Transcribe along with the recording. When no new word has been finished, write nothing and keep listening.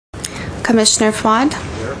Commissioner Fuad.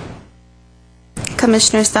 Here.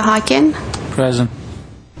 Commissioner Sahakian. Present.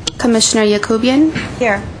 Commissioner Yakubian.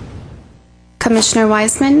 Here. Commissioner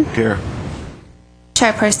Wiseman. Here.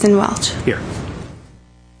 Chairperson Welch. Here.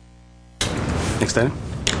 Next item.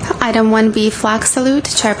 Item 1B, flag salute.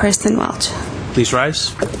 Chairperson Welch. Please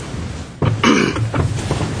rise.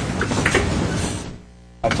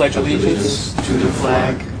 I pledge allegiance to the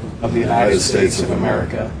flag of the United States of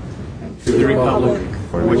America and to the republic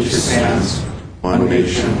for which it stands, one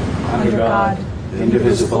nation, under God,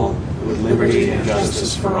 indivisible, with liberty and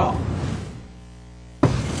justice for all.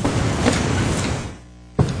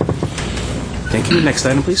 Thank you. Next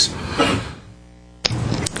item, please.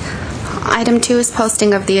 Item 2 is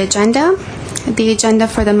posting of the agenda. The agenda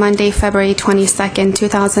for the Monday, February 22nd,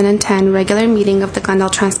 2010 regular meeting of the Glendale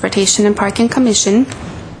Transportation and Parking Commission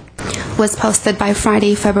was posted by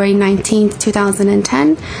Friday, February 19th,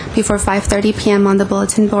 2010 before 5:30 p.m. on the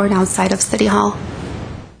bulletin board outside of City Hall.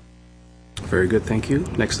 Very good. Thank you.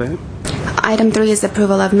 Next item. Item 3 is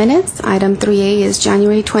approval of minutes. Item 3A is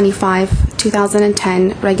January 25,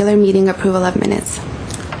 2010 regular meeting approval of minutes.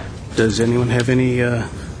 Does anyone have any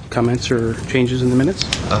comments or changes in the minutes?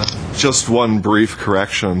 Just one brief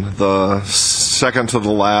correction. The second to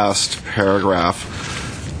the last paragraph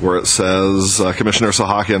where it says Commissioner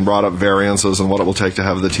Sahakian brought up variances and what it will take to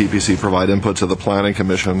have the TPC provide input to the Planning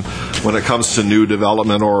Commission. When it comes to new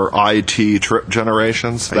development or IT trip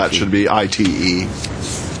generations, that should be ITE.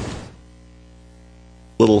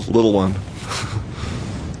 Little one.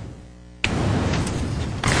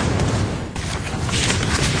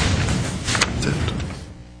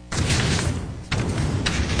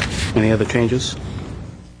 Any other changes?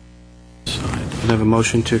 So I have a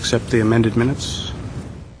motion to accept the amended minutes.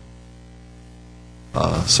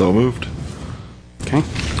 So moved. Okay.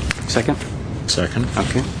 Second? Second.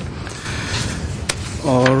 Okay.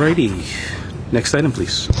 Alrighty. Next item,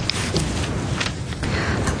 please.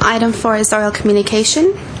 Item 4 is oral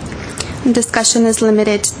communication. Discussion is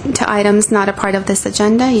limited to items not a part of this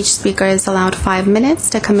agenda. Each speaker is allowed 5 minutes.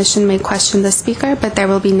 The Commission may question the speaker, but there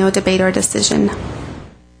will be no debate or decision.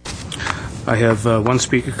 I have one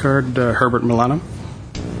speaker card, Herbert Milano.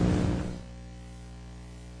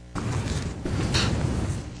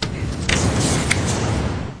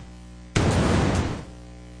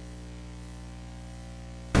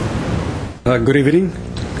 Good evening,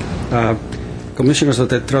 Commissioners of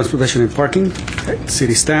the Transportation and Parking,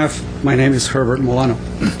 City staff. My name is Herbert Milano.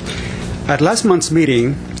 At last month's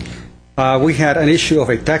meeting, we had an issue of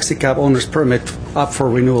a taxi cab owner's permit up for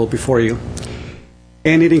renewal before you.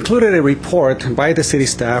 And it included a report by the city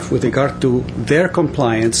staff with regard to their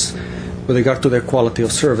compliance, with regard to their quality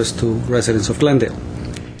of service to residents of Glendale.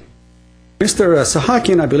 Mr.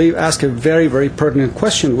 Sahakian, I believe, asked a very, very pertinent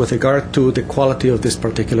question with regard to the quality of this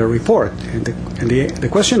particular report. And the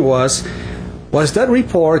question was that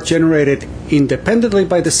report generated independently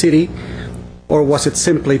by the city, or was it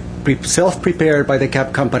simply self-prepared by the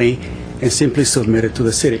cab company and simply submitted to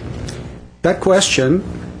the city? That question,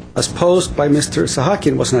 as posed by Mr.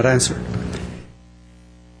 Sahakian, was not answered.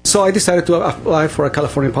 So I decided to apply for a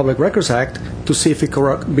California Public Records Act to see if it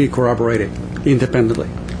could be corroborated independently.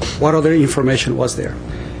 What other information was there?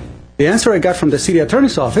 The answer I got from the city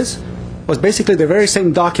attorney's office was basically the very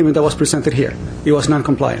same document that was presented here. It was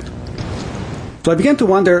non-compliant. So I began to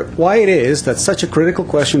wonder why it is that such a critical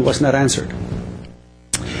question was not answered.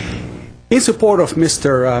 In support of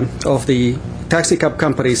of the taxi cab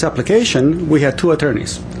company's application, we had 2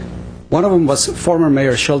 attorneys. One of them was former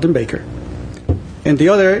Mayor Sheldon Baker, and the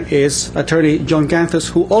other is Attorney John Ganthus,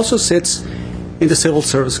 who also sits in the Civil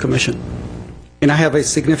Service Commission. And I have a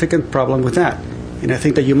significant problem with that, and I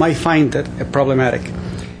think that you might find that problematic.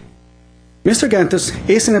 Mr. Ganthus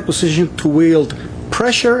is in a position to wield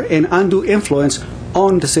pressure and undue influence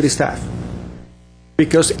on the city staff.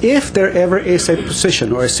 Because if there ever is a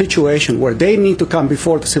position or a situation where they need to come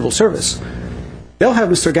before the civil service, they'll have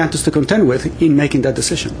Mr. Ganthus to contend with in making that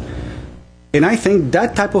decision. And I think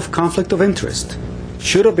that type of conflict of interest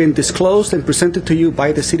should have been disclosed and presented to you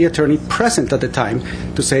by the city attorney present at the time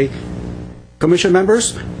to say, Commission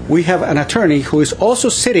members, we have an attorney who is also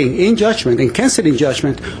sitting in judgment and can sit in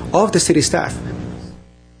judgment of the city staff.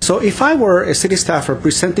 So if I were a city staffer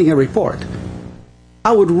presenting a report,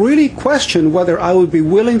 I would really question whether I would be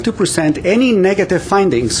willing to present any negative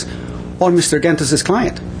findings on Mr. Ganthus'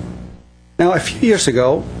 client. Now, a few years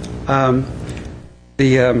ago,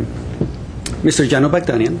 Mr. Jano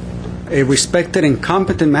Bagdanian, a respected and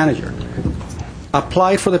competent manager,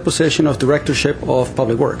 applied for the position of Directorship of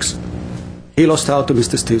Public Works. He lost out to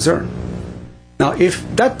Mr. Steve Zern. Now, if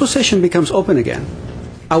that position becomes open again,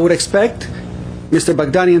 I would expect Mr.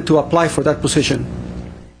 Bagdanian to apply for that position.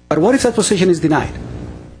 But what if that position is denied?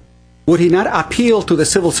 Would he not appeal to the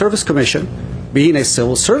Civil Service Commission, being a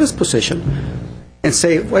civil service position, and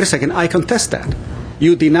say, wait a second, I contest that.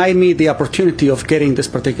 You denied me the opportunity of getting this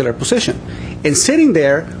particular position. And sitting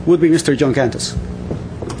there would be Mr. John Cantus.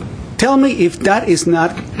 Tell me if that is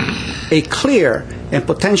not a clear and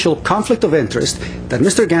potential conflict of interest that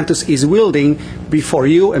Mr. Cantus is wielding before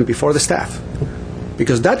you and before the staff.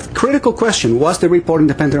 Because that critical question, was the report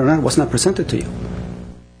independent or not, was not presented to you.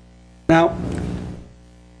 Now,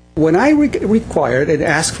 when I required and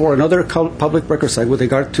asked for another public record site with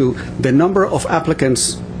regard to the number of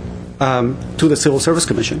applicants to the Civil Service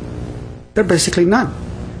Commission, there are basically none.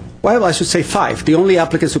 Well, I should say 5, the only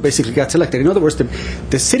applicants who basically got selected. In other words,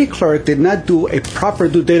 the city clerk did not do a proper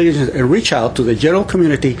due diligence and reach out to the general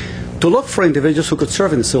community to look for individuals who could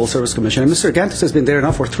serve in the Civil Service Commission. And Mr. Cantus has been there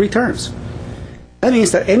now for 3 terms. That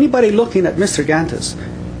means that anybody looking at Mr. Cantus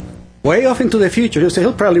way off into the future,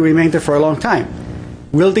 he'll probably remain there for a long time,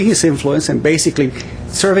 wielding his influence and basically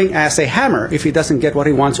serving as a hammer if he doesn't get what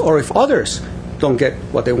he wants or if others don't get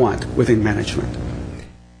what they want within management.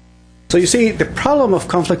 So you see, the problem of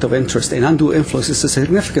conflict of interest and undue influence is a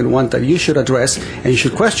significant one that you should address and you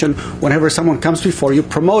should question whenever someone comes before you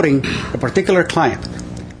promoting a particular client.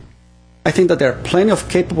 I think that there are plenty of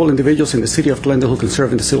capable individuals in the city of Glendale who can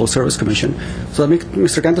serve in the Civil Service Commission, so that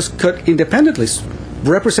Mr. Cantus could independently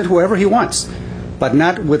represent whoever he wants, but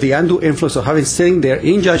not with the undue influence of having sitting there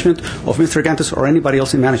in judgment of Mr. Cantus or anybody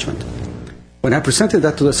else in management. When I presented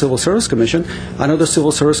that to the Civil Service Commission, another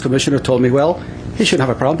Civil Service Commissioner told me, well, he shouldn't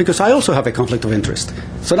have a problem because I also have a conflict of interest.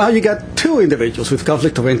 So now you got 2 individuals with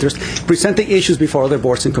conflict of interest presenting issues before other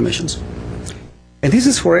boards and commissions. And this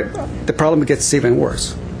is where the problem gets even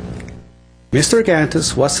worse. Mr.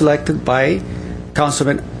 Cantus was selected by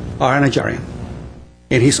Councilman Aaron Ajarian.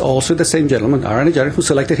 And he's also the same gentleman, Aaron Ajarian, who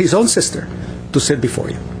selected his own sister to sit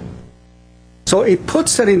before you. So it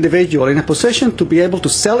puts an individual in a position to be able to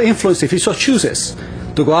sell influence if he so chooses,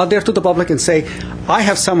 to go out there to the public and say, I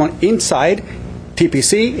have someone inside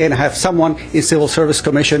TPC and I have someone in Civil Service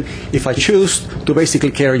Commission. If I choose to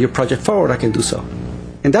basically carry your project forward, I can do so.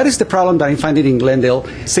 And that is the problem that I'm finding in Glendale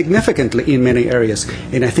significantly in many areas.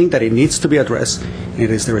 And I think that it needs to be addressed. And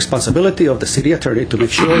it is the responsibility of the city attorney to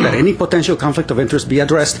make sure that any potential conflict of interest be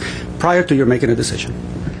addressed prior to your making a decision.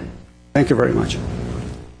 Thank you very much.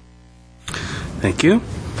 Thank you.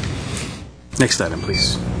 Next item,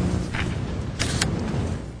 please.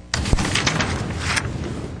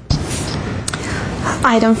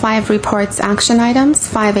 Item 5, reports action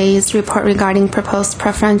items. 5A is report regarding proposed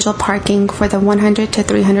preferential parking for the 100 to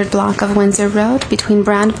 300 block of Windsor Road between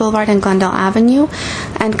Brand Boulevard and Glendale Avenue,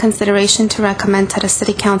 and consideration to recommend to the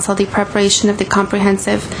City Council the preparation of the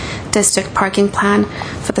comprehensive district parking plan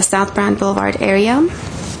for the South Brand Boulevard area.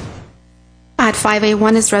 At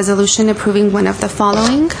 5A1 is resolution approving one of the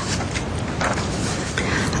following.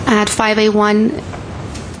 At 5A1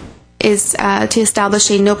 is to establish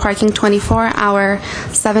a no parking 24-hour,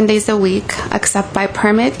 7 days a week, except by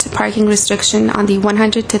permit, parking restriction on the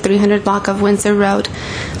 100 to 300 block of Windsor Road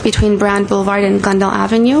between Brand Boulevard and Glendale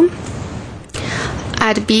Avenue.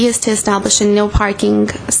 At B is to establish a no parking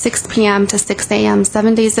 6 p.m. to 6 a.m.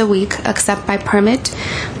 7 days a week, except by permit,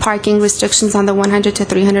 parking restrictions on the 100 to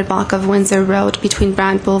 300 block of Windsor Road between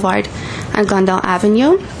Brand Boulevard and Glendale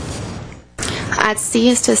Avenue. At C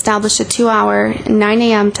is to establish a 2-hour, 9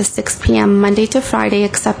 a.m. to 6 p.m. Monday to Friday,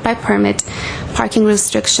 except by permit, parking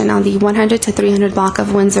restriction on the 100 to 300 block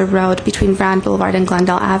of Windsor Road between Brand Boulevard and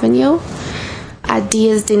Glendale Avenue. At D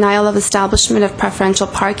is denial of establishment of preferential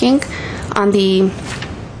parking on the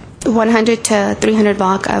 100 to 300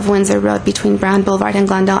 block of Windsor Road between Brand Boulevard and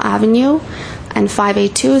Glendale Avenue. And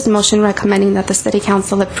 5A2 is motion recommending that the City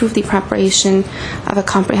Council approve the preparation of a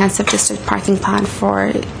comprehensive district parking plan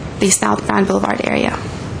for the South Brand Boulevard area.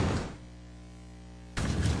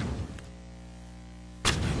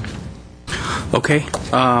 Okay.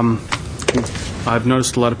 I've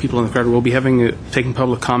noticed a lot of people in the crowd. We'll be taking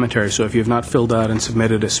public commentary, so if you have not filled out and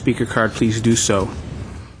submitted a speaker card, please do so.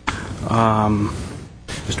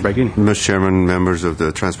 Mr. Bagdini. Mr. Chairman, members of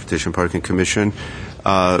the Transportation Parking Commission,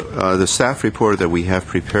 the staff report that we have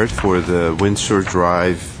prepared for the Windsor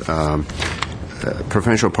Drive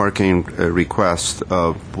preferential parking request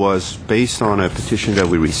was based on a petition that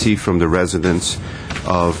we received from the residents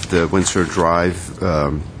of the Windsor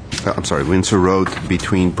Windsor Road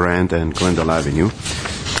between Brand and Glendale Avenue.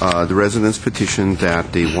 The residents petitioned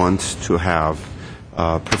that they want to have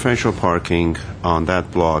preferential parking on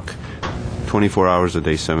that block 24 hours a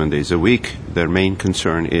day, 7 days a week. Their main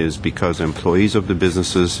concern is because employees of the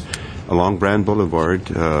businesses along Brand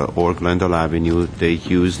Boulevard or Glendale Avenue, they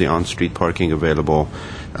use the on-street parking available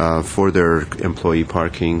for their employee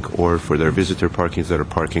parking or for their visitor parkings that are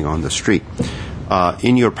parking on the street.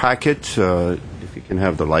 In your packet, if you can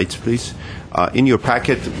have the lights, please. In your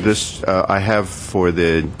packet, this I have for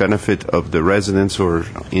the benefit of the residents or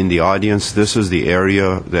in the audience. This is the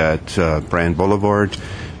area that Brand Boulevard,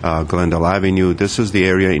 Glendale Avenue. This is the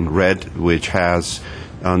area in red which has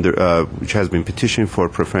been petitioned for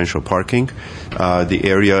preferential parking. The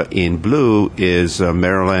area in blue is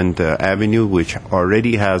Maryland Avenue, which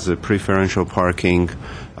already has a preferential parking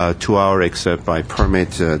 2-hour except by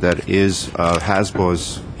permit that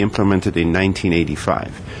was implemented in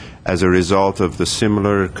 1985. As a result of the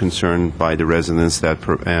similar concern by the residents that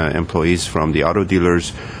employees from the auto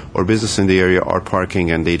dealers or business in the area are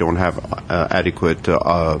parking and they don't have adequate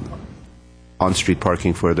on-street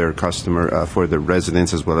parking for their for the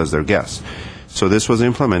residents as well as their guests. So this was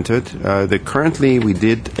implemented. Currently, we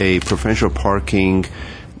did a preferential parking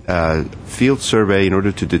field survey in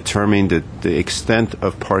order to determine the extent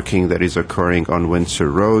of parking that is occurring on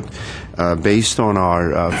Windsor Road. Based on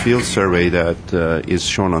our field survey that is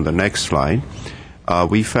shown on the next slide,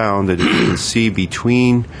 we found that you can see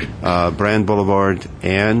between Brand Boulevard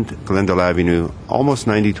and Glendale Avenue, almost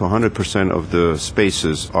 90 to 100% of the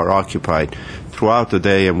spaces are occupied throughout the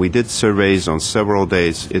day, and we did surveys on several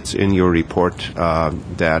days. It's in your report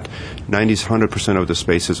that 100% of the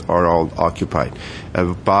spaces are all occupied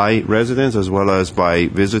by residents as well as by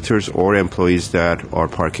visitors or employees that are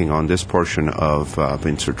parking on this portion of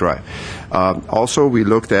Windsor Drive. Also, we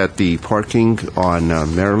looked at the parking on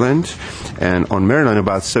Maryland, and on Maryland,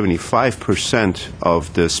 about 75%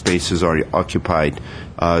 of the spaces are occupied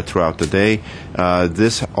throughout the day.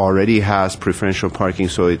 This already has preferential parking,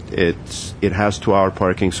 so it has 2-hour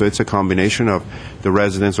parking. So it's a combination of the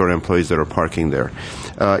residents or employees that are parking there.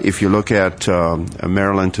 If you look at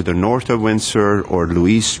Maryland to the north of Windsor or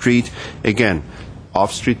Louise Street, again,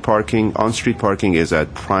 off-street parking, on-street parking is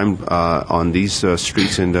at prime on these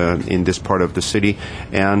streets in this part of the city,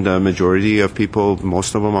 and the majority of people,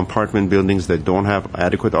 most of them apartment buildings that don't have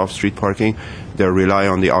adequate off-street parking, they rely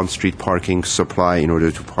on the on-street parking supply in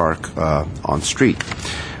order to park on-street.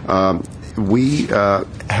 We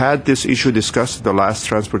had this issue discussed at the last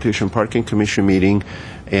Transportation Parking Commission meeting,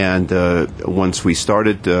 and once we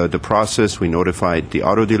started the process, we notified the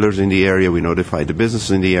auto dealers in the area, we notified the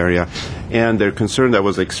businesses in the area, and their concern that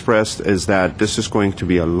was expressed is that this is going to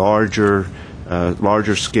be a larger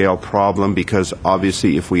scale problem, because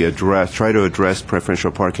obviously if we try to address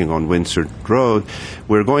preferential parking on Windsor Road,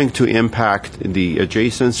 we're going to impact the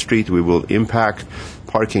adjacent street. We will impact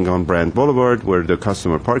parking on Brand Boulevard, where the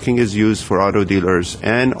customer parking is used for auto dealers,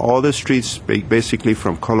 and all the streets basically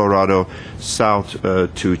from Colorado south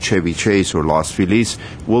to Chevy Chase or Los Feliz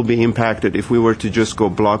will be impacted if we were to just go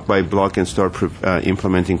block by block and start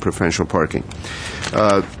implementing preferential parking.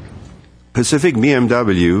 Pacific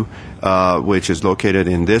BMW, which is located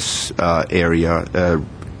in this area,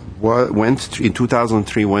 in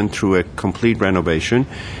 2003 went through a complete renovation,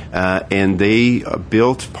 and they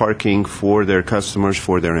built parking for their customers,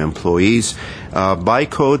 for their employees. By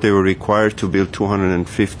code, they were required to build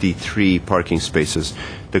 253 parking spaces.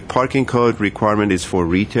 The parking code requirement is for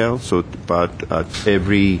retail, so about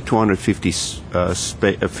every 250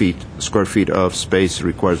 square feet of space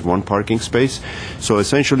requires one parking space. So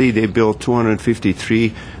essentially, they built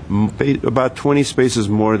 253, about 20 spaces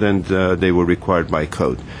more than they were required by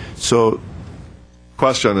code. So,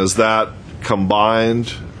 question, is that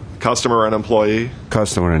combined customer and employee?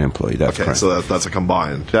 Customer and employee, that's correct. So that's a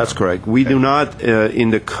combined. That's correct. We do not,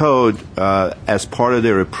 in the code, as part of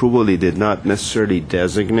their approval, they did not necessarily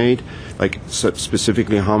designate, like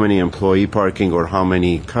specifically how many employee parking or how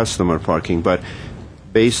many customer parking, but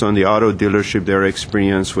based on the auto dealership, their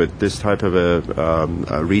experience with this type of a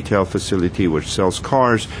retail facility which sells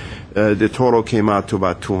cars, the total came out to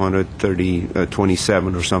about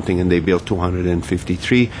 227 or something, and they built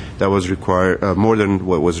 253. That was required more than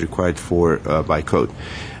what was required for by code.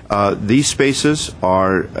 These spaces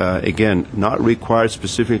are, again, not required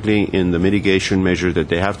specifically in the mitigation measure that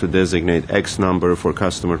they have to designate X number for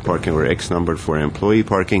customer parking or X number for employee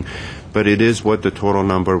parking, but it is what the total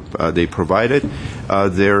number they provided.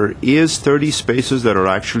 There is 30 spaces that are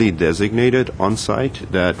actually designated on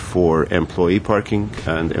site that for employee parking,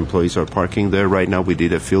 and employees are parking there right now. We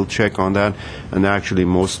did a field check on that, and actually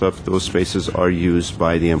most of those spaces are used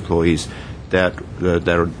by the employees that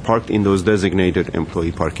are parked in those designated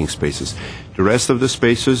employee parking spaces. The rest of the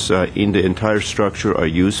spaces in the entire structure are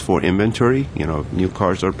used for inventory. You know, new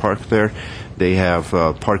cars are parked there. They have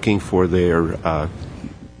parking for their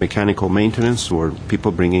mechanical maintenance or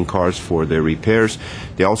people bringing cars for their repairs.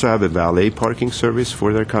 They also have a valet parking service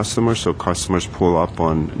for their customers. So customers pull up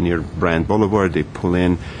on near Brand Boulevard, they pull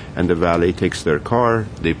in, and the valet takes their car,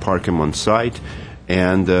 they park them on site,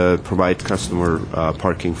 and provide customer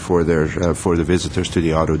parking for the visitors to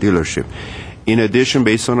the auto dealership. In addition,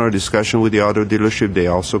 based on our discussion with the auto dealership, they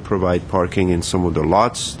also provide parking in some of the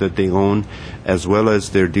lots that they own, as well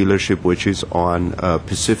as their dealership, which is on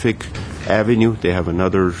Pacific Avenue. They have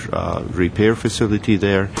another repair facility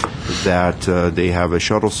there that they have a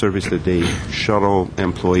shuttle service that they shuttle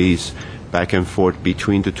employees back and forth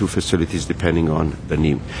between the two facilities depending on the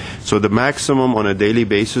need. So the maximum on a daily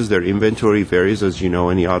basis, their inventory varies. As you know,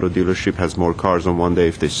 any auto dealership has more cars on one day.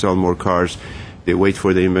 If they sell more cars, they wait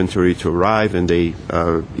for the inventory to arrive, and they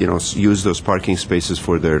use those parking spaces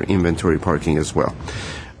for their inventory parking as well.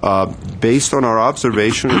 Based on our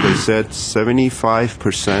observation, they said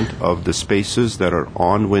 75% of the spaces that are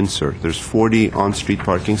on Windsor, there's 40 on-street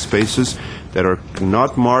parking spaces that are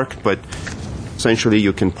not marked, but essentially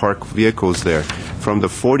you can park vehicles there. From the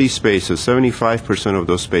 40 spaces, 75% of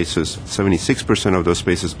those spaces, 76% of those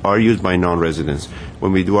spaces are used by non-residents.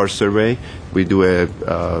 When we do our survey, we do a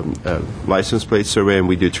license plate survey, and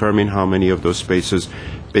we determine how many of those spaces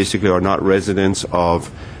basically are not residents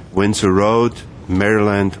of Windsor Road,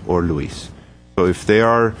 Maryland, or Louis. So if they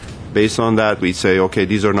are, based on that, we say, okay,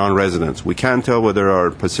 these are non-residents. We can't tell whether they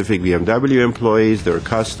are Pacific BMW employees, they're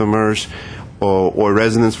customers, or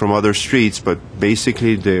residents from other streets, but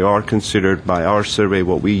basically they are considered by our survey,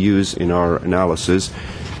 what we use in our analysis,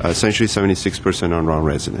 essentially 76% are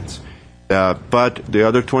non-residents. But the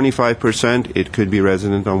other 25%, it could be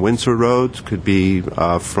resident on Windsor Road, could be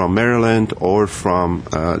from Maryland or from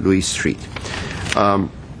Louis Street.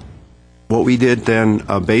 What we did then,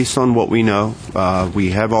 based on what we know,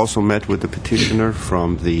 we have also met with the petitioner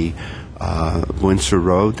from the Windsor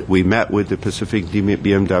Road. We met with the Pacific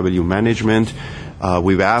BMW management.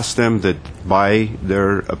 We've asked them that by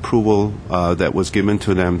their approval that was given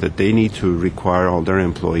to them, that they need to require all their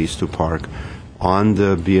employees to park on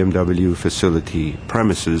the BMW facility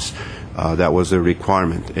premises. That was a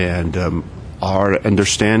requirement. And our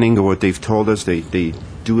understanding of what they've told us, they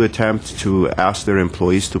do attempt to ask their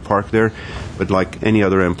employees to park there, but like any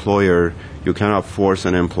other employer, you cannot force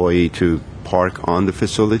an employee to park on the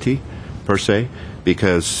facility per se,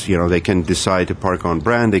 because they can decide to park on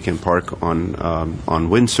Brand, they can park on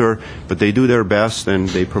Windsor, but they do their best and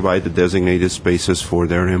they provide the designated spaces for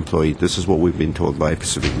their employee. This is what we've been told by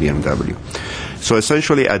Pacific BMW. So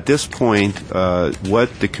essentially, at this point,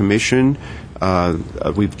 what the Commission,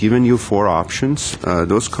 we've given you 4 options.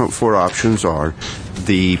 Those 4 options are: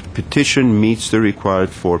 the petition meets the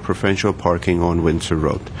required for preferential parking on Windsor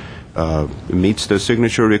Road. Meets the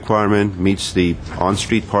signature requirement, meets the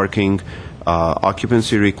on-street parking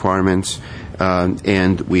occupancy requirements,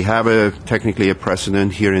 and we have technically a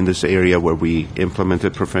precedent here in this area where we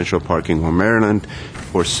implemented preferential parking on Maryland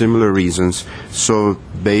for similar reasons. So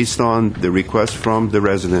based on the request from the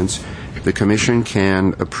residents, the Commission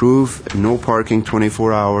can approve no parking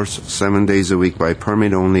 24 hours, 7 days a week by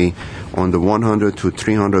permit only on the 100 to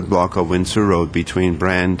 300 block of Windsor Road between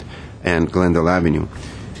Brand and Glendale Avenue.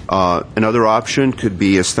 Another option could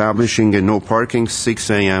be establishing a no parking 6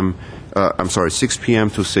 p.m.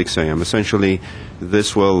 to 6 a.m. Essentially,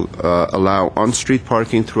 this will allow on-street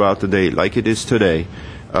parking throughout the day like it is today,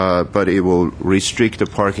 but it will restrict the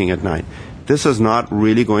parking at night. This is not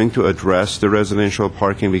really going to address the residential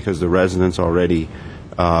parking because the residents already,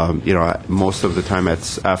 most of the time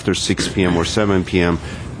after 6 p.m. or 7 p.m.,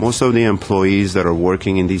 most of the employees that are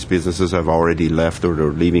working in these businesses have already left or they're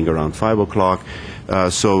leaving around 5 o'clock.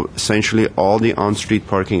 So essentially all the on-street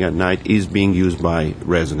parking at night is being used by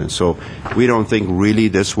residents. So we don't think really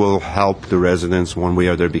this will help the residents one way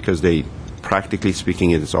or the other because practically speaking,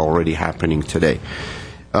 it is already happening today.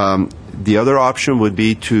 The other option would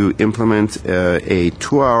be to implement a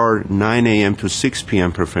 2-hour 9 a.m. to 6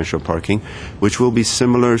 p.m. preferential parking, which will be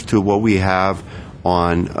similar to what we have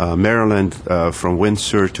on Maryland from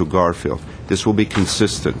Windsor to Garfield. This will be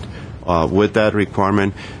consistent with that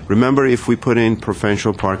requirement. Remember, if we put in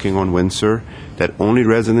preferential parking on Windsor, that only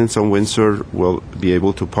residents on Windsor will be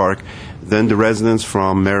able to park, then the residents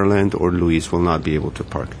from Maryland or Louis will not be able to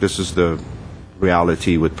park. This is the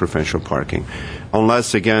reality with preferential parking.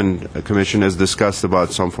 Unless, again, the Commission has discussed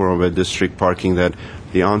about some form of a district parking that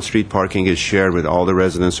the on-street parking is shared with all the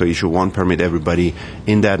residents, so issue one permit, everybody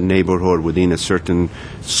in that neighborhood within a certain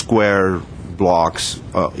square blocks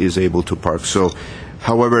is able to park. So,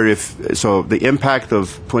 however, the impact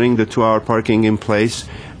of putting the 2-hour parking in place,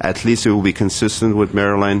 at least it will be consistent with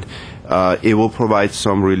Maryland. It will provide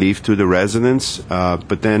some relief to the residents,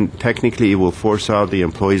 but then technically it will force out the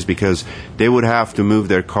employees because they would have to move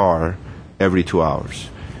their car every 2 hours.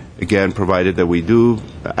 Again, provided that we do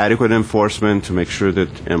adequate enforcement to make sure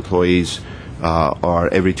that employees are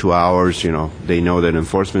every 2 hours, they know that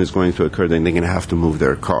enforcement is going to occur, then they're going to have to move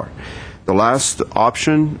their car. The last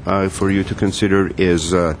option for you to consider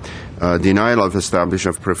is denial of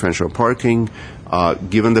establishment of preferential parking.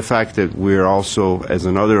 Given the fact that we're also, as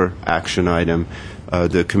another action item,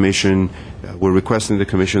 we're requesting the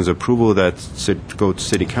Commission's approval that go to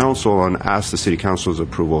City Council and ask the City Council's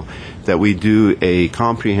approval that we do a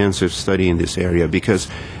comprehensive study in this area, because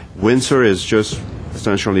Windsor is just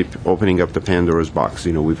essentially opening up the Pandora's box.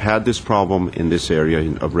 We've had this problem in this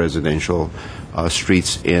area of residential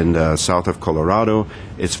streets in south of Colorado.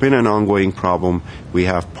 It's been an ongoing problem. We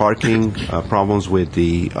have parking problems with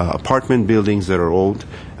the apartment buildings that are old,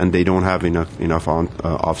 and they don't have enough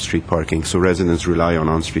off-street parking, so residents rely on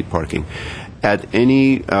on-street parking. At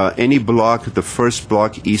any block, the first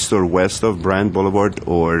block east or west of Brand Boulevard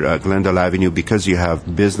or Glendale Avenue, because you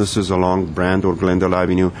have businesses along Brand or Glendale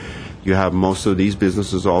Avenue, you have most of these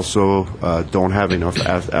businesses also don't have enough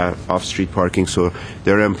off-street parking, so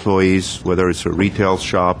their employees, whether it's a retail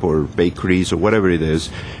shop or bakeries or whatever it is,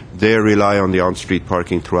 they rely on the on-street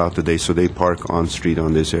parking throughout the day, so they park on-street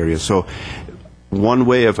on this area. So one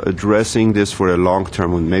way of addressing this for a long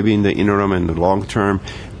term, maybe in the interim and the long term,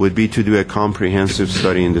 would be to do a comprehensive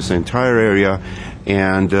study in this entire area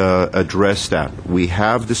and address that. We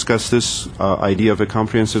have discussed this idea of a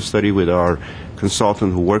comprehensive study with our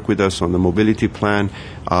consultant who worked with us on the mobility plan.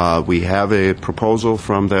 We have a proposal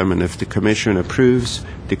from them, and if the Commission approves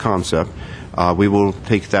the concept, we will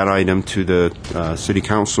take that item to the City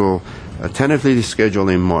Council, tentatively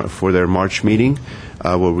scheduled for their March meeting,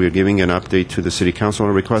 where we're giving an update to the City Council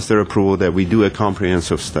and request their approval that we do a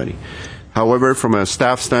comprehensive study. However, from a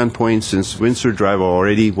staff standpoint, since Windsor Drive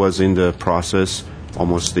already was in the process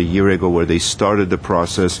almost a year ago where they started the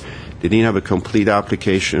process, they didn't have a complete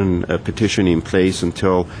petition in place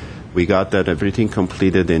until we got that everything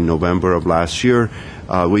completed in November of last year.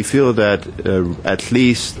 We feel that at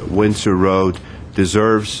least Windsor Road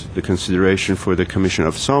deserves the consideration for the Commission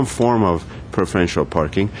of some form of preferential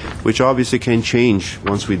parking, which obviously can change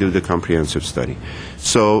once we do the comprehensive study.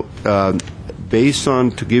 So based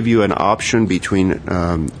on, to give you an option between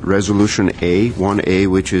Resolution A, 1A,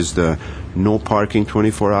 which is the no parking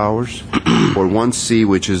 24 hours, or 1C,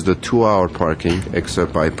 which is the 2-hour parking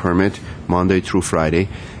except by permit, Monday through Friday.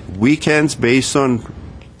 Weekends, based on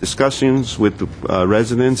discussions with the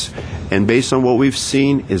residents and based on what we've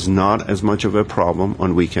seen, is not as much of a problem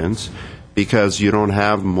on weekends, because you don't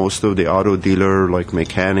have most of the auto dealer, like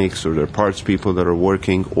mechanics or their parts people that are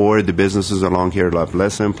working, or the businesses along here have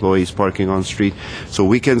less employees parking on street. So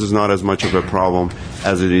weekends is not as much of a problem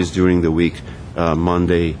as it is during the week,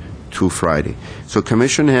 Monday to Friday. So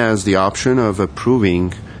Commission has the option of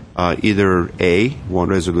approving either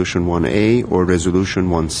Resolution 1A or Resolution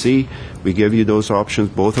 1C. We give you those options.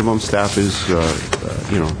 Both of them, staff is,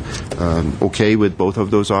 okay with both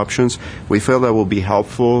of those options. We feel that will be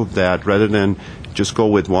helpful, that rather than just go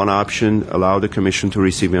with one option, allow the Commission to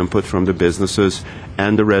receive input from the businesses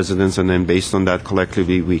and the residents, and then based on that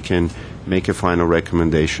collectively we can make a final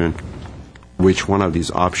recommendation which one of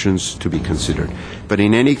these options to be considered. But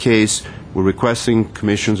in any case, we're requesting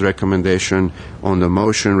Commission's recommendation on the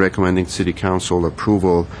motion recommending City Council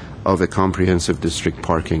approval of a comprehensive district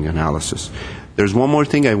parking analysis. There's one more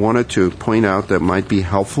thing I wanted to point out that might be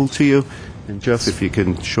helpful to you. And Jeff, if you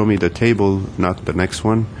can show me the table, not the next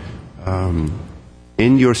one.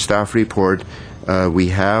 In your staff report,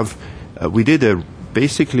 we did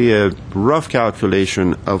basically a rough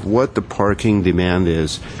calculation of what the parking demand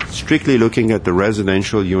is, strictly looking at the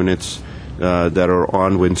residential units that are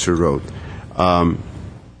on Windsor Road.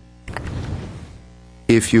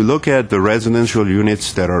 If you look at the residential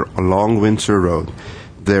units that are along Windsor Road,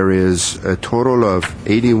 there is a total of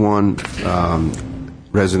 81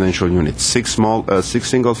 residential units, six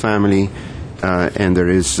single family, and there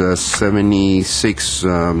is 76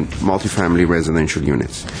 multifamily residential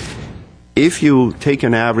units. If you take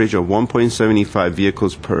an average of 1.75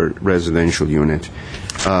 vehicles per residential unit,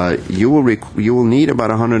 you will need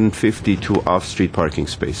about 152 off-street parking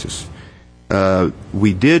spaces. What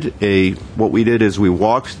we did is we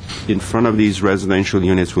walked in front of these residential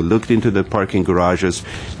units. We looked into the parking garages.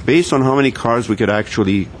 Based on how many cars we could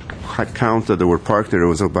actually count that were parked there, it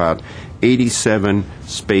was about 87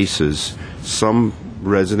 spaces. Some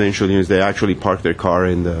residential units, they actually park their car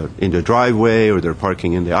in the driveway, or they're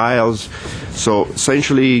parking in the aisles. So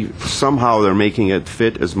essentially, somehow they're making it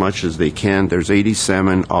fit as much as they can. There's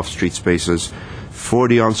 87 off-street spaces,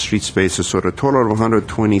 40 on-street spaces, so a total of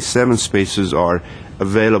 127 spaces are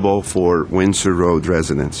available for Windsor Road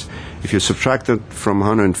residents. If you subtract it from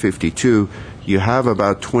 152, you have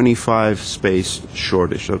about 25 space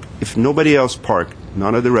shortage. So if nobody else parked,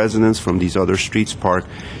 none of the residents from these other streets park,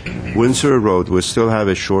 Windsor Road will still have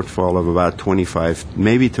a shortfall of about 25,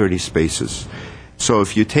 maybe 30 spaces. So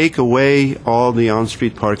if you take away all the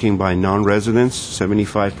on-street parking by non-residents,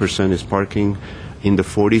 75% is parking in the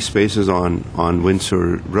 40 spaces on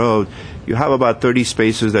Windsor Road, you have about 30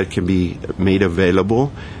 spaces that can be made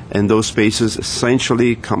available, and those spaces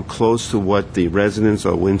essentially come close to what the residents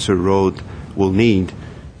of Windsor Road will need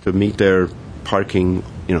to meet their parking,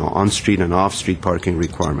 on-street and off-street parking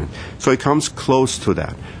requirement. So it comes close to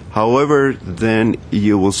that. However, then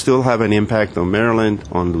you will still have an impact on Maryland,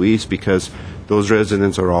 on Louise, because those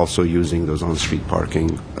residents are also using those on-street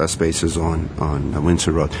parking spaces on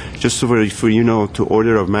Windsor Road. Just for to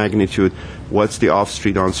order of magnitude, what's the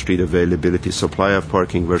off-street, on-street availability, supply of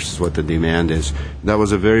parking versus what the demand is. That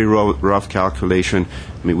was a very rough calculation.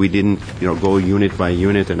 I mean, we didn't, go unit by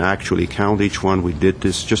unit and actually count each one. We did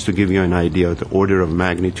this just to give you an idea of the order of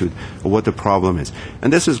magnitude of what the problem is.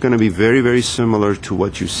 And this is going to be very, very similar to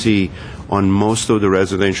what you see on most of the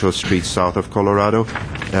residential streets south of Colorado.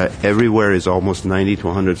 Everywhere is almost 90 to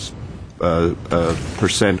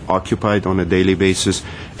 100% occupied on a daily basis,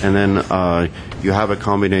 and then you have a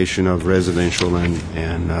combination of residential and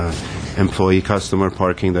employee customer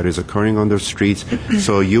parking that is occurring on the streets.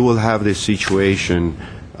 So you will have this situation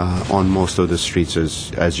on most of the streets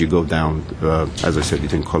as you go down, as I said,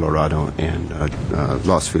 between Colorado and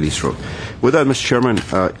Los Feliz Road. With that, Mr. Chairman,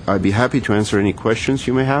 I'd be happy to answer any questions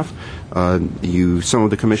you may have. Some of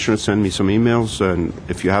the commissioners send me some emails, and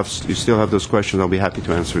if you still have those questions, I'll be happy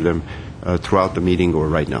to answer them throughout the meeting or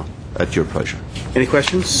right now. At your pleasure. Any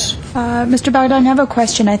questions? Mr. Bogdan, I have a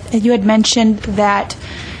question. You had mentioned that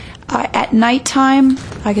at nighttime,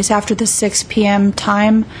 I guess after the 6 p.m.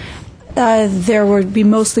 time, there would be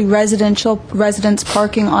mostly residents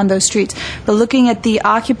parking on those streets. But looking at the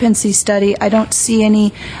occupancy study, I don't see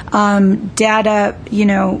any data,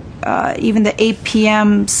 even the 8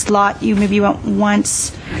 p.m. slot, you maybe went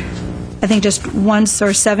once, I think just once,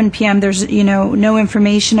 or 7 p.m. There's, no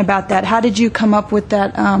information about that. How did you come up with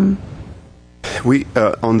that? On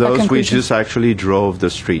those, we just actually drove the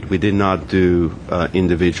street. We did not do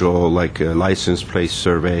individual, license plate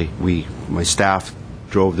survey. My staff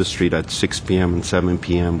drove the street at 6 p.m. and 7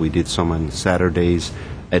 p.m. We did some on Saturdays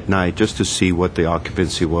at night just to see what the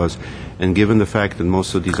occupancy was. And given the fact that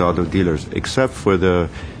most of these auto dealers, except for the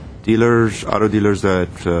auto dealers that,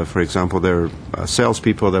 for example, they're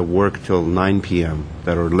salespeople that work till 9 p.m.,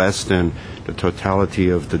 that are less than the totality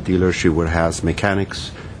of the dealership where it has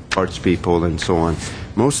mechanics, parts people, and so on.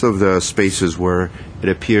 Most of the spaces where it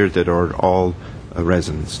appeared that are all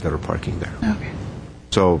residents that are parking there. Okay.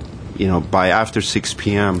 So, by after 6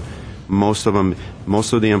 p.m., most of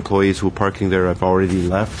the employees who are parking there have already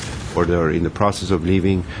left, or they're in the process of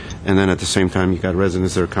leaving. And then at the same time, you got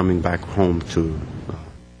residents that are coming back home from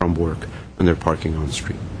work, and they're parking on the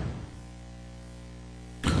street.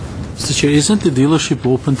 Mr. Chair, isn't the dealership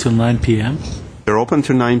open till 9 p.m.? They're open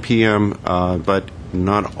to 9 p.m., but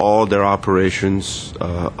not all their operations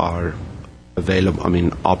are available.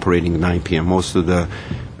 Operating 9 p.m. Most of their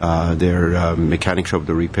mechanic shop,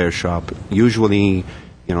 the repair shop, usually,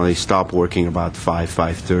 they stop working about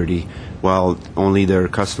 5:30. While only their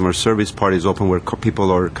customer service part is open, where people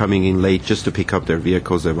are coming in late just to pick up their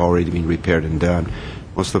vehicles. They've already been repaired and done.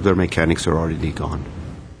 Most of their mechanics are already gone.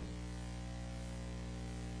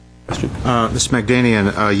 Mr.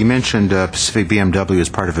 Magdanian, you mentioned Pacific BMW as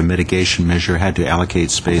part of a mitigation measure had to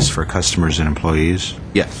allocate space for customers and employees.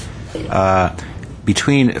 Yes.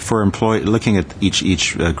 Looking at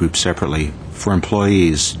each group separately, for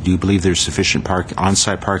employees, do you believe there's sufficient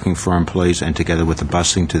on-site parking for employees, and together with the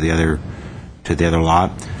busing to the other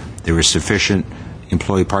lot, there is sufficient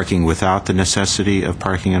employee parking without the necessity of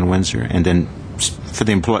parking on Windsor? And then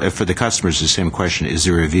for the customers, the same question: is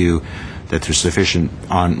there a view that there's sufficient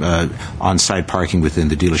on-site parking within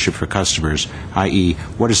the dealership for customers? I.e.,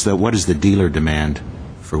 what is the dealer demand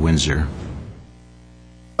for Windsor?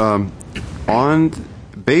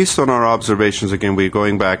 Based on our observations, again, we're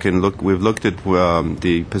going back and we've looked at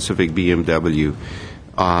the Pacific BMW.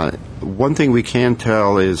 One thing we can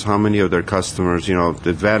tell is how many of their customers, the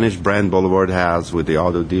advantage Brand Boulevard has with the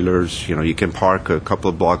auto dealers, you can park a couple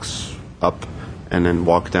of blocks up and then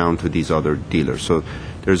walk down to these other dealers. So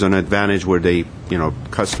there's an advantage where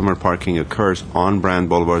customer parking occurs on Brand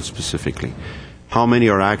Boulevard specifically. How many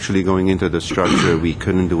are actually going into the structure? We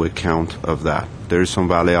couldn't do a count of that. There's some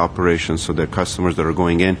valet operations, so the customers that are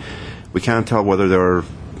going in, we can't tell whether they're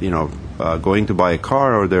going to buy a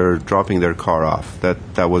car or they're dropping their car off.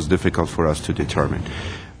 That was difficult for us to determine.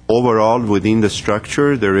 Overall, within the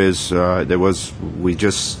structure, we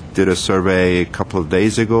just did a survey a couple of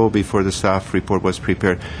days ago before the staff report was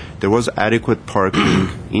prepared. There was adequate parking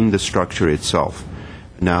in the structure itself.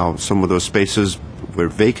 Now, some of those spaces were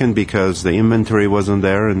vacant because the inventory wasn't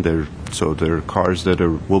there, and so there are cars that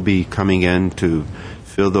will be coming in to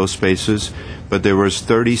fill those spaces. But there was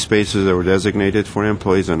 30 spaces that were designated for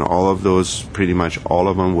employees, and all of those, pretty much all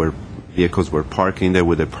of them, vehicles were parking there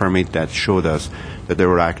with a permit that showed us that they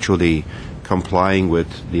were actually complying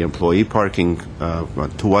with the employee parking.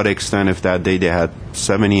 To what extent, if that day they had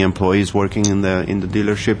 70 employees working in the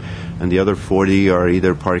dealership, and the other 40 are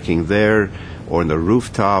either parking there or in the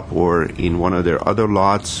rooftop or in one of their other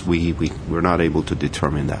lots, we were not able to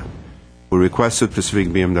determine that. We requested Pacific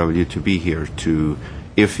BMW to be here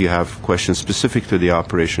if you have questions specific to the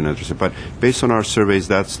operation address. But based on our surveys,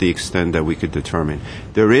 that's the extent that we could determine.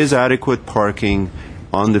 There is adequate parking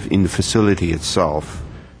in the facility itself,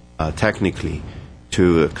 technically,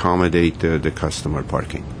 to accommodate the customer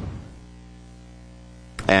parking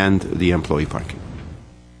and the employee parking.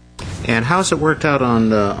 And how's it worked out on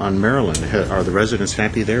Maryland? Are the residents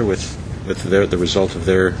happy there with the result of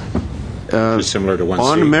their similar to one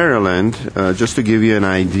on seat? Maryland? Just to give you an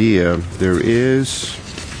idea, there is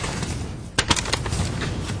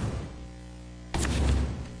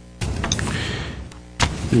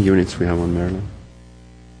how many units we have on Maryland.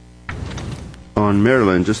 On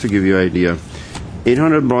Maryland, just to give you an idea,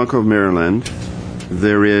 800 block of Maryland,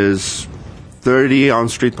 there is 30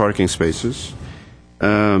 on-street parking spaces.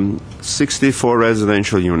 64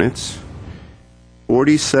 residential units,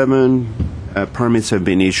 47 permits have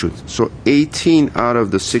been issued. So 18 out of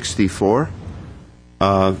the 64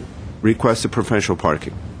 requested preferential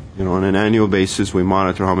parking. On an annual basis, we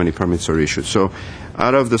monitor how many permits are issued. So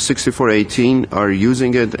out of the 64, 18 are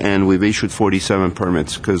using it, and we've issued 47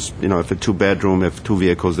 permits because, if a two-bedroom, if two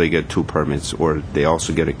vehicles, they get 2 permits, or they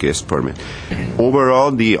also get a guest permit.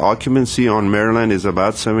 Overall, the occupancy on Maryland is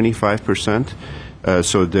about 75%.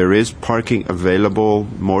 So there is parking available,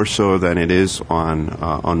 more so than it is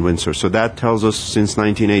on Windsor. So that tells us since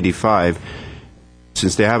 1985,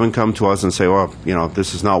 since they haven't come to us and say, well,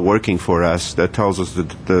 this is not working for us, that tells us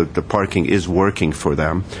that the parking is working for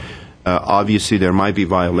them. Obviously, there might be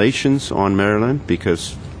violations on Maryland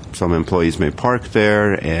because some employees may park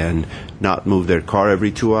there and not move their car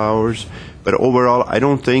every 2 hours. But overall, I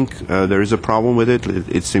don't think there is a problem with it.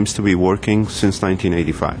 It seems to be working since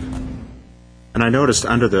 1985. And I noticed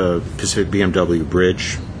under the Pacific BMW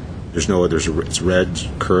bridge, it's red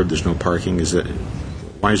curb. There's no parking.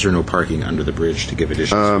 Why is there no parking under the bridge to give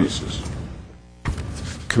additional spaces?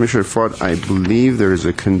 Commissioner Ford, I believe there is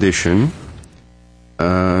a condition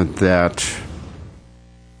that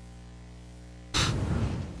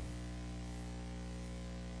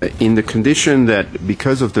in the condition that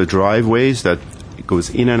because of the driveways that goes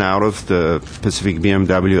in and out of the Pacific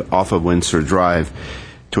BMW off of Windsor Drive,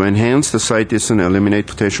 to enhance the sight distance and eliminate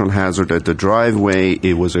potential hazard at the driveway,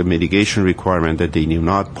 it was a mitigation requirement that they do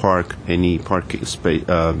not park any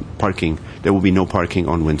parking. There will be no parking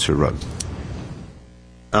on Windsor Road.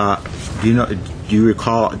 Do you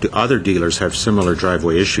recall? Do other dealers have similar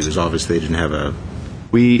driveway issues? Obviously, they didn't have a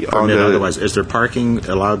permit. Otherwise, is there parking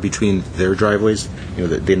allowed between their driveways?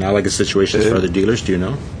 The analogous situations for other dealers. Do you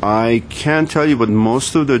know? I can't tell you, but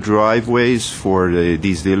most of the driveways for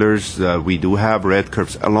these dealers, we do have red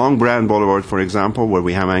curbs along Brand Boulevard, for example, where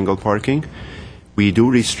we have angled parking. We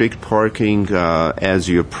do restrict parking as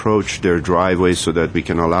you approach their driveways so that we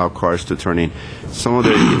can allow cars to turn in. Some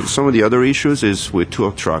of the other issues is with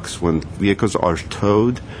tow trucks. When vehicles are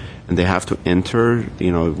towed and they have to enter,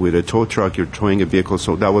 with a tow truck, you're towing a vehicle.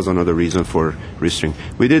 So that was another reason for restricting.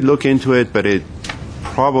 We did look into it, but it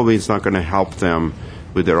probably is not going to help them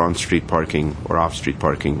with their on-street parking or off-street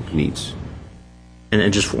parking needs.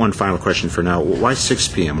 And just one final question for now. Why 6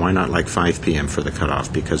 p.m.? Why not like 5 p.m. for the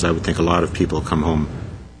cutoff? Because I would think a lot of people come home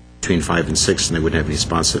between 5 and 6 and they wouldn't have any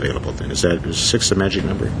spots available then. Is 6 a magic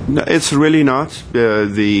number? No, it's really not.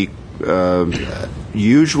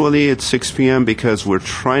 Usually it's 6 p.m. because we're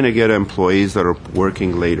trying to get employees that are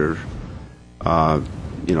working later,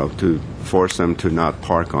 to force them to not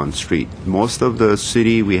park on street. Most of the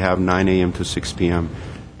city, we have 9 a.m. to 6 p.m.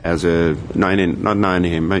 as not 9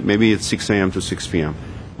 a.m., maybe it's 6 a.m. to 6 p.m.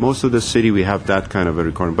 Most of the city, we have that kind of a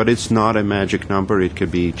requirement, but it's not a magic number. It could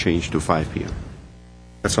be changed to 5 p.m.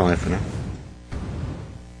 That's all I have for now.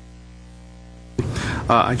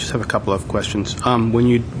 I just have a couple of questions. When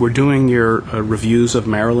you were doing your reviews of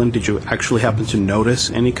Maryland, did you actually happen to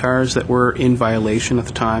notice any cars that were in violation at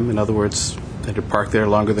the time? In other words, that had parked there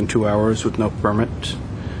longer than 2 hours with no permit?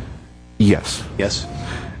 Yes. Yes.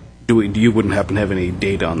 You wouldn't happen to have any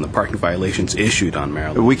data on the parking violations issued on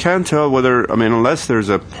Maryland? We can't tell whether, unless there's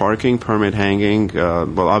a parking permit hanging,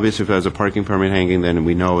 well, obviously if there's a parking permit hanging, then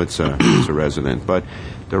we know it's a resident. But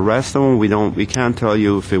the rest of them, we can't tell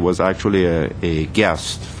you if it was actually a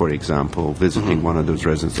guest, for example, visiting one of those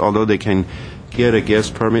residents. Although they can get a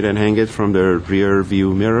guest permit and hang it from their rear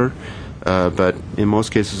view mirror, but in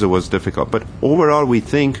most cases it was difficult. But overall, we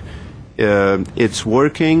think it's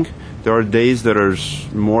working. There are days that are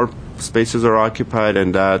more spaces are occupied,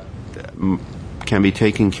 and that can be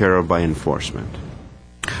taken care of by enforcement.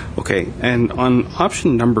 Okay, and on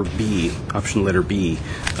option letter B,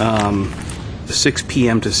 6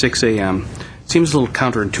 p.m. to 6 a.m. seems a little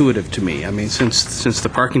counterintuitive to me. I mean, since the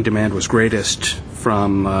parking demand was greatest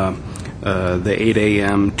from the 8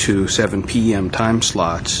 a.m. to 7 p.m. time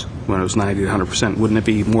slots when it was 90 to 100%, wouldn't it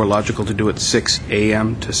be more logical to do it 6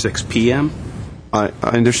 a.m. to 6 p.m.? I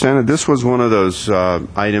understand that this was one of those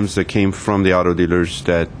items that came from the auto dealers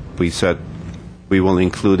that we said we will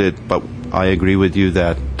include it, but I agree with you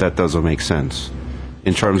that that doesn't make sense.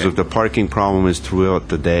 In terms of the parking problem is throughout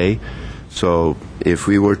the day, so if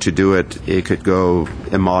we were to do it, it could go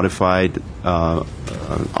a modified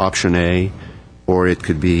option A, or it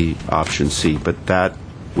could be option C. But that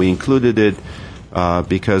we included it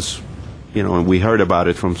because we heard about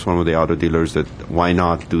it from some of the auto dealers that why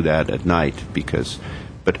not do that at night?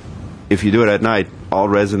 But if you do it at night, all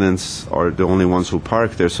residents are the only ones who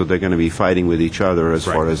park there, so they're going to be fighting with each other as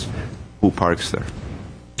far as who parks there.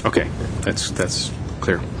 Okay, that's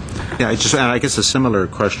clear. Yeah, and I guess a similar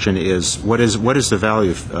question is, what is the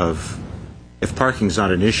value of if parking's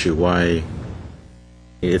not an issue, why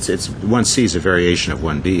it's 1C is a variation of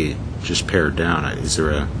 1B, just pared down. Is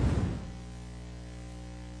there a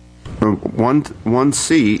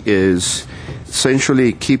 1C is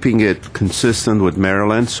essentially keeping it consistent with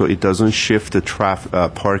Maryland, so it doesn't shift the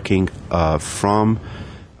parking from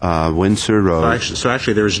Windsor Road. So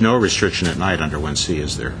actually, there is no restriction at night under 1C,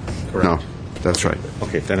 is there? Correct. No, that's right.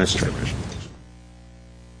 Okay, then that's the question.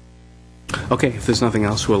 Okay, if there's nothing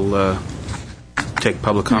else, we'll take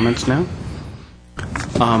public comments now.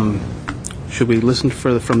 Should we listen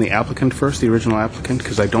from the applicant first, the original applicant?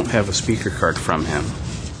 Because I don't have a speaker card from him.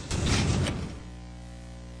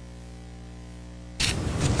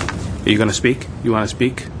 Are you going to speak? You want to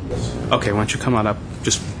speak? Yes. Okay, why don't you come on up?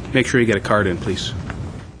 Just make sure you get a card in, please.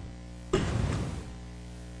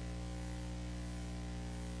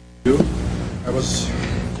 I was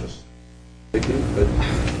just thinking, but...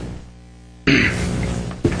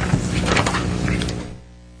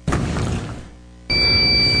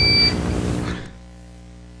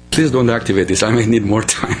 Please don't activate this. I may need more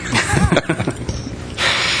time.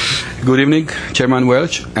 Good evening, Chairman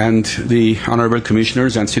Welch and the honorable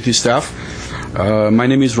commissioners and city staff. My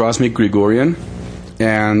name is Razmik Grigorian,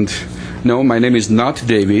 and no, my name is not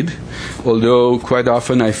David, although quite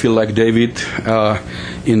often I feel like David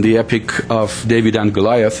in the epic of David and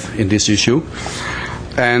Goliath in this issue.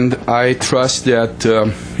 And I trust that,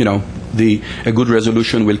 a good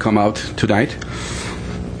resolution will come out tonight.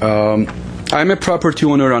 I'm a property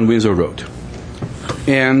owner on Windsor Road.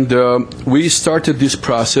 And we started this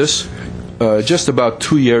process just about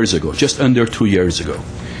 2 years ago, just under 2 years ago.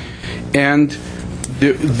 And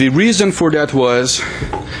the reason for that was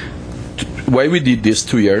why we did this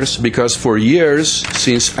 2 years, because for years,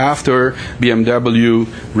 since after BMW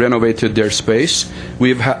renovated their space,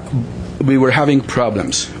 we were having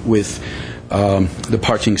problems with the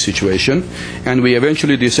parking situation, and we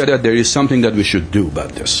eventually decided there is something that we should do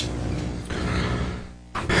about this.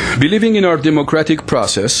 Believing in our democratic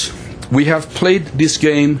process, we have played this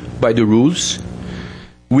game by the rules.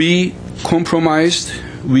 We compromised.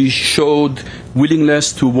 We showed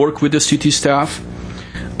willingness to work with the city staff,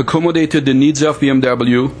 accommodated the needs of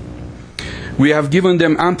BMW. We have given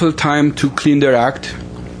them ample time to clean their act.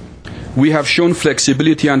 We have shown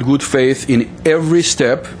flexibility and good faith in every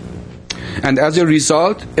step. And as a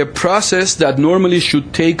result, a process that normally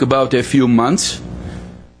should take about a few months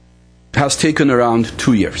has taken around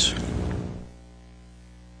 2 years.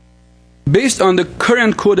 Based on the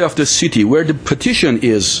current code of the city, where the petition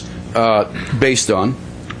is based on,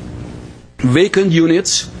 vacant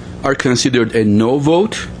units are considered a no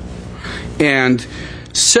vote, and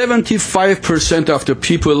 75% of the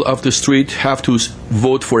people of the street have to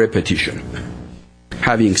vote for a petition.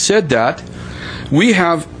 Having said that, we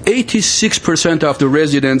have 86% of the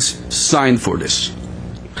residents signed for this.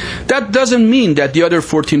 That doesn't mean that the other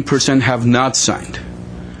 14% have not signed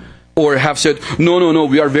or have said, no,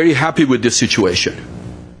 we are very happy with this situation.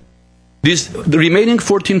 The remaining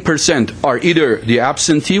 14% are either the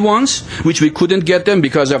absentee ones, which we couldn't get them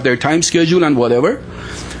because of their time schedule and whatever,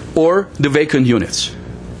 or the vacant units.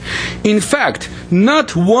 In fact,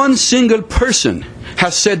 not one single person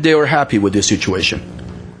has said they are happy with this situation.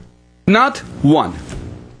 Not one.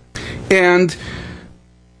 And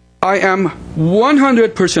I am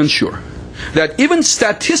 100% sure that even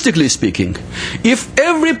statistically speaking, if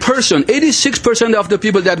every person, 86% of the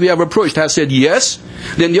people that we have approached has said yes,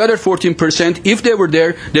 then the other 14%, if they were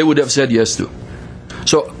there, they would have said yes too.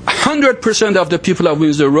 So 100% of the people of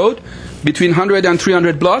Windsor Road, between 100 and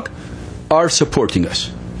 300 block, are supporting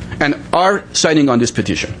us and are signing on this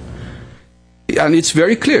petition. And it's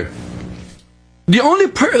very clear. The only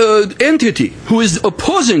entity who is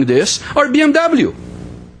opposing this are BMW.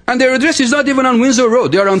 And their address is not even on Windsor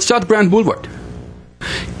Road. They are on South Brand Boulevard.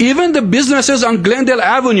 Even the businesses on Glendale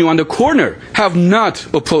Avenue on the corner have not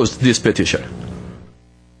opposed this petition.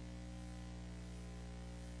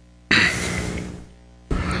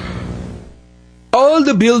 All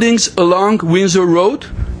the buildings along Windsor Road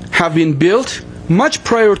have been built much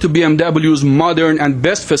prior to BMW's modern and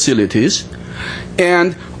best facilities,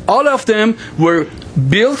 and all of them were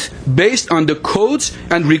built based on the codes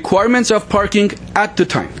and requirements of parking at the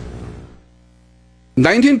time.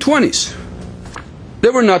 1920s,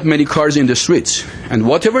 there were not many cars in the streets, and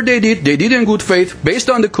whatever they did in good faith based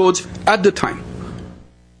on the codes at the time.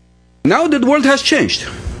 Now the world has changed.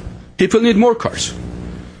 People need more cars.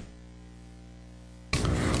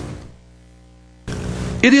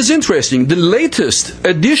 It is interesting, the latest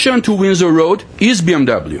addition to Windsor Road is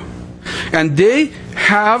BMW, and they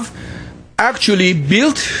have actually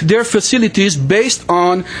built their facilities based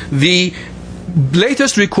on the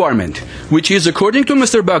latest requirement, which is, according to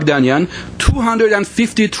Mr. Bagdanian,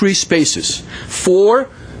 253 spaces for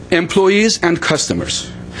employees and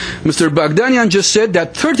customers. Mr. Bagdanian just said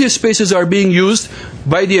that 30 spaces are being used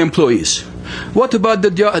by the employees. What about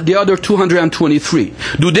the other 223?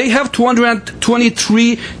 Do they have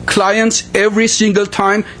 223 clients every single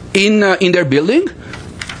time in their building?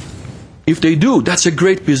 If they do, that's a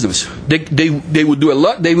great business. They would do a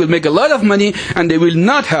lot. They will make a lot of money, and they will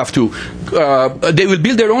not have to. They will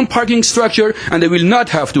build their own parking structure, and they will not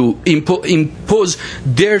have to impose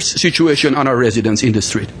their situation on our residents in the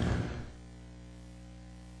street.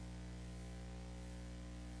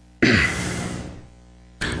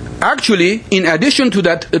 Actually, in addition to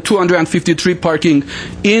that 253 parking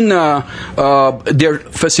in their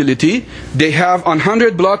facility, they have on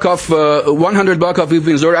 100 block of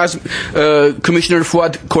Windsor, as Commissioner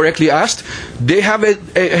Fuad correctly asked, they have a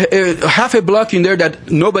half a block in there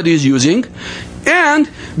that nobody is using, and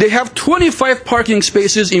they have 25 parking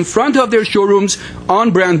spaces in front of their showrooms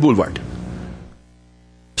on Brand Boulevard.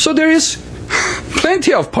 So there is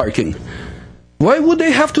plenty of parking. Why would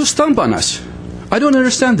they have to stomp on us? I don't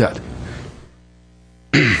understand that.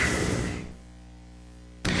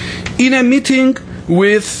 In a meeting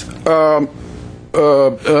with Mr.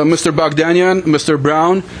 Bagdanian, Mr.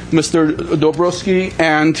 Brown, Mr. Dobrowski,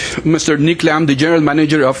 and Mr. Nick Lamb, the general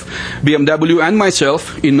manager of BMW, and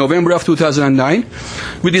myself in November of 2009,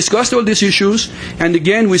 we discussed all these issues, and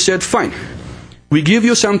again we said, fine, we give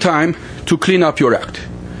you some time to clean up your act.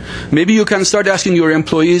 Maybe you can start asking your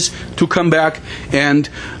employees to come back and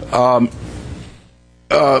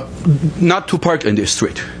not to park in this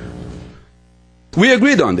street. We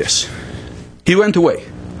agreed on this. He went away.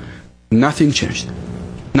 Nothing changed.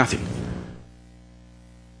 Nothing.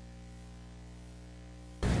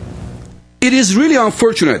 It is really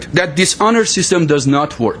unfortunate that this honor system does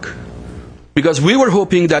not work, because we were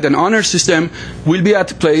hoping that an honor system will be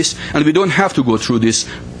at place and we don't have to go through this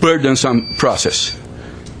burdensome process.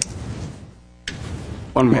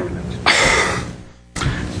 1 minute.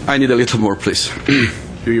 I need a little more, please.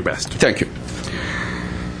 Do your best. Thank you.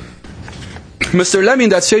 Mr. Lam in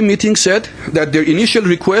that same meeting said that their initial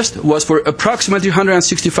request was for approximately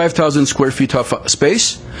 165,000 square feet of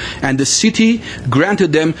space, and the city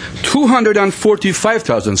granted them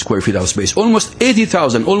 245,000 square feet of space, almost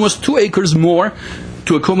 80,000, almost 2 acres more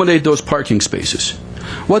to accommodate those parking spaces.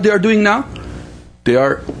 What they are doing now? They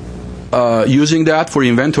are using that for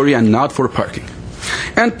inventory and not for parking.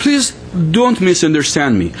 And please don't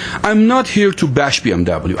misunderstand me. I'm not here to bash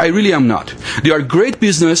BMW. I really am not. They are great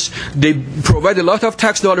business. They provide a lot of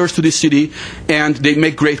tax dollars to the city, and they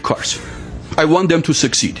make great cars. I want them to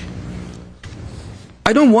succeed.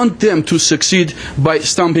 I don't want them to succeed by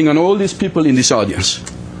stomping on all these people in this audience.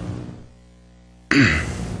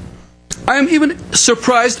 I am even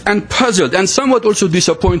surprised and puzzled and somewhat also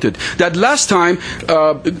disappointed that last time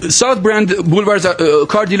South Brand Boulevard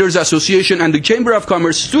Car Dealers Association and the Chamber of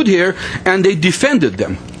Commerce stood here and they defended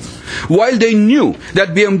them, while they knew that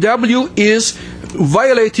BMW is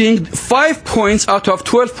violating 5 points out of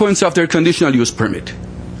 12 points of their conditional use permit.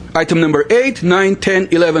 Item number 8, 9, 10,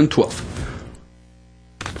 11, 12.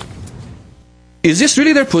 Is this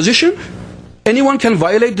really their position? Anyone can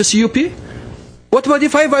violate the CUP? What about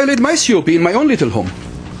if I violate my COP in my own little home?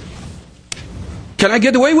 Can I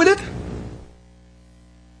get away with it?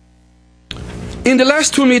 In the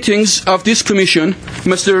last 2 meetings of this commission,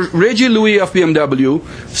 Mr. Reggie Louis of BMW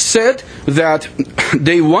said that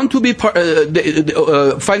they want to be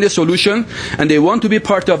find a solution and they want to be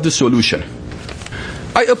part of the solution.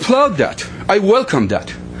 I applaud that. I welcome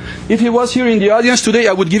that. If he was here in the audience today,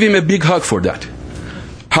 I would give him a big hug for that.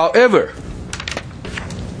 However,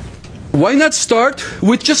 why not start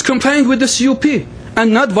with just complying with the CUP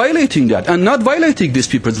and not violating that and not violating these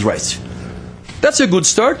people's rights? That's a good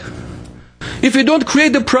start. If you don't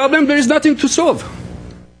create the problem, there is nothing to solve.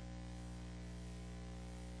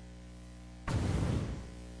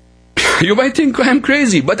 You might think I'm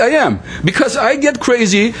crazy, but I am. Because I get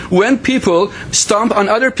crazy when people stomp on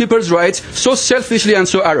other people's rights so selfishly and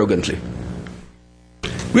so arrogantly.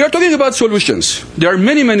 We are talking about solutions. There are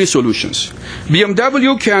many, many solutions.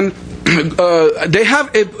 BMW can they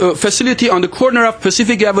have a facility on the corner of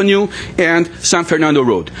Pacific Avenue and San Fernando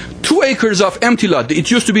Road. 2 acres of empty lot.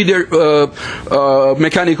 It used to be their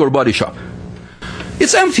mechanic or body shop.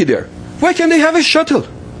 It's empty there. Why can't they have a shuttle?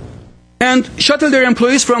 And shuttle their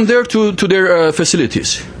employees from there to their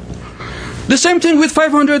facilities. The same thing with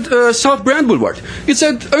 500 South Brand Boulevard. It's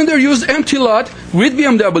an underused empty lot with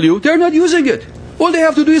BMW. They're not using it. All they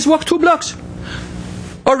have to do is walk 2 blocks.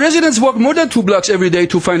 Our residents walk more than 2 blocks every day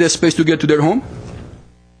to find a space to get to their home.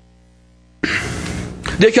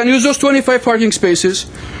 They can use those 25 parking spaces.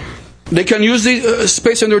 They can use the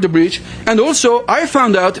space under the bridge. And also, I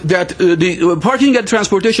found out that the Parking and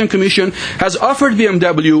Transportation Commission has offered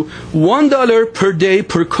BMW $1 per day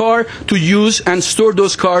per car to use and store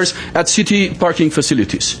those cars at city parking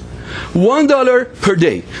facilities. $1 per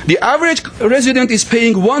day. The average resident is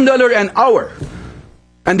paying $1 an hour.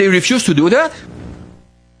 And they refuse to do that?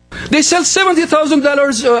 They sell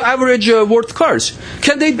 $70,000 average worth cars.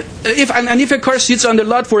 Can they? If a car sits on the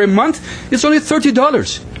lot for a month, it's only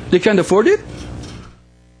 $30. They can't afford it.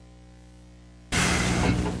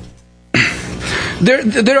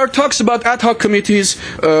 There are talks about ad hoc committees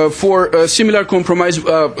for a similar compromise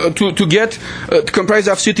to get comprised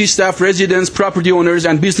of city staff, residents, property owners,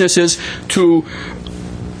 and businesses to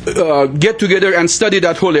get together and study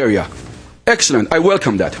that whole area. Excellent. I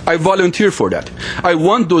welcome that. I volunteer for that. I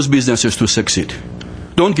want those businesses to succeed.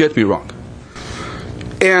 Don't get me wrong.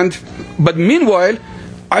 But meanwhile,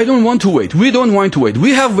 I don't want to wait. We don't want to wait.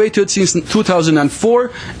 We have waited since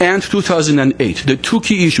 2004 and 2008, the 2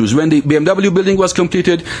 key issues, when the BMW building was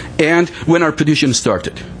completed and when our petition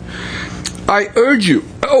started. I urge you.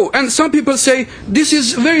 Oh, and some people say, this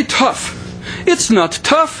is very tough. It's not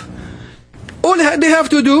tough. All they have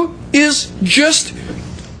to do is just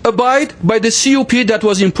abide by the COP that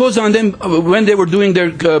was imposed on them when they were doing their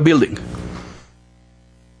building.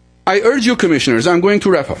 I urge you, commissioners, I'm going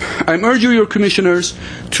to wrap up. I urge you, your commissioners,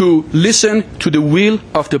 to listen to the will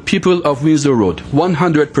of the people of Windsor Road,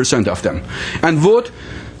 100% of them, and vote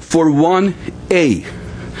for 1A.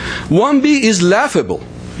 1B is laughable.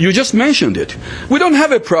 You just mentioned it. We don't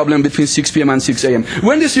have a problem between 6 p.m. and 6 a.m.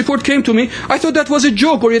 When this report came to me, I thought that was a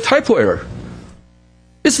joke or a typo error.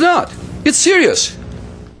 It's not. It's serious.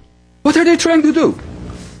 What are they trying to do?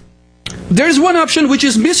 There's one option which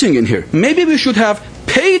is missing in here. Maybe we should have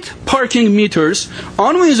paid parking meters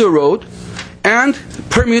on Windsor Road and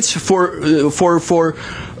permits for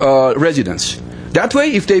residents. That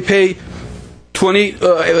way, if they pay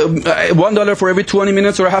 $1 for every 20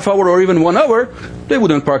 minutes or a half hour or even 1 hour, they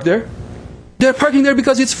wouldn't park there. They're parking there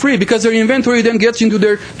because it's free, because their inventory then gets into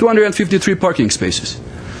their 253 parking spaces.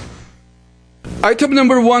 Item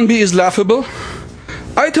number 1B is laughable.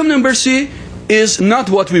 Item number C is not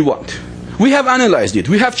what we want. We have analyzed it.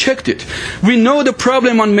 We have checked it. We know the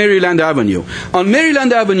problem on Maryland Avenue. On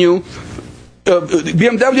Maryland Avenue,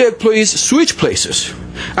 BMW employees switch places.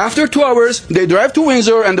 After 2 hours, they drive to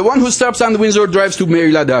Windsor, and the one who stops on Windsor drives to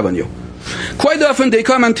Maryland Avenue. Quite often, they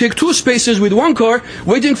come and take 2 spaces with 1 car,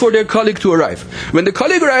 waiting for their colleague to arrive. When the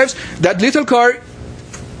colleague arrives, that little car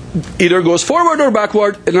either goes forward or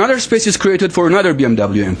backward, another space is created for another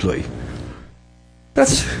BMW employee.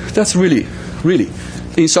 That's really, really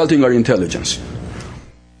insulting our intelligence.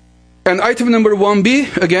 And item number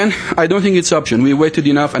 1B, again, I don't think it's option. We waited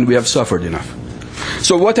enough and we have suffered enough.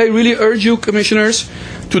 So what I really urge you, commissioners,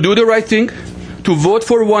 to do the right thing, to vote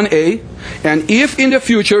for 1A, and if in the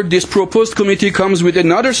future this proposed committee comes with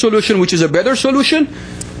another solution which is a better solution,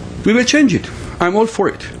 we will change it. I'm all for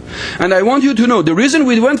it. And I want you to know, the reason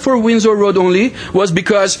we went for Windsor Road only was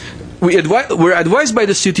because we're advised by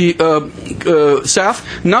the city staff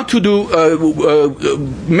not to do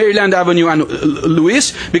Maryland Avenue and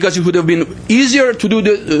Lewis because it would have been easier to do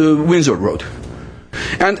the Windsor Road.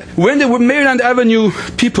 And when the Maryland Avenue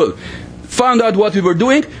people found out what we were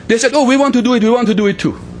doing, they said, oh, we want to do it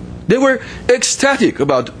too. They were ecstatic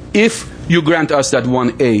about if you grant us that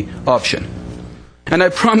 1A option. And I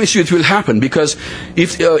promise you it will happen because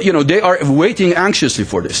if they are waiting anxiously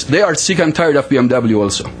for this. They are sick and tired of BMW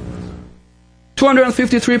also.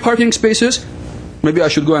 253 parking spaces. Maybe I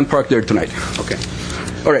should go and park there tonight. Okay.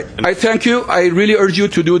 All right. I thank you. I really urge you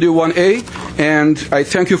to do the 1A, and I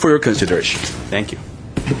thank you for your consideration. Thank you.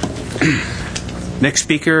 Next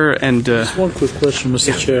speaker, and Just one quick question,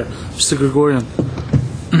 Mr. Chair. Mr. Gregorian,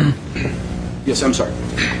 Yes, I'm sorry.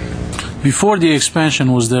 before the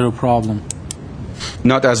expansion, was there a problem?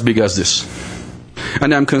 Not as big as this.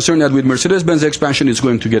 And I'm concerned that with Mercedes-Benz expansion, it's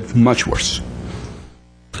going to get much worse.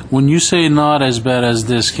 When you say not as bad as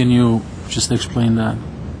this, can you just explain that?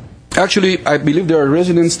 Actually, I believe there are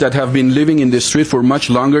residents that have been living in this street for much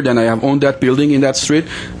longer than I have owned that building in that street.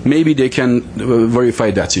 Maybe they can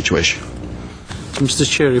verify that situation. Mr.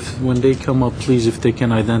 Chair, when they come up, please, if they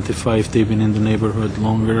can identify if they've been in the neighborhood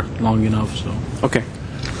long enough. So. okay.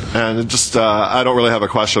 And just, I don't really have a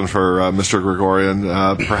question for Mr. Gregorian.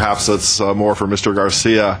 Perhaps it's more for Mr.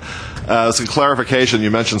 Garcia. As a clarification,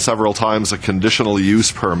 you mentioned several times a conditional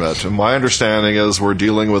use permit. And my understanding is we're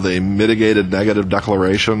dealing with a mitigated negative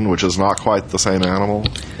declaration, which is not quite the same animal.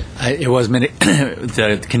 It was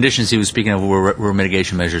the conditions he was speaking of were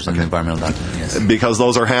mitigation measures in the environmental document. Yes, because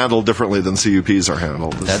those are handled differently than CUPs are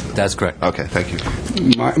handled. That's correct. Okay, thank you.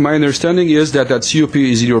 My understanding is that CUP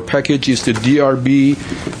is in your package is the DRB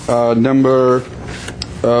number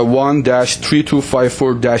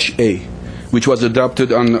 1-3254-A, which was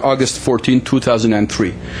adopted on August 14,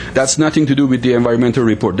 2003. That's nothing to do with the environmental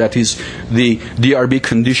report. That is the DRB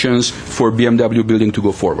conditions for BMW building to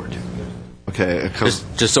go forward. Okay.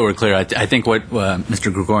 Just so we're clear, I think what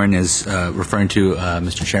Mr. Gregorian is referring to,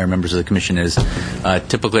 Mr. Chair, members of the Commission, is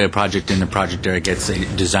typically a project in the project area gets a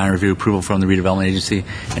design review approval from the redevelopment agency,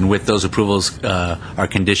 and with those approvals are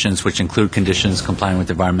conditions which include conditions complying with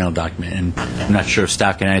the environmental document. And I'm not sure if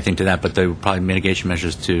staff can add anything to that, but there were probably mitigation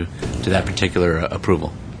measures to that particular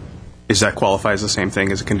approval. Is that qualify as the same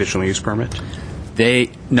thing as a conditional use permit?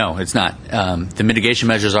 No, it's not. The mitigation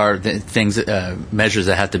measures are measures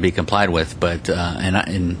that have to be complied with, but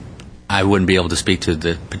and I wouldn't be able to speak to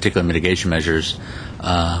the particular mitigation measures,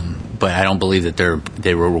 but I don't believe that there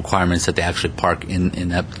were requirements that they actually park in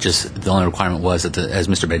that. Just the only requirement was that, as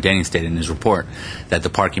Mr. Badanian stated in his report, that the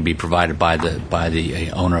parking be provided by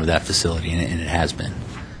the owner of that facility, and it has been.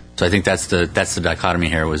 So I think that's the dichotomy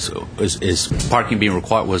here. Is parking being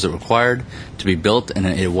required? Was it required to be built? And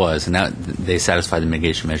it was, and that they satisfied the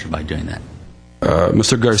mitigation measure by doing that.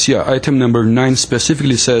 Mr. Garcia, item number 9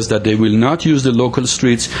 specifically says that they will not use the local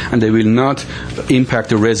streets and they will not impact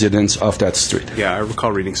the residents of that street. Yeah, I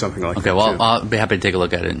recall reading something like that. Okay, well, too. I'll be happy to take a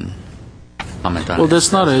look at it and comment on it. Well,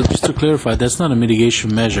 that's not just to clarify, that's not a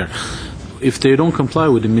mitigation measure. If they don't comply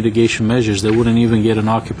with the mitigation measures, they wouldn't even get an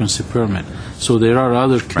occupancy permit. So there are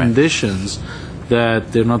other conditions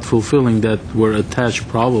that they're not fulfilling that were attached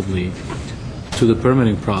probably to the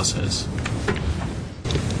permitting process.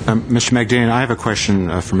 Mr. Magdanian, I have a question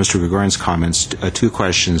for Mr. Gregorian's comments. 2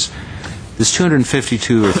 questions. This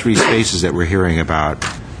 252 or 3 spaces that we're hearing about,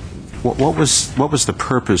 what was the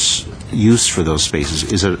purpose use for those spaces?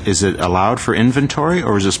 Is it allowed for inventory,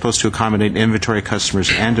 or is it supposed to accommodate inventory customers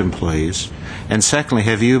and employees? And secondly,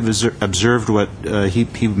 have you observed what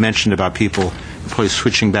he mentioned about employees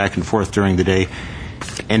switching back and forth during the day,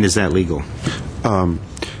 and is that legal?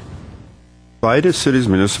 By the city's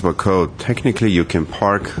municipal code, technically you can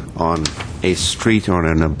park on a street or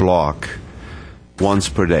in a block once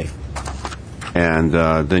per day. And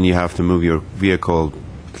then you have to move your vehicle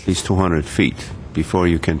at least 200 feet before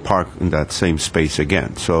you can park in that same space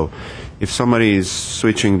again. So if somebody is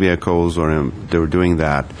switching vehicles or they're doing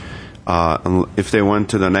that, if they went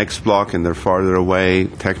to the next block and they're farther away,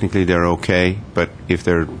 technically they're okay. But if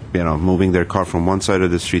they're moving their car from one side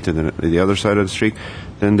of the street to the other side of the street,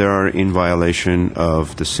 then they are in violation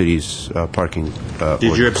of the city's parking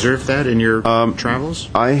Did you observe that in your travels?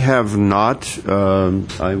 I have not.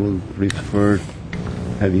 I will refer.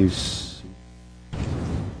 Have you?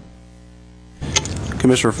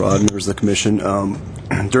 Commissioner Fraud, members of the Commission.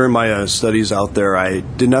 During my studies out there, I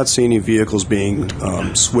did not see any vehicles being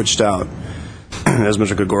switched out, as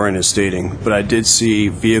Mr. Gregorian is stating, but I did see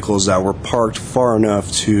vehicles that were parked far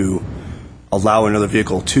enough to allow another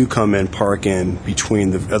vehicle to come and park in between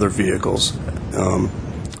the other vehicles,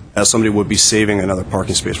 as somebody would be saving another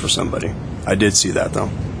parking space for somebody. I did see that, though.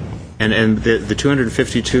 And the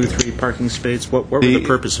 252 three parking space, what were the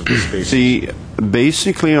purpose of the spaces?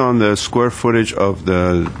 Basically, on the square footage of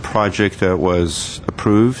the project that was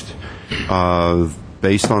approved,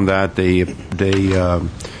 based on that, they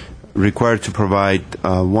required to provide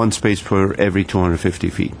one space per every 250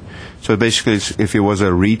 feet. So basically, if it was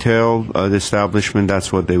a retail establishment,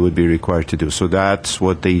 that's what they would be required to do. So that's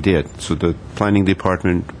what they did. So the Planning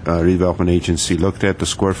Department, Redevelopment Agency looked at the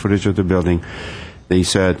square footage of the building. They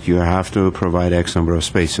said you have to provide X number of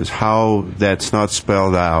spaces. How that's not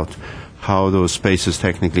spelled out, how those spaces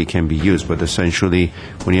technically can be used, but essentially,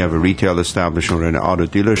 when you have a retail establishment or an auto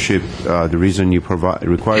dealership, the reason you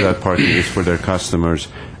require that parking is for their customers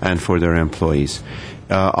and for their employees.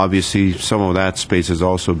 Obviously, some of that space is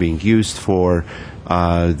also being used for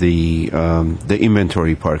the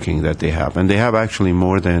inventory parking that they have. And they have actually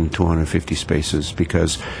more than 250 spaces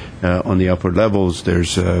because on the upper levels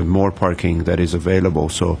there's more parking that is available.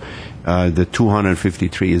 So the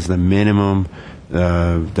 253 is the minimum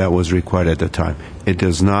that was required at the time. It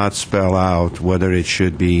does not spell out whether it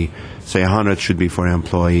should be, say 100 should be for an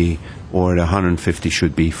employee or the 150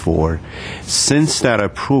 should be for. Since that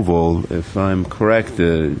approval, if I'm correct,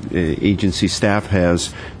 the agency staff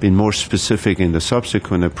has been more specific in the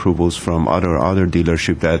subsequent approvals from other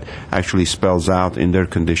dealership that actually spells out in their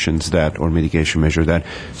conditions that, or mitigation measure, that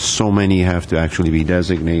so many have to actually be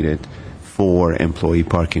designated for employee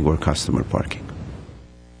parking or customer parking.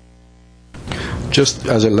 Just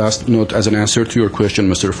as a last note, as an answer to your question,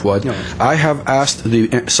 Mr. Fuad, I have asked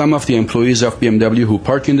some of the employees of BMW who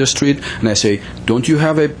park in the street, and I say, don't you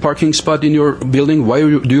have a parking spot in your building? Why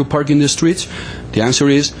do you park in the streets? The answer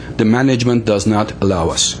is, the management does not allow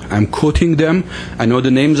us. I'm quoting them. I know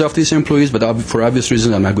the names of these employees, but for obvious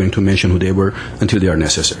reasons, I'm not going to mention who they were until they are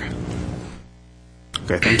necessary.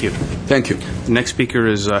 Okay, thank you. Thank you. The next speaker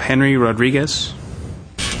is Henry Rodriguez.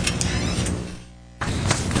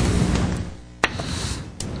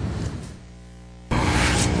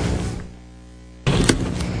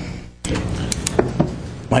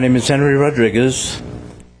 My name is Henry Rodriguez.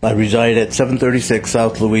 I reside at 736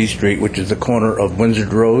 South Louise Street, which is the corner of Windsor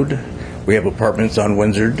Road. We have apartments on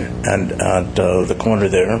Windsor and at the corner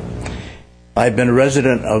there. I've been a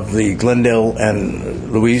resident of the Glendale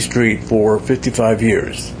and Louise Street for 55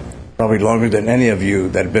 years, probably longer than any of you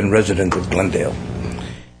that have been residents of Glendale.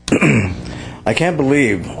 I can't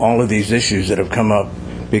believe all of these issues that have come up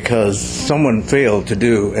because someone failed to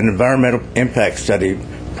do an environmental impact study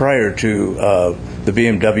prior to the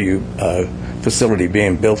BMW facility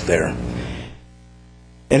being built there.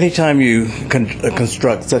 Anytime you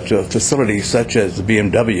construct such a facility such as the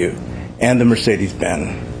BMW and the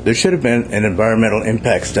Mercedes-Benz, there should have been an environmental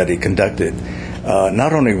impact study conducted,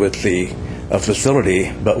 not only with the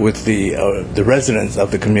facility, but with the residents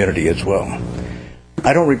of the community as well.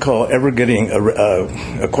 I don't recall ever getting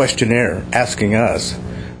a questionnaire asking us,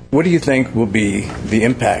 what do you think will be the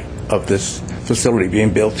impact of this facility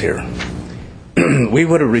being built here? We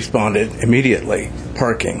would have responded immediately,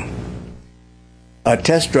 parking,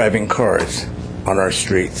 test driving cars on our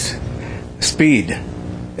streets, speed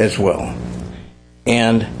as well,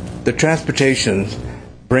 and the transportation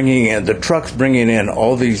bringing in, the trucks bringing in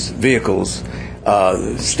all these vehicles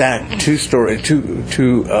stacked two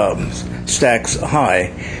stacks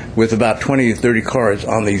high with about 20 to 30 cars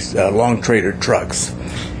on these long trailer trucks.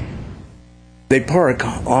 They park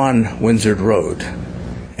on Windsor Road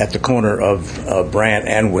at the corner of Brant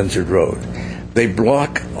and Windsor Road. They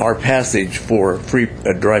block our passage for free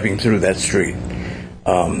driving through that street.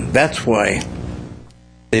 That's why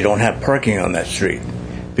they don't have parking on that street,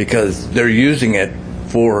 because they're using it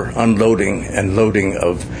for unloading and loading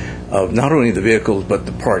of not only the vehicles but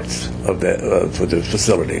the parts of for the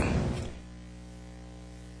facility.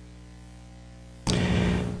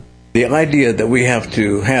 The idea that we have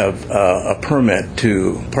to have a permit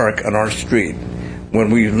to park on our street when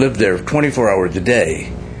we live there 24 hours a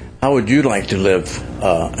day, how would you like to live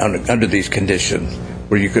under these conditions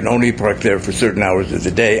where you can only park there for certain hours of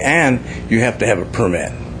the day and you have to have a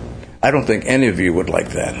permit? I don't think any of you would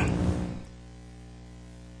like that.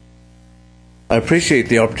 I appreciate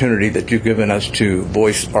the opportunity that you've given us to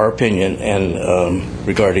voice our opinion and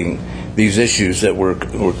regarding these issues that we're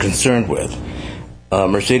concerned with.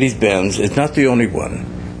 Mercedes-Benz is not the only one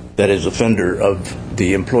that is offender of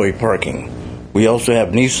the employee parking. We also have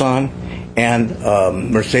Nissan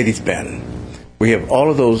and Mercedes-Benz. We have all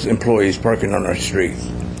of those employees parking on our streets.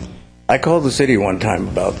 I called the city one time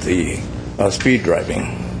about the speed driving,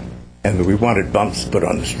 and we wanted bumps put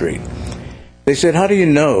on the street. They said, how do you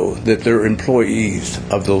know that they're employees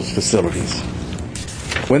of those facilities?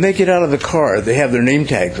 When they get out of the car, they have their name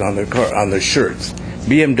tags on their car, on their shirts,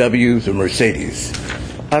 BMWs or Mercedes.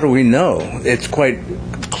 How do we know? It's quite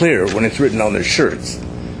clear when it's written on their shirts,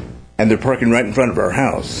 and they're parking right in front of our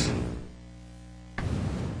house.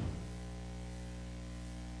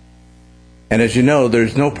 And as you know,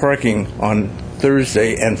 there's no parking on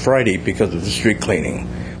Thursday and Friday because of the street cleaning,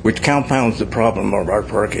 which compounds the problem of our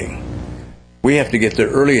parking. We have to get there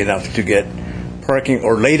early enough to get parking,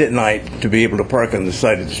 or late at night to be able to park on the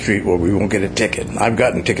side of the street where we won't get a ticket. I've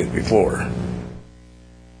gotten tickets before.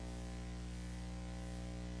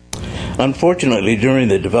 Unfortunately, during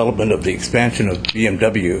the development of the expansion of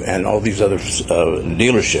BMW and all these other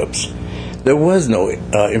dealerships, there was no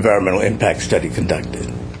environmental impact study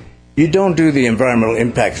conducted. You don't do the environmental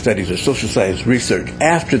impact studies or social science research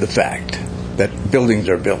after the fact that buildings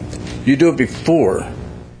are built. You do it before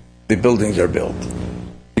the buildings are built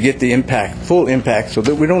to get the impact, full impact, so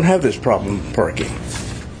that we don't have this problem of parking.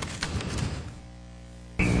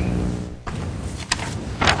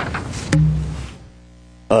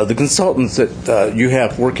 The consultants that you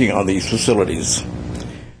have working on these facilities,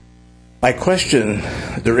 I question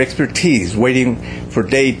their expertise waiting for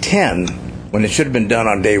day 10 when it should have been done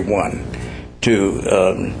on day 1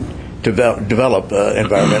 to develop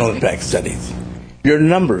environmental impact studies. Your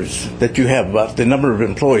numbers that you have about the number of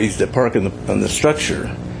employees that park on the structure,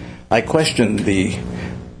 I question the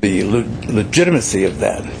legitimacy of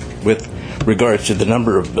that with regards to the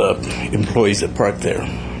number of employees that park there.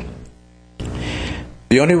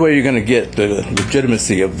 The only way you're going to get the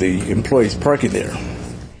legitimacy of the employees parking there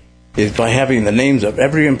is by having the names of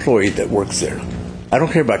every employee that works there. I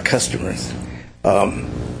don't care about customers.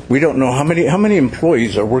 We don't know how many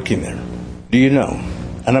employees are working there. Do you know?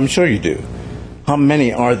 And I'm sure you do. How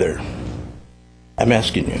many are there? I'm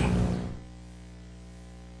asking you.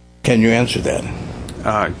 Can you answer that?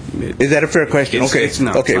 Is that a fair question? We'll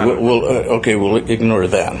ignore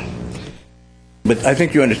that. But I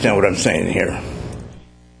think you understand what I'm saying here.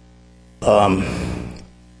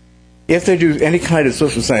 If they do any kind of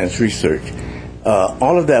social science research,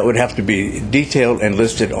 all of that would have to be detailed and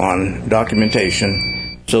listed on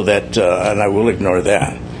documentation, so that, and I will ignore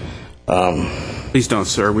that. Please don't,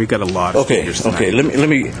 sir. We've got a lot of speakers tonight. Okay.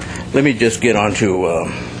 Let me just get on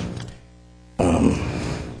to.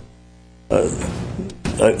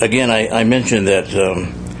 Again, I mentioned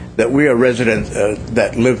that we are residents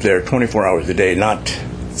that live there 24 hours a day, not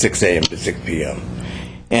 6 a.m. to 6 p.m.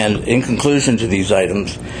 And in conclusion to these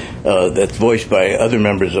items that's voiced by other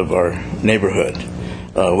members of our neighborhood,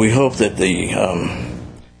 we hope that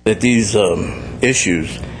that these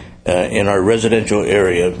issues in our residential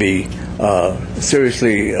area be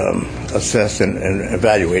seriously assessed and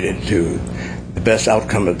evaluated to the best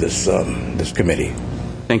outcome of this committee.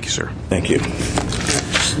 Thank you, sir. Thank you.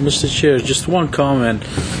 Mr. Chair, just one comment.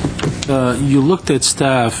 You looked at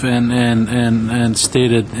staff and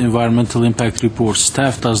stated environmental impact reports.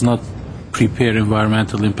 Staff does not prepare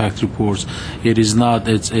environmental impact reports. It is not.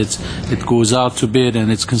 It goes out to bid and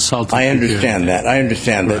it's consulted. I understand that. I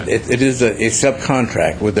understand right. that it is a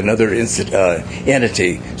subcontract with another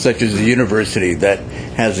entity, such as the university, that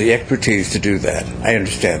has the expertise to do that. I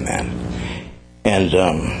understand that. And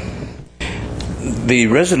the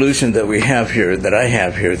resolution that we have here, that I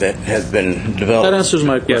have here, that has been developed. That answers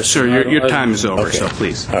my question. Yes, sir. Your time is over, okay. so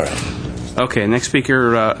please. All right. Okay, next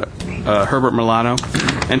speaker, Herbert Milano.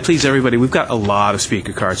 And please, everybody, we've got a lot of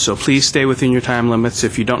speaker cards, so please stay within your time limits.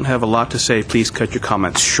 If you don't have a lot to say, please cut your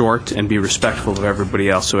comments short and be respectful of everybody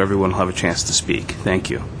else so everyone will have a chance to speak. Thank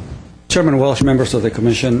you. Chairman Welsh, members of the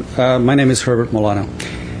Commission, my name is Herbert Milano.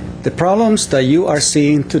 The problems that you are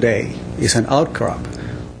seeing today is an outcrop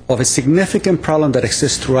of a significant problem that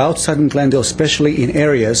exists throughout southern Glendale, especially in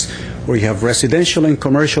areas where you have residential and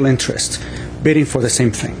commercial interests bidding for the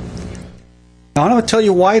same thing. Now, I want to tell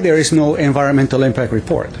you why there is no environmental impact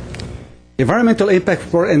report. The environmental impact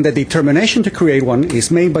report and the determination to create one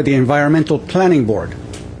is made by the Environmental Planning Board.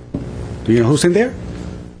 Do you know who's in there?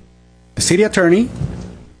 The city attorney,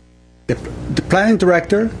 the planning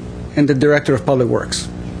director, and the director of public works.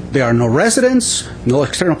 There are no residents, no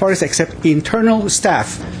external parties, except internal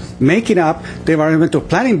staff making up the Environmental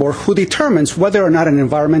Planning Board, who determines whether or not an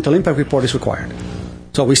environmental impact report is required.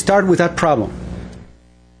 So we start with that problem.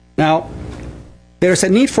 Now, there's a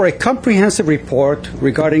need for a comprehensive report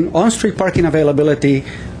regarding on-street parking availability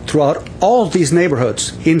throughout all these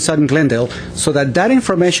neighborhoods in Southern Glendale so that that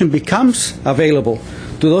information becomes available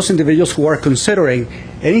to those individuals who are considering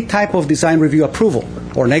any type of design review approval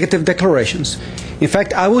or negative declarations. In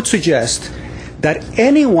fact, I would suggest that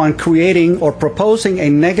anyone creating or proposing a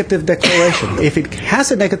negative declaration, if it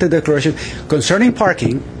has a negative declaration concerning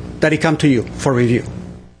parking, that it come to you for review.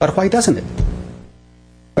 But why doesn't it?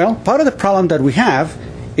 Well, part of the problem that we have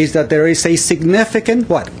is that there is a significant,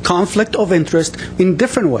 conflict of interest in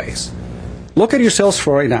different ways. Look at yourselves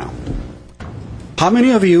for right now. How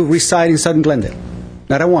many of you reside in Southern Glendale?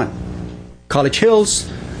 Not a one. College Hills,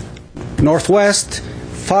 Northwest,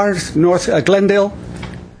 far north Glendale.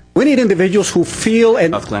 We need individuals who feel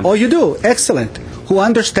and oh, you do, excellent, who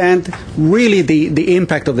understand really the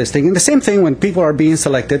impact of this thing. And the same thing when people are being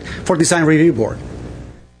selected for design review board.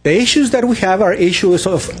 The issues that we have are issues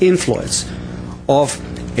of influence, of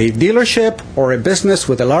a dealership or a business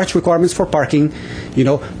with a large requirements for parking,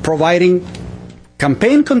 providing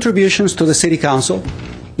campaign contributions to the city council,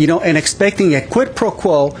 and expecting a quid pro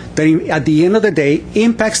quo that at the end of the day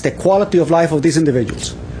impacts the quality of life of these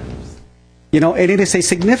individuals. And it is a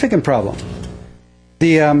significant problem.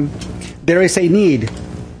 There is a need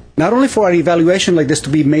not only for an evaluation like this to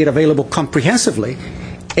be made available comprehensively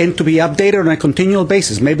and to be updated on a continual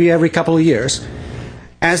basis, maybe every couple of years,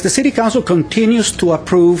 as the City Council continues to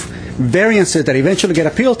approve variances that eventually get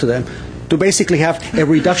appealed to them, to basically have a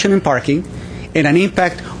reduction in parking and an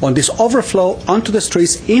impact on this overflow onto the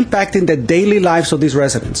streets, impacting the daily lives of these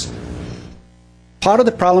residents. Part of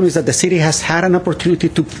the problem is that the city has had an opportunity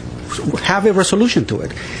to have a resolution to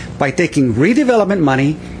it by taking redevelopment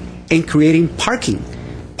money and creating parking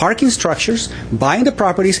structures, buying the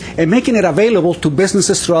properties, and making it available to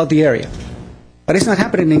businesses throughout the area. But it's not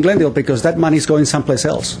happening in Glendale because that money is going someplace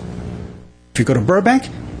else. If you go to Burbank,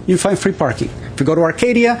 you find free parking. If you go to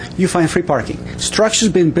Arcadia, you find free parking. Structures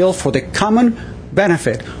being built for the common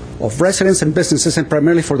benefit of residents and businesses, and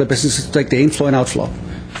primarily for the businesses to take the inflow and outflow.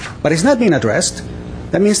 But it's not being addressed.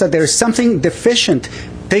 That means that there is something deficient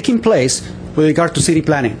taking place with regard to city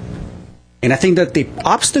planning. And I think that the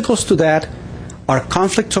obstacles to that are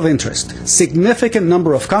conflicts of interest, significant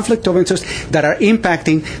number of conflicts of interest that are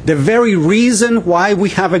impacting the very reason why we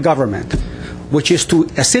have a government, which is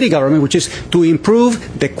a city government, which is to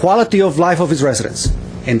improve the quality of life of its residents.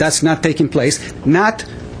 And that's not taking place, not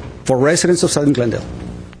for residents of Southern Glendale.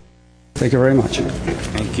 Thank you very much.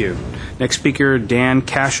 Thank you. Next speaker, Dan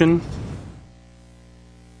Cashin.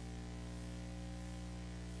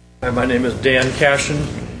 Hi, my name is Dan Cashin,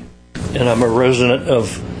 and I'm a resident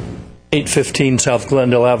of 815 South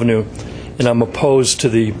Glendale Avenue, and I'm opposed to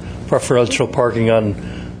the preferential parking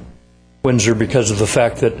on Windsor because of the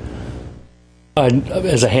fact that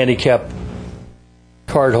as a handicap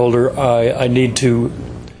card holder, I need to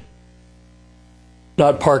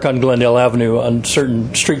not park on Glendale Avenue on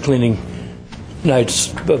certain street cleaning nights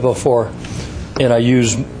before, and I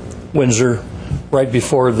use Windsor right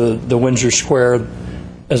before the Windsor Square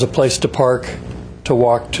as a place to park, to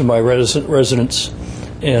walk to my residence.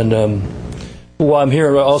 And while I'm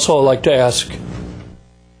here, I'd also like to ask,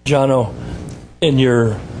 Jono, in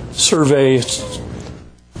your survey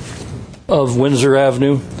of Windsor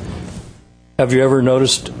Avenue, have you ever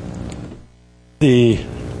noticed the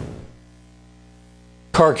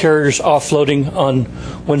car carriers offloading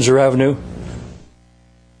on Windsor Avenue?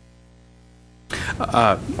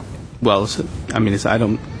 Well, I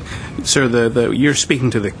don't. Sir, you're speaking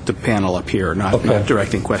to the panel up here, not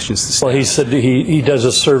directing questions to staff. Well, he said he does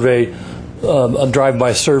a survey, a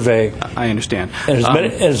drive-by survey. I understand. And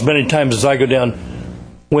as many times as I go down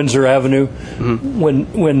Windsor Avenue,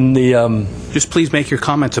 when the just please make your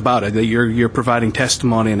comments about it. That you're providing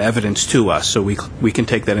testimony and evidence to us, so we can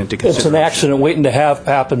take that into consideration. It's an accident waiting to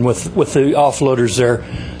happen with the offloaders there,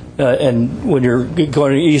 and when you're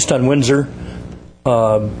going east on Windsor.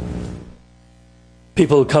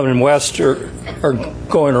 People coming west are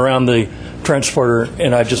going around the transporter,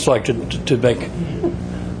 and I'd just like to make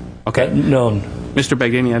that known. Mr.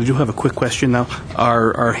 Bagdani, I do have a quick question, though.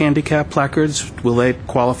 Are handicap placards, will they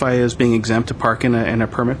qualify as being exempt to park in a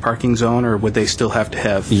permit parking zone, or would they still have to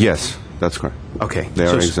have... Yes, that's correct. Okay. They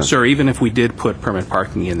are exempt. Sir, even if we did put permit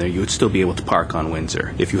parking in there, you would still be able to park on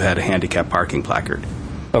Windsor if you had a handicap parking placard.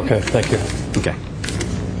 Okay, thank you. Okay.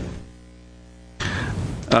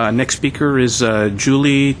 Next speaker is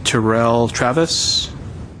Julie Terrell Travis.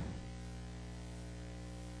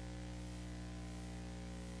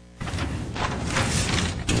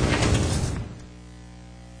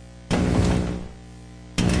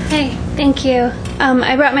 Hey. Thank you.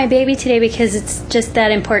 I brought my baby today because it's just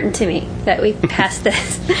that important to me that we pass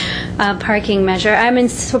this parking measure. I'm in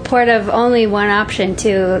support of only one option,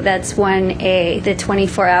 too. That's 1A, the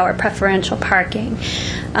 24-hour preferential parking.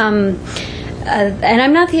 And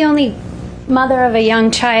I'm not the only mother of a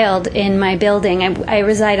young child in my building. I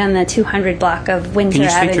reside on the 200 block of Windsor Can you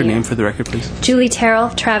Avenue. state your name for the record, please? Julie Terrell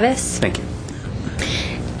Travis. Thank you.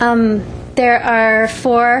 There are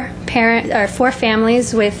four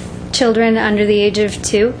families with children under the age of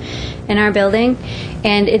 2 in our building,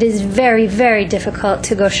 and it is very, very difficult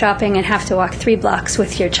to go shopping and have to walk 3 blocks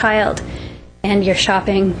with your child and you're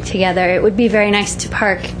shopping together. It would be very nice to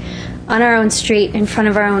park on our own street in front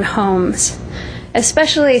of our own homes,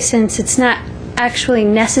 especially since it's not actually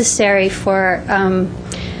necessary for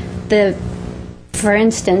for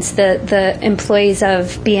instance, the employees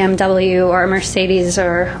of BMW or Mercedes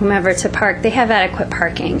or whomever to park. They have adequate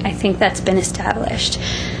parking. I think that's been established.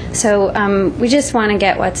 So we just want to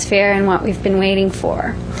get what's fair and what we've been waiting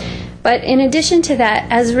for. But in addition to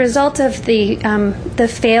that, as a result of the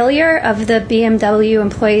failure of the BMW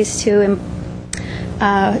employees to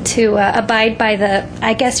abide by the,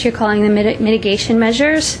 I guess you're calling them mitigation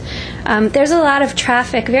measures, there's a lot of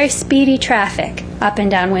traffic, very speedy traffic up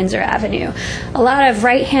and down Windsor Avenue. A lot of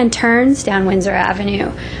right-hand turns down Windsor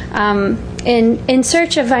Avenue in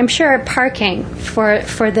search of, I'm sure, parking for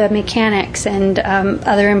the mechanics and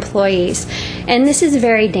other employees. And this is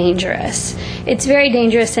very dangerous. It's very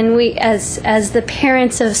dangerous, and we, as the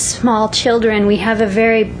parents of small children, we have a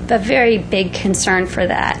very big concern for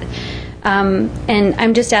that. And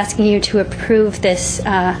I'm just asking you to approve this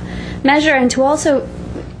measure and to also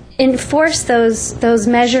enforce those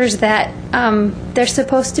measures that they're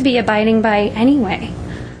supposed to be abiding by anyway.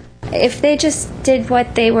 If they just did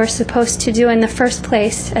what they were supposed to do in the first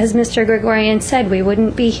place, as Mr. Gregorian said, we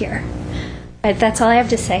wouldn't be here. But that's all I have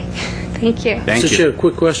to say. Thank you. Mr. Chair,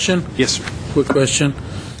 quick question. Yes, sir. Quick question.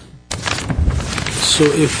 So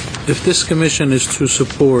if this commission is to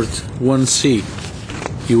support 1C,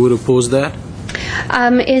 you would oppose that?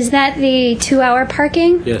 Is that the 2-hour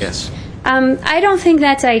parking? Yes. I don't think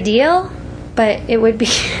that's ideal, but it would be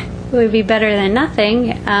better than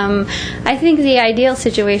nothing. I think the ideal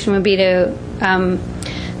situation would be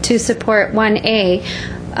to support 1A.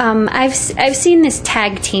 I've seen this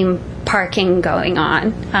tag team parking going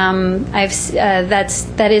on.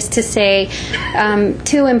 That is to say,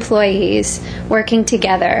 2 employees working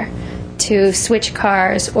together to switch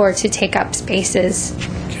cars or to take up spaces.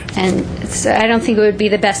 And so I don't think it would be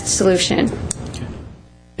the best solution. Okay.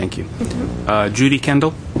 Thank you. Judy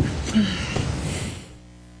Kendall?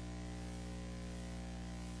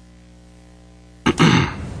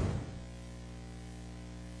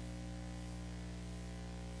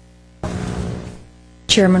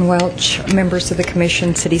 Chairman Welch, members of the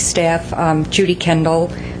Commission, city staff, Judy Kendall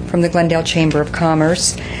from the Glendale Chamber of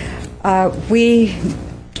Commerce. We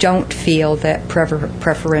don't feel that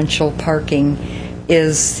preferential parking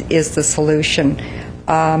is the solution.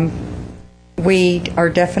 We are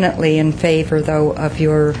definitely in favor, though, of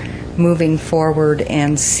your moving forward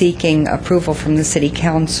and seeking approval from the City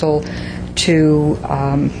Council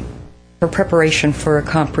for preparation for a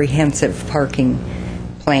comprehensive parking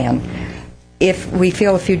plan.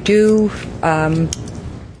 If you do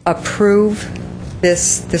approve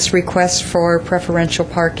this request for preferential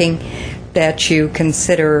parking, that you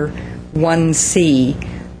consider 1C,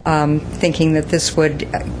 thinking that this would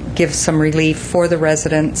give some relief for the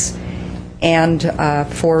residents and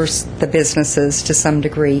for the businesses to some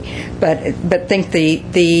degree, but think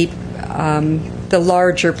the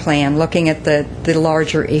larger plan, looking at the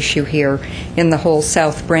larger issue here in the whole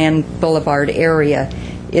South Brand Boulevard area,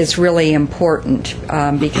 is really important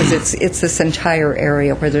because it's this entire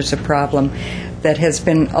area where there's a problem that has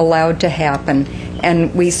been allowed to happen,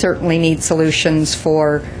 and we certainly need solutions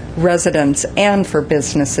for residents and for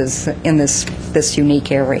businesses in this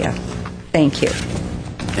unique area. Thank you.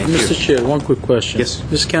 Thank Mr. you. Chair, one quick question. Yes.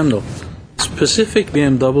 Ms. Kendall, specific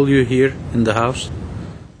BMW here in the House?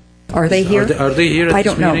 Are they here? Are they here at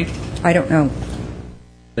this meeting? I don't know.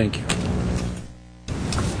 Thank you.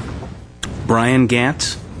 Brian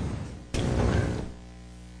Gantz?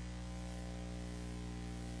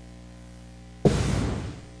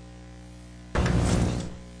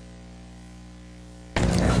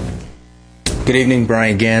 Good evening,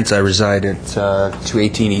 Brian Gantz. I reside at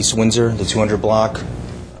 218 East Windsor, the 200 block.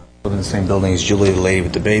 Live in the same building as Julie, the lady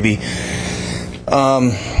with the baby.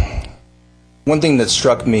 One thing that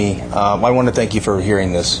struck me, I want to thank you for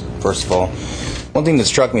hearing this, first of all. One thing that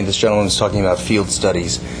struck me, this gentleman was talking about field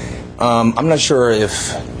studies. I'm not sure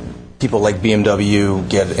if people like BMW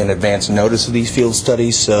get an advance notice of these field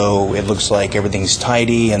studies, so it looks like everything's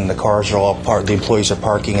tidy and the cars are all the employees are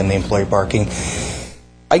parking and the employee parking.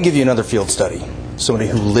 I can give you another field study. Somebody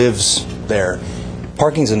who lives there.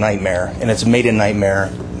 Parking's a nightmare, and it's made a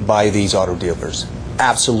nightmare by these auto dealers.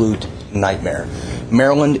 Absolute nightmare.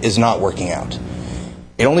 Maryland is not working out.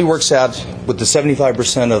 It only works out with the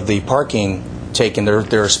 75% of the parking taken.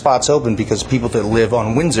 There are spots open because people that live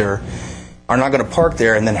on Windsor are not going to park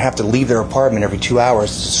there and then have to leave their apartment every 2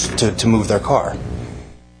 hours to move their car.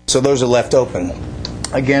 So those are left open.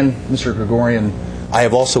 Again, Mr. Gregorian, I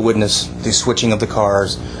have also witnessed the switching of the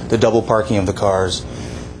cars, the double parking of the cars,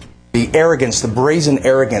 the arrogance, the brazen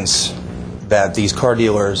arrogance that these car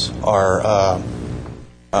dealers are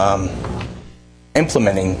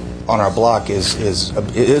implementing on our block it's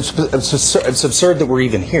absurd that we're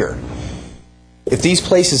even here. If these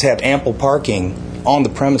places have ample parking on the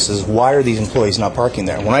premises, why are these employees not parking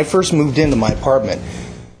there? When I first moved into my apartment,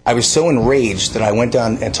 I was so enraged that I went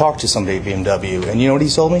down and talked to somebody at BMW, and you know what he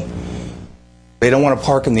told me? They don't want to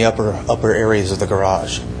park in the upper areas of the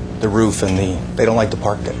garage, the roof, and they don't like to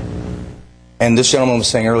park there. And this gentleman was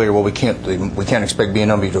saying earlier, well, we can't expect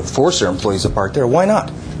BMW to force their employees to park there. Why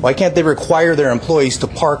not? Why can't they require their employees to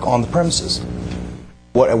park on the premises?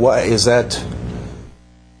 What is that?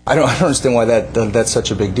 I don't understand why that's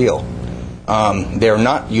such a big deal. They're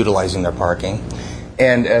not utilizing their parking,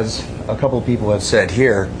 and as a couple of people have said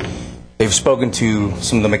here, they've spoken to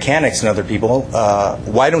some of the mechanics and other people.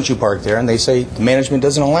 Why don't you park there? And they say the management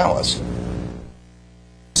doesn't allow us.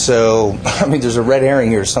 So, I mean, there's a red herring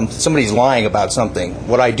here. Somebody's lying about something.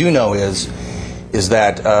 What I do know is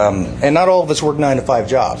that, and not all of us work 9-to-5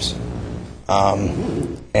 jobs,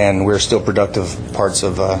 and we're still productive parts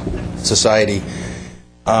of society.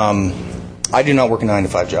 I do not work a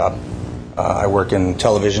 9-to-5 job. I work in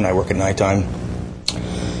television. I work at nighttime.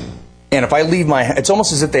 And if I leave it's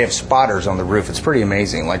almost as if they have spotters on the roof. It's pretty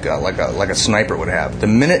amazing, like a sniper would have. The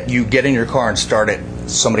minute you get in your car and start it,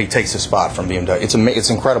 somebody takes a spot from BMW. It's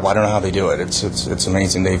incredible. I don't know how they do it. It's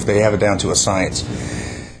amazing. They have it down to a science.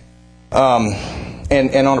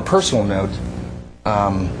 And on a personal note,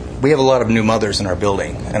 we have a lot of new mothers in our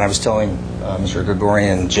building. And I was telling Mr.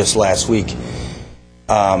 Gregorian just last week,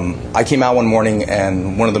 I came out one morning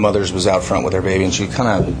and one of the mothers was out front with her baby, and she was kind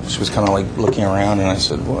of like looking around, and I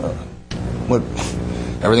said, "What?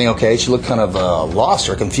 Everything okay?" She looked kind of lost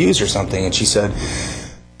or confused or something, and she said,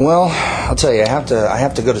 "Well, I'll tell you, I have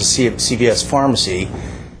to go to CVS pharmacy,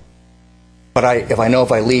 but if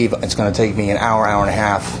I leave, it's going to take me an hour and a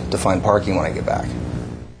half to find parking when I get back."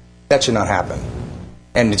 That should not happen.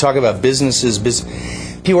 And to talk about businesses,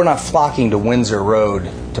 people are not flocking to Windsor Road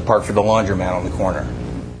to park for the laundromat on the corner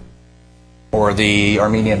or the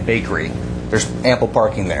Armenian bakery. There's ample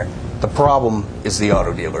parking there. The problem is the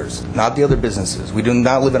auto dealers, not the other businesses. We do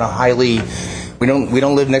not live in we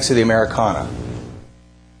don't live next to the Americana.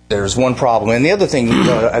 There's one problem. And the other thing,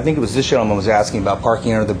 I think it was this gentleman was asking about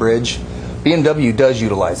parking under the bridge. BMW does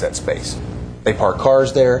utilize that space. They park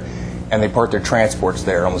cars there, and they park their transports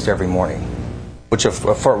there almost every morning, which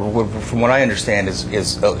from what I understand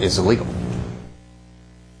is illegal.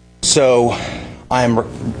 So I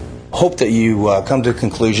hope that you come to a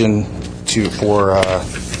conclusion for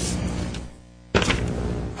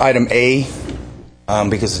item A,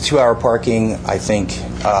 because the 2-hour parking, I think,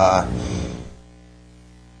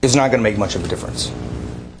 is not going to make much of a difference.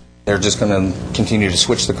 They're just going to continue to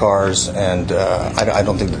switch the cars, and I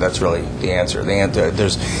don't think that's really the answer.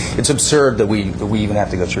 It's absurd that we even have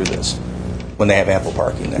to go through this when they have ample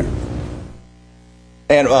parking there.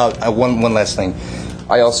 And one last thing.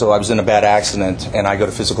 I was in a bad accident, and I go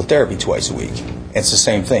to physical therapy twice a week. It's the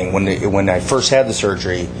same thing. When I first had the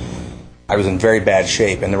surgery, I was in very bad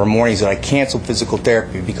shape, and there were mornings that I canceled physical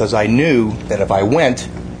therapy because I knew that if I went,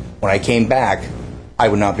 when I came back, I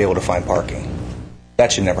would not be able to find parking.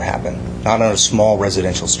 That should never happen, not on a small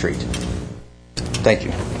residential street. Thank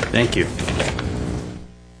you. Thank you.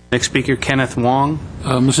 Next speaker, Kenneth Wong.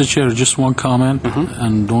 Mr. Chair, just one comment,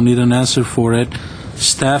 and don't need an answer for it.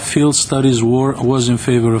 Staff field studies was in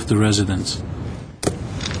favor of the residents.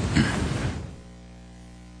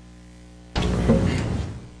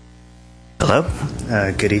 Hello.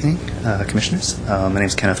 Good evening, Commissioners. My name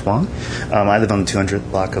is Kenneth Wong. I live on the 200th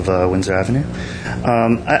block of Windsor Avenue.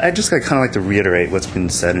 I just kind of like to reiterate what's been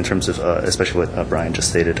said in terms of, especially what Brian just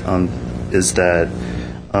stated, is that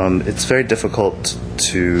it's very difficult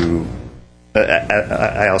to.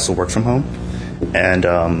 I also work from home, and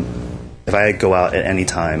if I go out at any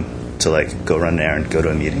time to go run an errand, go to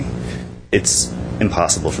a meeting, it's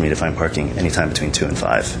impossible for me to find parking anytime between 2 and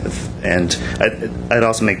 5. And I'd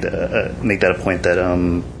also make that a point that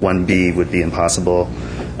 1B would be impossible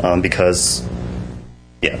because,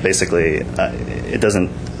 basically, it doesn't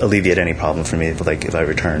alleviate any problem for me if I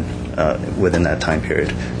return within that time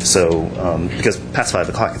period. So because past 5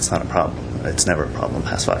 o'clock, it's not a problem. It's never a problem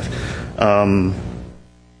past 5.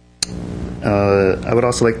 I would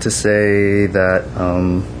also like to say that,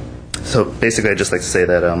 so basically I'd just like to say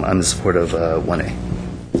that I'm in support of 1A.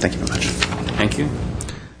 Thank you very much. Thank you.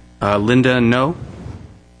 Linda, no?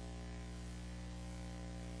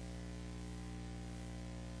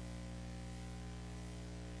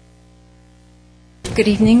 Good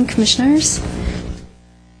evening, Commissioners.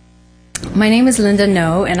 My name is Linda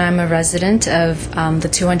No, and I'm a resident of the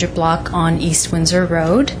 200 block on East Windsor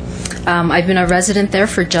Road. I've been a resident there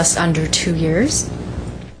for just under 2 years.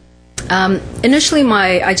 Initially,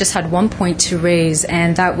 I just had one point to raise,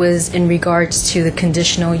 and that was in regards to the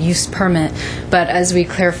conditional use permit. But as we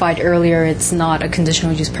clarified earlier, it's not a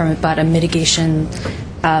conditional use permit, but a mitigation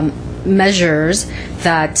measures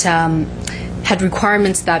that had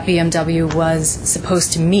requirements that BMW was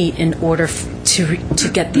supposed to meet in order to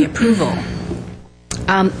get the approval.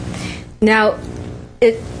 Now,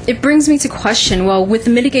 it brings me to question, well, with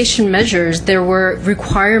the mitigation measures, there were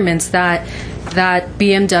requirements that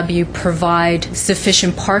BMW provide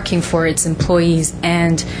sufficient parking for its employees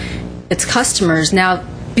and its customers. Now,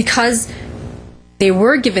 because they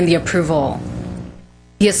were given the approval,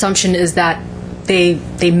 the assumption is that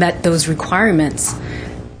they met those requirements.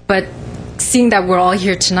 But seeing that we're all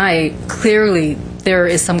here tonight, clearly there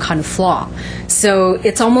is some kind of flaw. So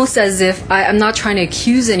it's almost as if, I'm not trying to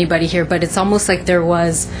accuse anybody here, but it's almost like there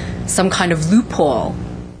was some kind of loophole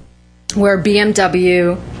where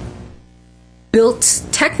BMW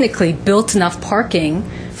technically built enough parking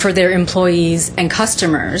for their employees and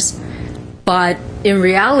customers, but in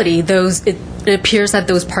reality, it appears that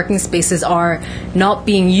those parking spaces are not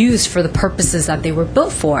being used for the purposes that they were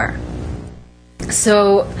built for.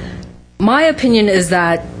 So my opinion is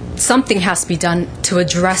that something has to be done to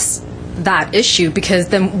address that issue, because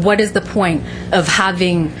then what is the point of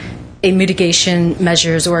having a mitigation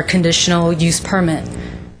measures or a conditional use permit?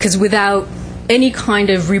 Because without any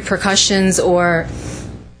kind of repercussions or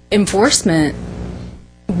enforcement,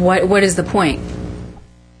 what is the point?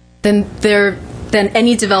 Then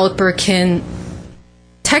any developer can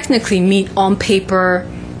technically meet on paper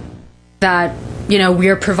that, we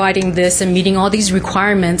are providing this and meeting all these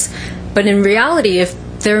requirements, but in reality, if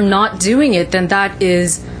they're not doing it, then that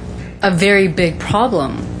is a very big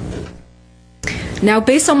problem. Now,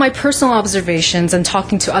 based on my personal observations and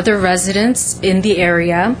talking to other residents in the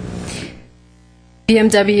area,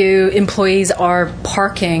 BMW employees are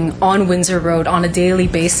parking on Windsor Road on a daily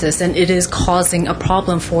basis, and it is causing a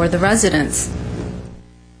problem for the residents.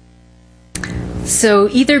 So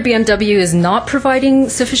either BMW is not providing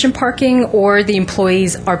sufficient parking or the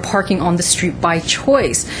employees are parking on the street by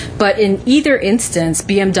choice. But in either instance,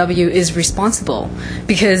 BMW is responsible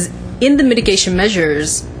because in the mitigation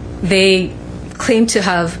measures, they claim to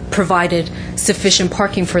have provided sufficient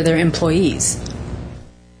parking for their employees.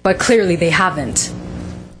 But clearly they haven't.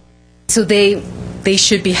 So they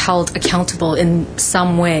should be held accountable in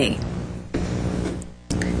some way.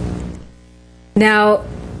 Now,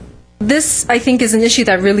 this, I think, is an issue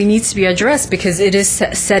that really needs to be addressed because it is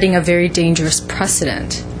setting a very dangerous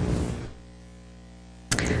precedent.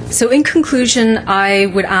 So in conclusion, I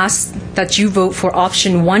would ask that you vote for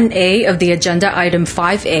option 1A of the agenda item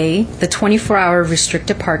 5A, the 24-hour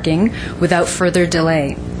restricted parking, without further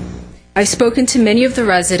delay. I've spoken to many of the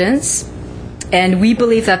residents, and we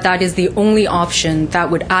believe that that is the only option that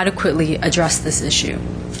would adequately address this issue.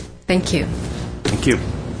 Thank you. Thank you.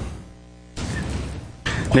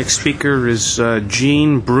 Next speaker is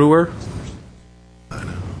Jean Brewer.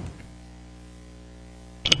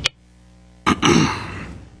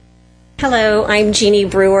 Hello, I'm Jeannie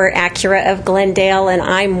Brewer, Acura of Glendale, and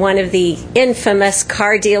I'm one of the infamous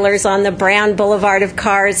car dealers on the Brown Boulevard of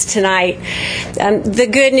Cars tonight. The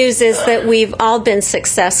good news is that we've all been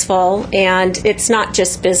successful, and it's not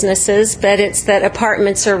just businesses, but it's that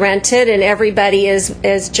apartments are rented and everybody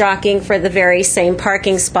is jockeying for the very same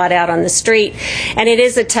parking spot out on the street, and it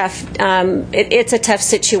is a tough it's a tough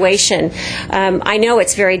situation. I know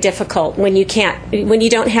it's very difficult when you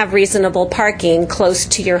don't have reasonable parking close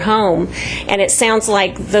to your home. And it sounds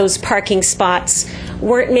like those parking spots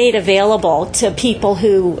weren't made available to people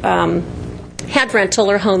who had rental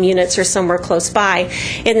or home units or somewhere close by.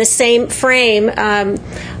 In the same frame,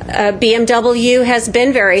 BMW has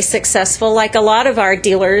been very successful, like a lot of our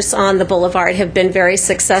dealers on the boulevard have been very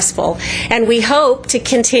successful, and we hope to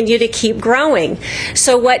continue to keep growing.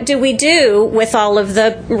 So what do we do with all of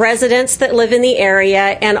the residents that live in the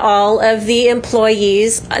area and all of the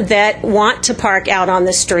employees that want to park out on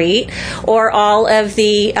the street, or all of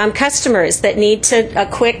the customers that need a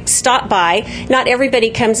quick stop by? Not everybody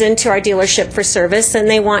comes into our dealership for service, and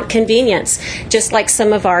they want convenience, just like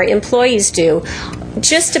some of our employees do.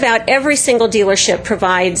 Just about every single dealership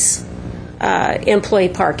provides employee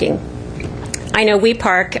parking. I know we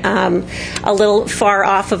park a little far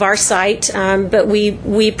off of our site, but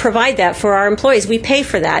we provide that for our employees. We pay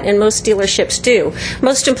for that, and most dealerships do.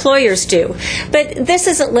 Most employers do. But this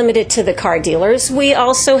isn't limited to the car dealers. We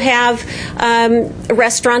also have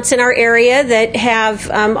restaurants in our area that have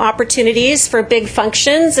opportunities for big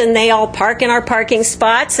functions, and they all park in our parking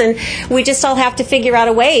spots, and we just all have to figure out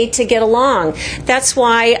a way to get along. That's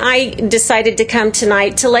why I decided to come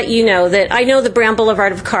tonight to let you know that I know the Brown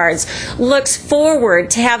Boulevard of Cars looks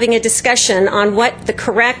forward to having a discussion on what the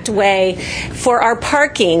correct way for our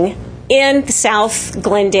parking in South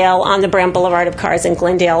Glendale on the Brown Boulevard of Cars in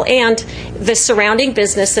Glendale and the surrounding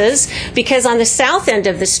businesses, because on the south end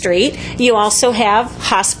of the street you also have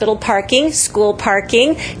hospital parking, school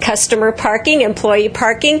parking, customer parking, employee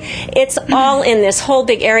parking. It's all in this whole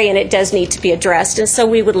big area, and it does need to be addressed, and so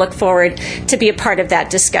we would look forward to be a part of that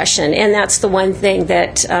discussion. And that's the one thing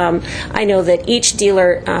that I know that each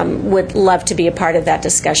dealer would love to be a part of that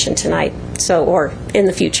discussion tonight, so, or in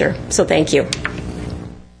the future. So thank you.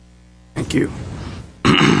 Thank you.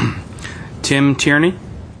 Tim Tierney?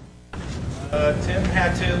 Tim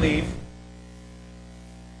had to leave.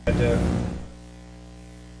 Had a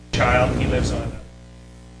child. He lives on.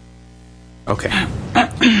 Okay.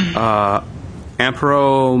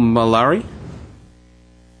 Amparo Malari?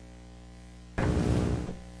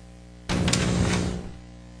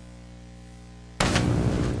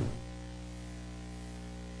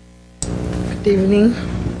 Good evening.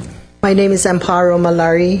 My name is Amparo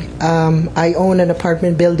Malari. I own an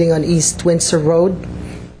apartment building on East Windsor Road.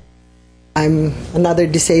 I'm another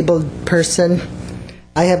disabled person.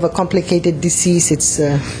 I have a complicated disease. It's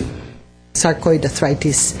sarcoid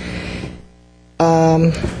arthritis.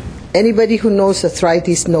 Anybody who knows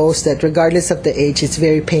arthritis knows that regardless of the age, it's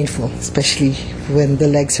very painful, especially when the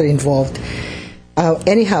legs are involved.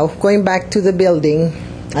 Anyhow, going back to the building,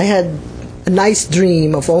 I had a nice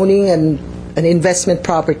dream of owning an investment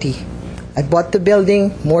property. I bought the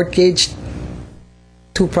building, mortgaged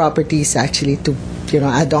 2 properties actually to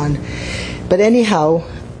add on. But anyhow,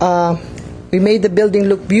 we made the building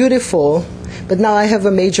look beautiful, but now I have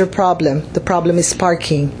a major problem. The problem is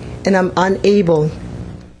parking, and I'm unable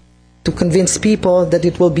to convince people that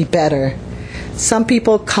it will be better. Some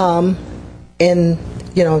people come and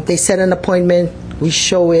they set an appointment, we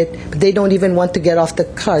show it, but they don't even want to get off the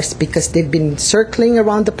cars because they've been circling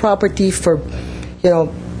around the property for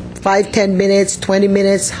 5, 10 minutes, 20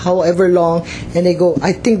 minutes, however long, and they go,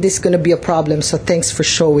 I think this is going to be a problem, so thanks for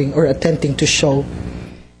showing or attempting to show.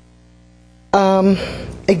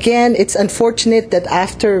 Again, it's unfortunate that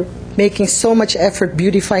after making so much effort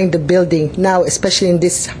beautifying the building, now, especially in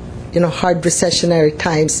this hard recessionary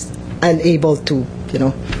times, unable to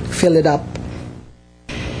fill it up.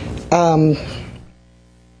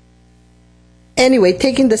 Anyway,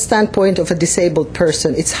 taking the standpoint of a disabled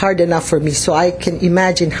person, it's hard enough for me, so I can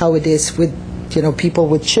imagine how it is with people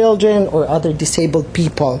with children or other disabled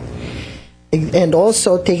people. And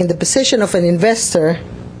also taking the position of an investor,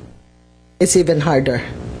 it's even harder.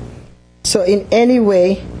 So in any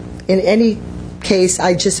way, in any case,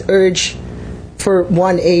 I just urge for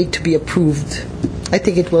 1A to be approved. I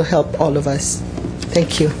think it will help all of us.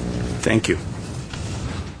 Thank you. Thank you.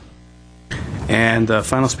 And the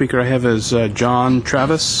final speaker I have is John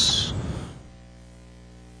Travis.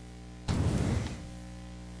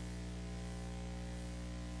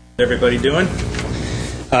 Everybody doing?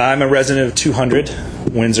 I'm a resident of 200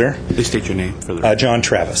 Windsor. Please state your name for the John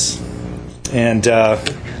Travis. And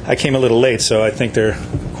I came a little late, so I think there are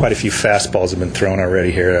quite a few fastballs have been thrown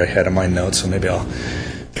already here ahead of my notes, so maybe I'll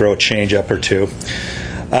throw a change up or two.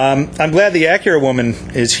 I'm glad the Acura woman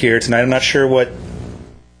is here tonight. I'm not sure what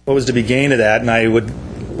was to be gained of that, and I would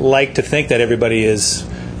like to think that everybody is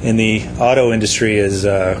in the auto industry is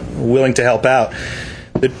willing to help out.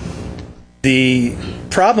 The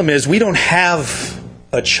problem is we don't have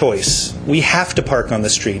a choice. We have to park on the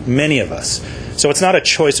street, many of us. So it's not a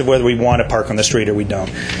choice of whether we want to park on the street or we don't.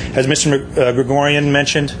 As Mr. Gregorian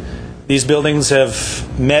mentioned, These buildings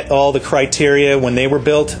have met all the criteria when they were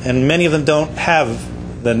built, and many of them don't have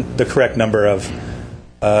the correct number of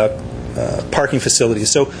parking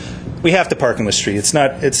facilities. So we have to park on the street. It's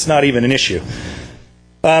not even an issue.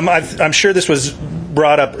 I'm sure this was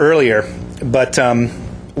brought up earlier, but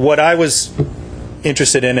what I was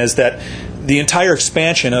interested in is that the entire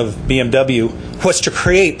expansion of BMW was to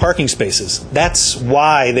create parking spaces. That's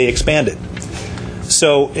why they expanded.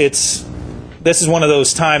 So this is one of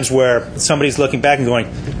those times where somebody's looking back and going,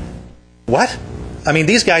 what? I mean,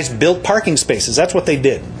 these guys built parking spaces. That's what they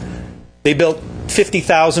did. They built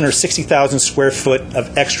 50,000 or 60,000 square foot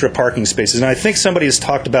of extra parking spaces. And I think somebody has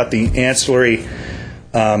talked about the ancillary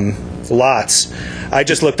lots. I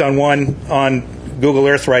just looked on one on Google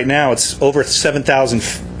Earth right now. It's over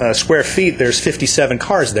 7,000 square feet. There's 57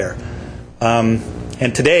 cars there.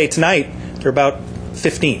 And tonight, they're about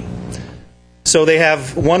 15. So they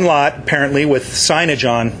have one lot, apparently, with signage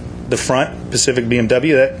on the front, Pacific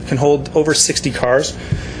BMW, that can hold over 60 cars.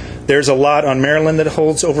 There's a lot on Maryland that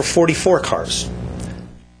holds over 44 cars.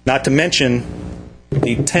 Not to mention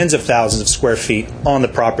the tens of thousands of square feet on the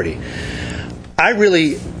property. I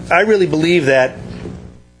really believe that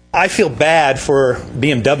I feel bad for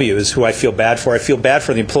BMW is who I feel bad for. I feel bad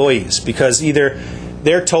for the employees because either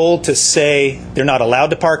they're told to say they're not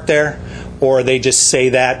allowed to park there, or they just say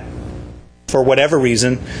that for whatever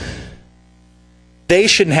reason. They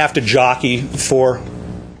shouldn't have to jockey for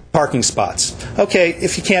parking spots. Okay,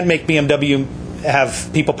 if you can't make BMW have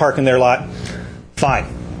people park in their lot, fine.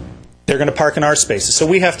 They're going to park in our spaces. So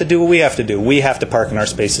we have to do what we have to do. We have to park in our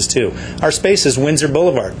spaces too. Our space is Windsor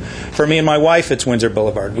Boulevard. For me and my wife, it's Windsor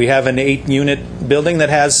Boulevard. We have an 8-unit building that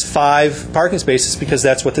has 5 parking spaces because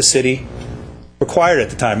that's what the city required at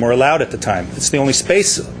the time, or allowed at the time. It's the only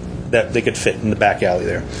space that they could fit in the back alley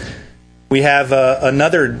there. We have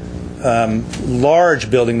another large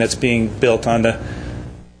building that's being built on the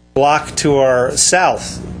block to our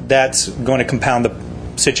south that's going to compound the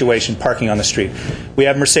situation, parking on the street. We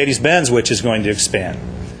have Mercedes-Benz, which is going to expand.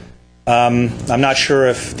 I'm not sure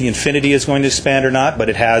if the Infiniti is going to expand or not, but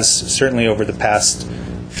it has certainly over the past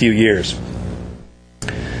few years.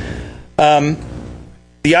 The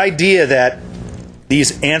idea that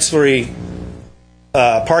these ancillary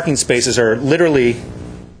parking spaces are literally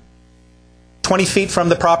 20 feet from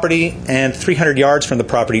the property and 300 yards from the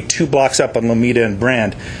property, 2 blocks up on Lomita and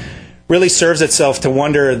Brand, really serves itself to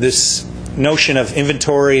wonder this notion of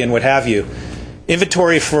inventory and what have you.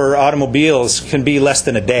 Inventory for automobiles can be less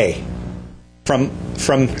than a day from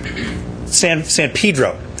San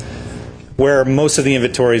Pedro, where most of the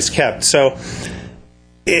inventory is kept. So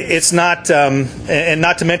it's not, and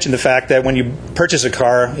not to mention the fact that when you purchase a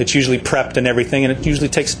car, it's usually prepped and everything, and it usually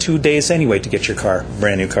takes 2 days anyway to get your car,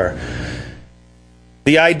 brand new car.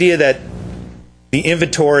 The idea that the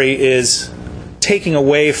inventory is taking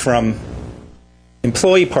away from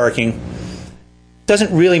employee parking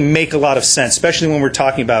doesn't really make a lot of sense, especially when we're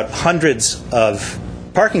talking about hundreds of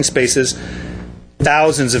parking spaces,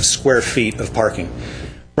 thousands of square feet of parking.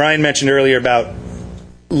 Brian mentioned earlier about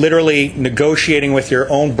literally negotiating with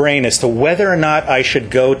your own brain as to whether or not I should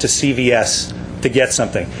go to CVS to get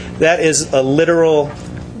something. That is a literal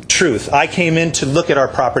truth. I came in to look at our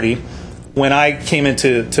property when I came in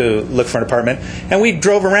to look for an apartment, and we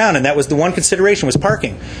drove around, and that was the one consideration, was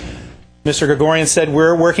parking. Mr. Gregorian said,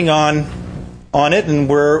 we're working on it, and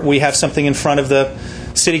we have something in front of the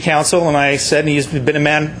city council, and I said, and he's been a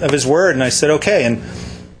man of his word, and I said, okay, and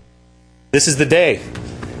this is the day.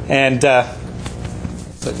 And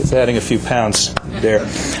it's like it's adding a few pounds there.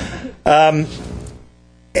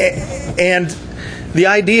 And the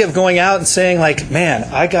idea of going out and saying, like, man,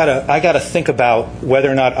 I gotta think about whether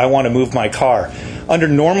or not I want to move my car. Under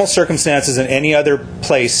normal circumstances in any other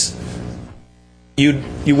place, you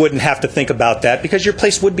wouldn't have to think about that because your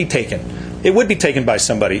place would be taken. It would be taken by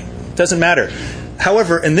somebody. It doesn't matter.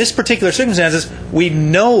 However, in this particular circumstances, we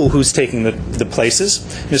know who's taking the places.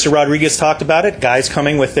 Mr. Rodriguez talked about it. Guys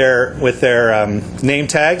coming with their name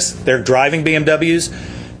tags. They're driving BMWs.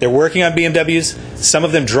 They're working on BMWs. Some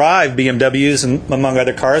of them drive BMWs, and among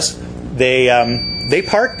other cars. They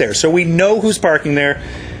park there, so we know who's parking there.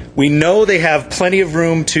 We know they have plenty of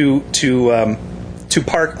room to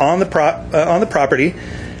park on the property,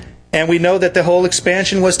 and we know that the whole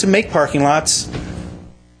expansion was to make parking lots.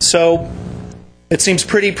 So it seems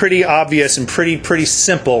pretty obvious and pretty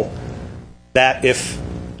simple that if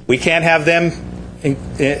we can't have them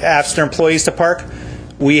ask their employees to park,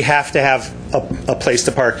 we have to have a place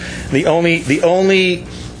to park. The only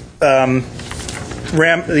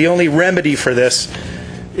remedy for this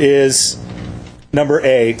is number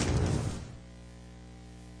A.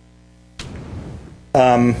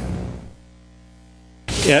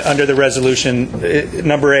 under the resolution,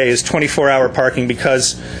 number A, is 24-hour parking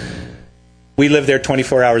because we live there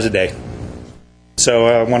 24 hours a day. So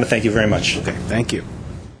I want to thank you very much. Okay, thank you.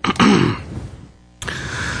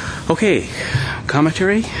 Okay,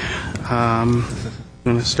 commentary. You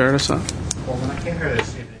want to start us off? Well, when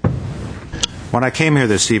I came here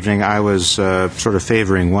this evening, I was sort of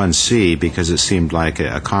favoring 1C because it seemed like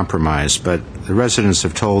a compromise, but the residents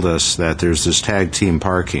have told us that there's this tag team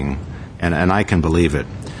parking, and I can believe it.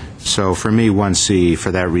 So for me, 1C,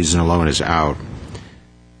 for that reason alone, is out.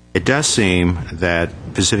 It does seem that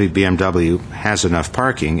Pacific BMW has enough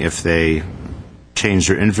parking if they change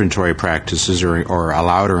their inventory practices or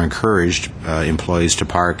allowed or encouraged employees to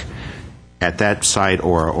park at that site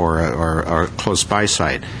or close by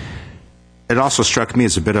site. It also struck me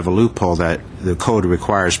as a bit of a loophole that the code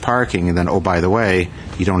requires parking, and then, oh, by the way,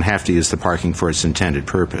 you don't have to use the parking for its intended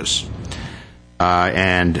purpose.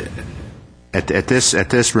 And at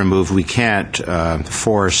this remove, we can't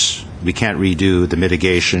we can't redo the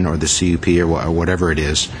mitigation or the CUP or whatever it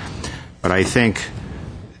is. But I think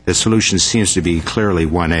the solution seems to be clearly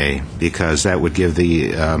 1A, because that would give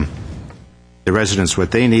the residents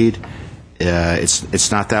what they need.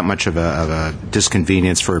 It's not that much of a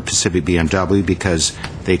disconvenience for Pacific BMW because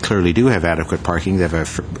they clearly do have adequate parking. They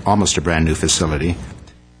have almost a brand new facility.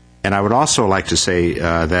 And I would also like to say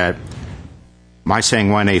that my saying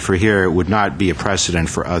 1A for here would not be a precedent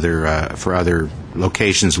for other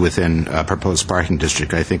locations within a proposed parking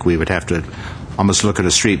district. I think we would have to almost look at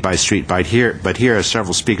a street by street. But here, as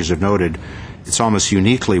several speakers have noted, it's almost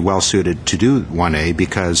uniquely well suited to do 1A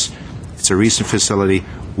because it's a recent facility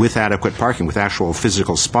with adequate parking, with actual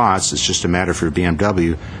physical spots. It's just a matter for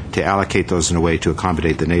BMW to allocate those in a way to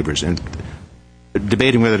accommodate the neighbors. And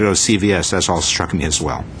debating whether to go to CVS, that's all struck me as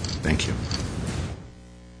well. Thank you.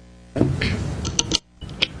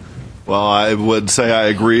 Well, I would say I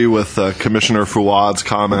agree with Commissioner Fuad's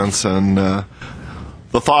comments, and the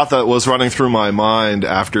thought that was running through my mind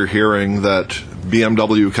after hearing that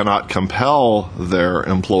BMW cannot compel their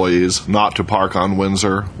employees not to park on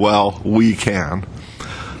Windsor, well, we can.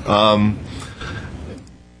 I've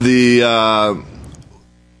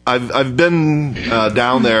been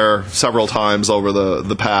down there several times over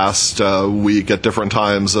the past week at different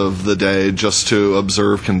times of the day just to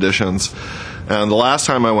observe conditions. And the last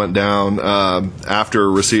time I went down, after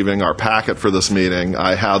receiving our packet for this meeting,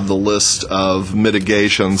 I had the list of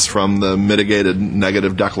mitigations from the mitigated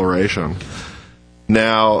negative declaration.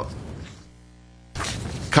 Now,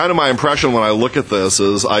 kind of my impression when I look at this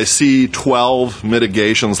is I see 12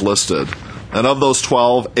 mitigations listed. And of those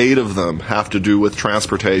 12, 8 of them have to do with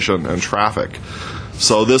transportation and traffic.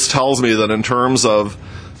 So this tells me that in terms of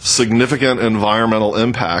significant environmental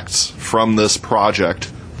impacts from this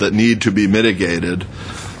project that need to be mitigated,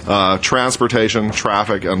 transportation,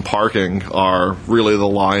 traffic, and parking are really the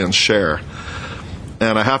lion's share.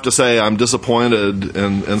 And I have to say I'm disappointed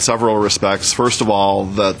in several respects. First of all,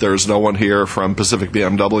 that there's no one here from Pacific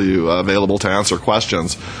BMW available to answer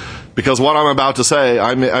questions. Because what I'm about to say,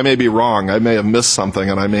 I may be wrong. I may have missed something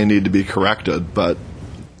and I may need to be corrected. But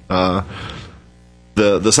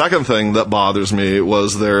the second thing that bothers me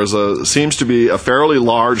was seems to be a fairly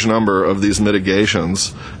large number of these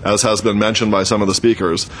mitigations, as has been mentioned by some of the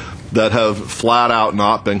speakers, that have flat out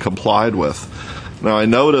not been complied with. Now I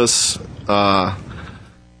notice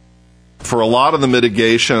for a lot of the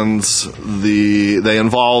mitigations, they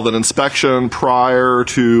involve an inspection prior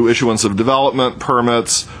to issuance of development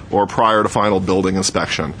permits or prior to final building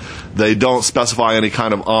inspection. They don't specify any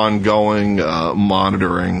kind of ongoing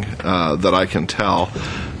monitoring that I can tell.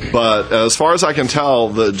 But as far as I can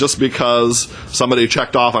tell, just because somebody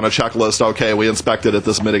checked off on a checklist, okay, we inspected it,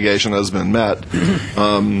 this mitigation has been met,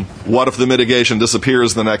 what if the mitigation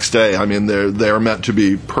disappears the next day? I mean, they're meant to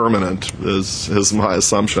be permanent, is my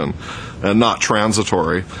assumption, and not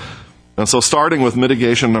transitory. And so starting with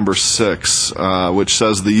mitigation number 6, which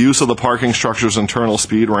says the use of the parking structure's internal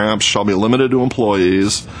speed ramps shall be limited to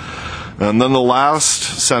employees. And then the last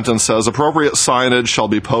sentence says appropriate signage shall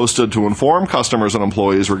be posted to inform customers and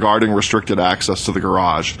employees regarding restricted access to the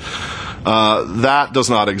garage. That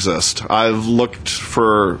does not exist. I've looked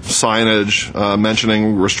for signage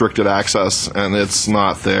mentioning restricted access, and it's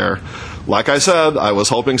not there. Like I said, I was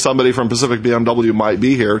hoping somebody from Pacific BMW might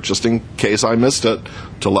be here, just in case I missed it,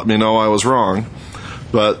 to let me know I was wrong.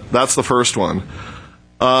 But that's the first one.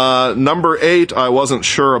 Number 8, I wasn't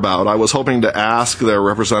sure about. I was hoping to ask their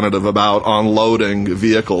representative about unloading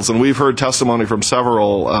vehicles. And we've heard testimony from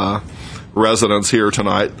several residents here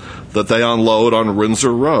tonight that they unload on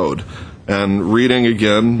Windsor Road. And reading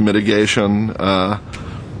again, mitigation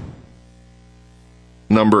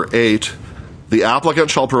number 8, the applicant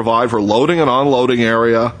shall provide for loading and unloading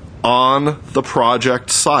area on the project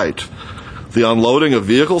site. The unloading of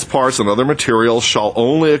vehicles, parts, and other materials shall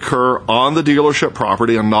only occur on the dealership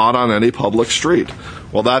property and not on any public street.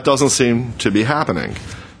 Well, that doesn't seem to be happening.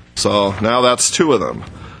 So now that's two of them.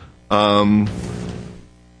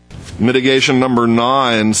 Mitigation number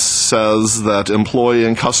 9 says that employee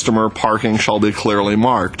and customer parking shall be clearly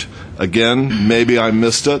marked. Again, maybe I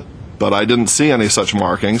missed it, but I didn't see any such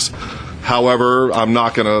markings. However, I'm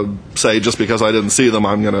not going to say just because I didn't see them,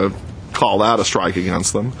 I'm going to call that a strike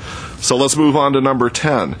against them. So let's move on to number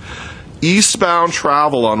 10. Eastbound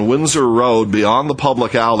travel on Windsor Road beyond the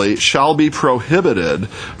public alley shall be prohibited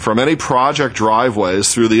from any project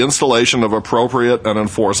driveways through the installation of appropriate and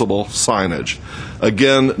enforceable signage.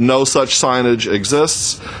 Again, no such signage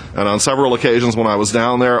exists, and on several occasions when I was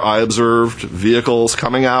down there, I observed vehicles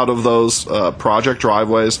coming out of those project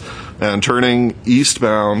driveways and turning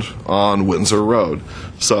eastbound on Windsor Road.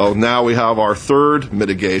 So now we have our third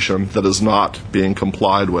mitigation that is not being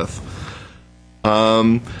complied with.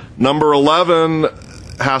 Number 11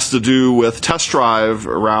 has to do with test drive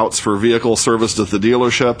routes for vehicles serviced at the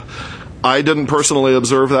dealership. I didn't personally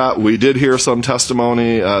observe that. We did hear some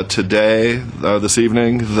testimony today, this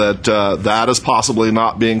evening, that that is possibly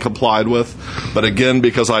not being complied with. But again,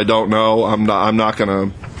 because I don't know, I'm not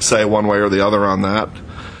going to say one way or the other on that.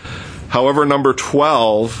 However, number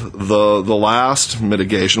 12, the last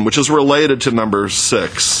mitigation, which is related to number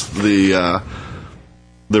 6,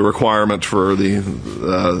 the requirement for the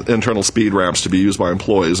internal speed ramps to be used by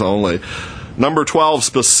employees only. Number 12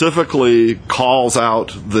 specifically calls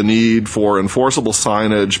out the need for enforceable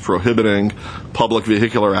signage prohibiting public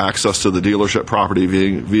vehicular access to the dealership property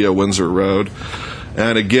via Windsor Road.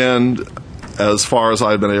 And again, as far as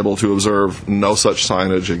I've been able to observe, no such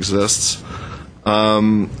signage exists.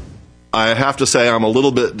 I have to say I'm a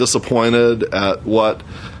little bit disappointed at what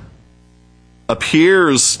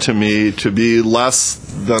appears to me to be less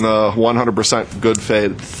than a 100% good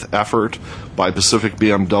faith effort by Pacific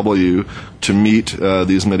BMW to meet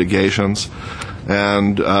these mitigations.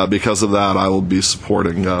 And because of that, I will be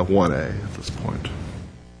supporting 1A at this point.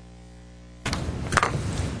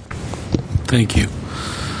 Thank you.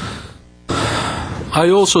 I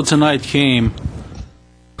also tonight came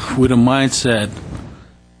with a mindset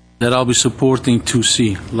that I'll be supporting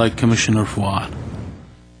 2C, like Commissioner Fuad.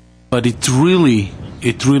 But it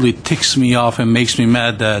really ticks me off and makes me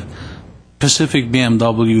mad that Pacific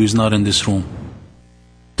BMW is not in this room.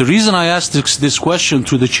 The reason I asked this question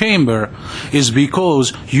to the chamber is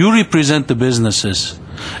because you represent the businesses.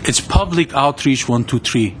 It's public outreach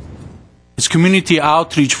 123. It's community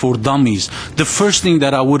outreach for dummies. The first thing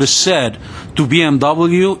that I would have said to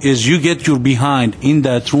BMW is you get your behind in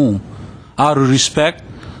that room out of respect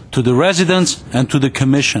to the residents and to the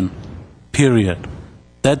commission, period.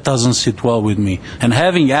 That doesn't sit well with me. And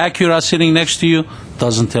having Acura sitting next to you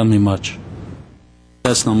doesn't tell me much.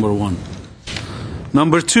 That's number 1.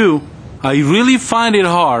 Number 2, I really find it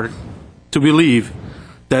hard to believe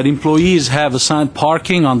that employees have assigned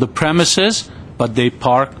parking on the premises, but they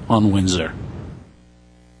park on Windsor.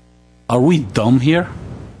 Are we dumb here?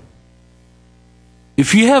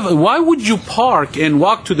 If you have, why would you park and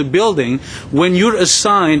walk to the building when you're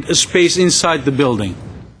assigned a space inside the building?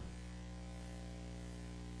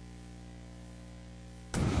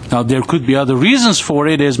 Now, there could be other reasons for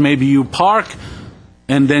it, as maybe you park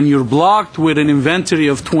and then you're blocked with an inventory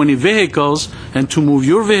of 20 vehicles, and to move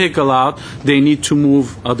your vehicle out, they need to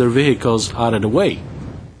move other vehicles out of the way.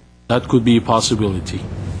 That could be a possibility.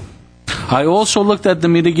 I also looked at the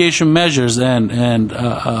mitigation measures, and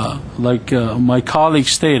like my colleague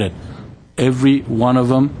stated, every one of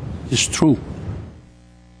them is true.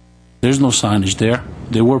 There's no signage there.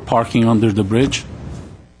 They were parking under the bridge.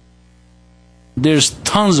 There's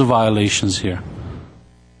tons of violations here.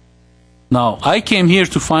 Now, I came here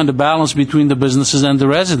to find a balance between the businesses and the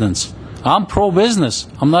residents. I'm pro-business.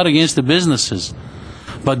 I'm not against the businesses.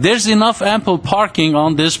 But there's enough ample parking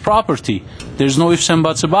on this property. There's no ifs and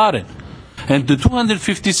buts about it. And the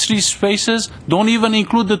 253 spaces don't even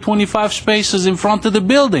include the 25 spaces in front of the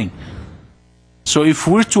building. So if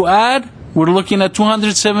we're to add, we're looking at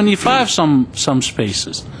 275 some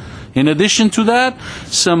spaces. In addition to that,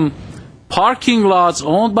 some parking lots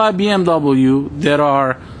owned by BMW that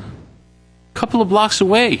are a couple of blocks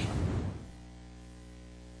away.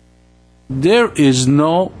 There is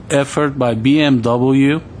no effort by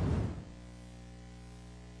BMW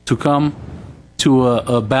to come to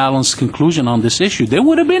a balanced conclusion on this issue. They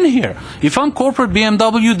would have been here. If I'm corporate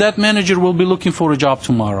BMW, that manager will be looking for a job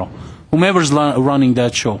tomorrow. Whomever's running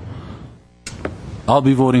that show. I'll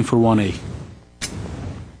be voting for 1A.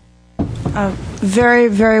 Very,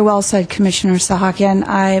 very well said, Commissioner Sahakian.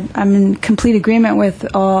 I'm in complete agreement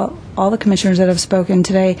with all the commissioners that have spoken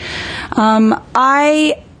today.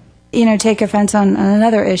 I take offense on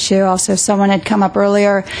another issue. Also, someone had come up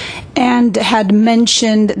earlier and had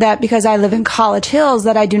mentioned that because I live in College Hills,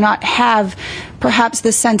 that I do not have perhaps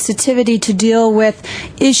the sensitivity to deal with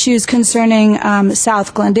issues concerning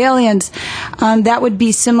South Glendalians. That would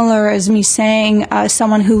be similar as me saying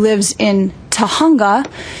someone who lives in Tahunga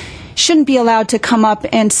shouldn't be allowed to come up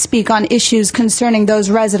and speak on issues concerning those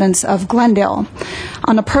residents of Glendale.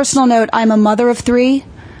 On a personal note, I'm a mother of 3.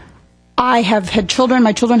 I have had children.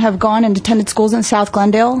 My children have gone and attended schools in South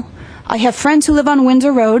Glendale. I have friends who live on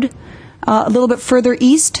Windsor Road, a little bit further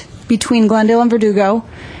east between Glendale and Verdugo,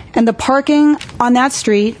 and the parking on that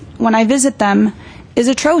street, when I visit them, is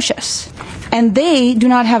atrocious. And they do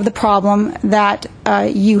not have the problem that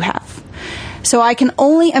you have. So I can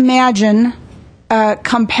only imagine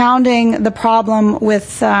compounding the problem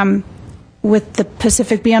with the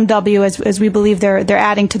Pacific BMW, as we believe they're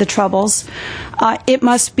adding to the troubles. It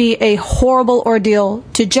must be a horrible ordeal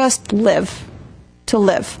to just live.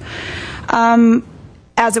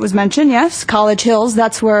 As it was mentioned, yes, College Hills,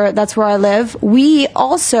 that's where I live. We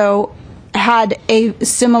also had a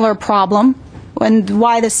similar problem, and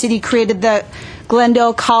why the city created the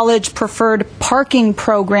Glendale College Preferred Parking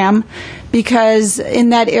Program, because in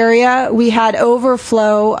that area we had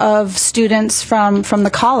overflow of students from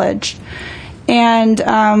the college. And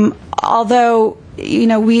although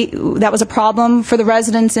that was a problem for the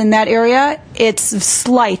residents in that area, it's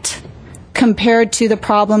slight compared to the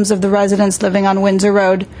problems of the residents living on Windsor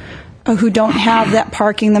Road who don't have that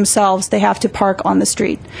parking themselves. They have to park on the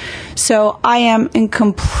street. So I am in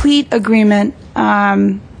complete agreement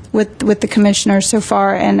with the commissioners so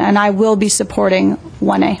far, and I will be supporting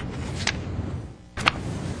 1A.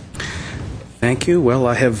 Thank you. Well,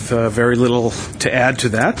 I have very little to add to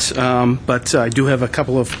that, but I do have a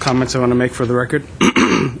couple of comments I want to make for the record.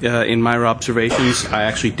 In my observations, I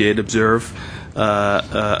actually did observe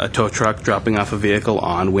a tow truck dropping off a vehicle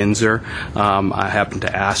on Windsor. I happened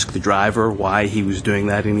to ask the driver why he was doing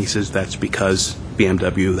that, and he says that's because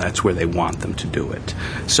BMW, that's where they want them to do it.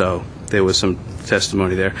 So there was some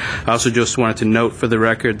testimony there. I also just wanted to note for the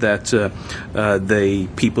record that the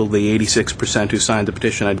people, the 86% who signed the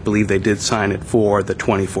petition, I believe they did sign it for the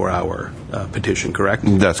 24-hour petition, correct?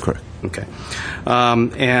 That's correct. Okay. While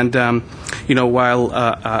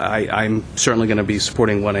I'm certainly going to be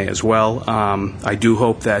supporting 1A as well, I do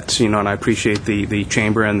hope that, and I appreciate the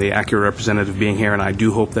Chamber and the Acura representative being here, and I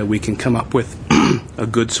do hope that we can come up with a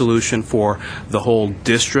good solution for the whole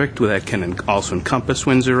district that can also encompass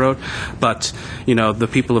Windsor Road. But, the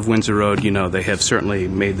people of Windsor Road, they have certainly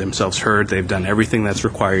made themselves heard. They've done everything that's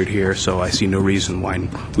required here, so I see no reason why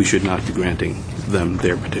we should not be granting them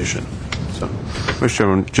their petition. So, Mr.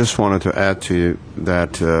 Chairman, just wanted to add to you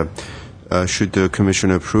that should the Commission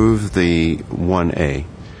approve the 1A,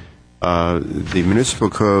 the municipal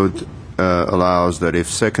code allows that if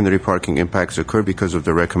secondary parking impacts occur because of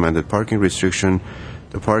the recommended parking restriction,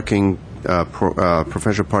 the parking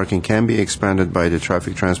professional parking can be expanded by the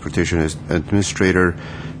Traffic Transportation Administrator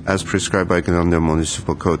as prescribed by Glendale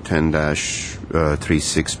Municipal Code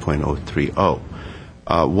 10-36.030.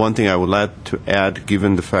 One thing I would like to add,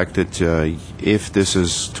 given the fact that if this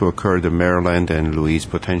is to occur, the Maryland and Louise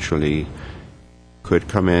potentially could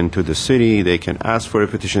come into the city, they can ask for a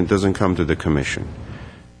petition. It doesn't come to the Commission.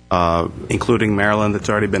 Including Maryland, that's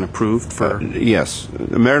already been approved for? Yes.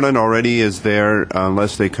 Maryland already is there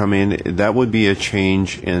unless they come in. That would be a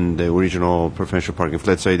change in the original professional parking. If,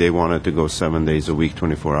 let's say they wanted to go 7 days a week,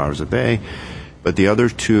 24 hours a day. But the other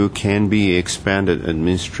two can be expanded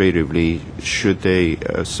administratively should they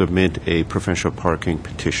submit a professional parking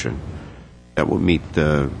petition that will meet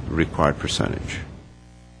the required percentage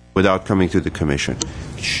without coming to the Commission.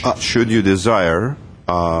 Should you desire,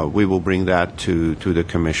 we will bring that to the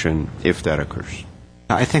Commission if that occurs.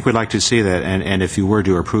 I think we'd like to see that, and if you were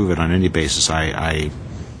to approve it on any basis,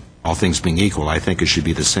 all things being equal, I think it should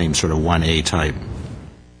be the same sort of 1A type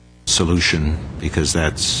solution, because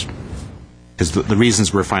the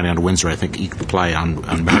reasons we're finding on Windsor, I think, apply on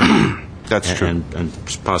Maryland. That's true. And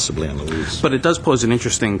possibly on Louise. But it does pose an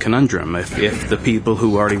interesting conundrum. If the people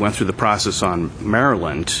who already went through the process on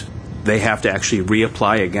Maryland, they have to actually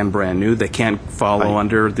reapply again brand new, they can't follow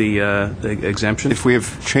under the exemption? If we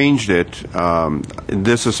have changed it,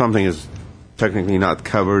 this is something that's technically not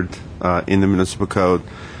covered in the municipal code.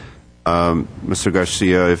 Mr.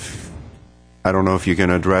 Garcia, I don't know if you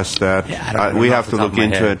can address that. Yeah, we have to look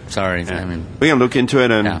into it. Sorry. Yeah. We can look into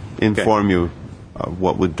it and inform you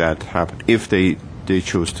what would that happen if they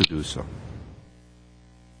choose to do so.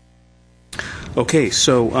 Okay,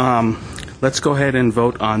 so let's go ahead and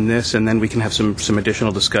vote on this, and then we can have some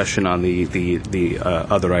additional discussion on the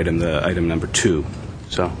other item, the item number 2.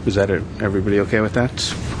 So is that everybody okay with that?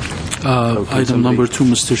 Item number 2,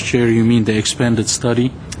 Mr. Chair, you mean the expanded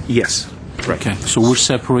study? Yes. Right. Okay, so we're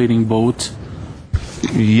separating both.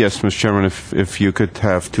 Yes, Mr. Chairman, if you could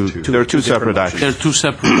have two. There are two separate actions. There are 2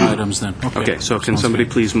 separate items then. Okay, so can somebody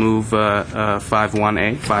please move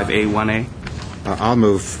 5A1A? I'll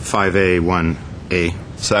move 5A1A.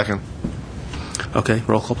 Second. Okay,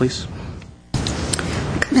 roll call, please.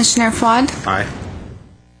 Commissioner Fuad, Aye.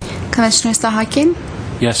 Commissioner Sahakian,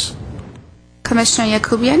 Yes. Commissioner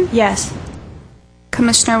Yakubian, Yes.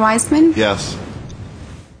 Commissioner Wiseman, Yes.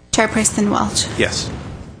 Chairperson Welch. Yes.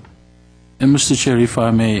 And Mr. Chair, if I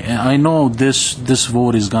may, I know this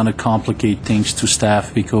vote is going to complicate things to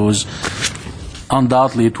staff because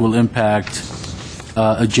undoubtedly it will impact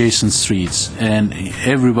adjacent streets, and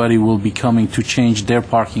everybody will be coming to change their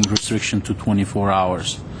parking restriction to 24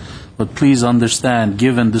 hours. But please understand,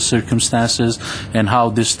 given the circumstances and how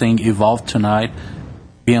this thing evolved tonight,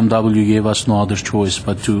 BMW gave us no other choice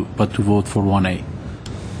but to vote for 1A.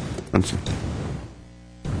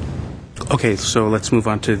 Okay, so let's move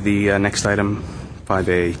on to the next item,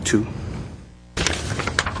 5A2.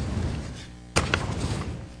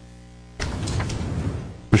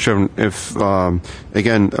 Mr. Chairman, if,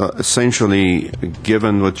 again, essentially,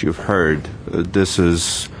 given what you've heard, this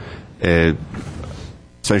is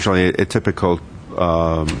essentially a typical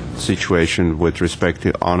situation with respect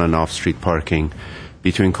to on- and off-street parking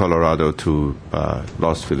between Colorado to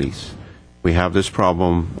Los Feliz. We have this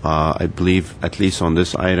problem. I believe, at least on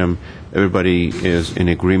this item, everybody is in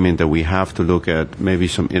agreement that we have to look at maybe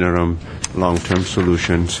some interim, long-term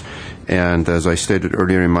solutions. And as I stated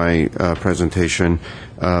earlier in my presentation,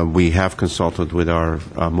 we have consulted with our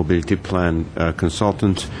mobility plan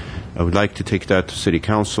consultant. I would like to take that to City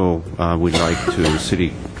Council. We'd like to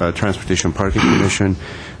City Transportation Parking Commission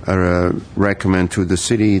recommend to the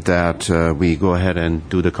city that we go ahead and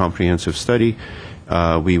do the comprehensive study.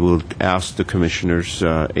 We will ask the commissioners,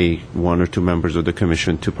 1 or 2 members of the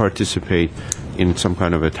commission, to participate in some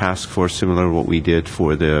kind of a task force similar to what we did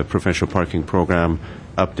for the professional parking program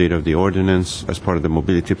update of the ordinance as part of the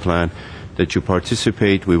mobility plan, that you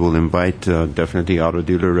participate. We will invite definitely auto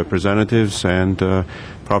dealer representatives and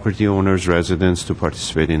property owners, residents to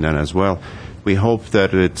participate in that as well. We hope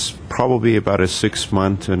that it's probably about a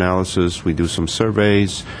 6-month analysis. We do some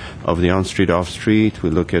surveys of the on-street, off-street.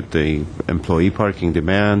 We look at the employee parking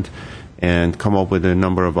demand and come up with a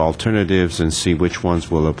number of alternatives and see which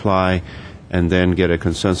ones will apply, and then get a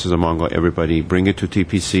consensus among everybody, bring it to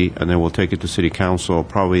TPC, and then we'll take it to City Council,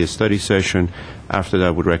 probably a study session after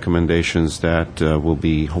that with recommendations that will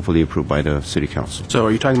be hopefully approved by the City Council. So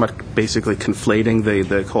are you talking about basically conflating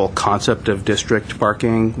the whole concept of district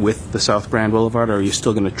parking with the South Grand Boulevard, or are you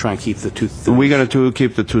still going to try and keep the two things? We're going to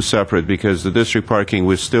keep the two separate, because the district parking,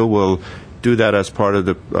 we still will do that as part of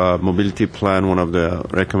the mobility plan, one of the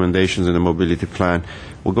recommendations in the mobility plan.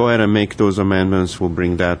 We'll go ahead and make those amendments. We'll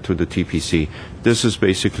bring that to the TPC. This is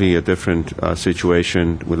basically a different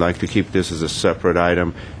situation. We'd like to keep this as a separate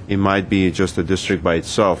item. It might be just a district by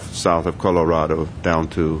itself, south of Colorado, down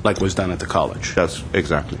to... Like was done at the college. That's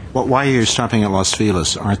exactly. Well, why are you stopping at Los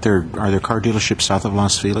Feliz? Are there car dealerships south of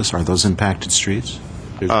Los Feliz? Are those impacted streets?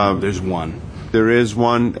 There's one. There is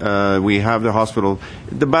one. We have the hospital.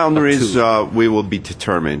 The boundaries we will be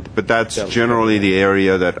determined, but that's generally the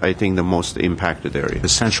area that I think the most impacted area. The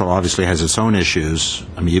Central obviously has its own issues.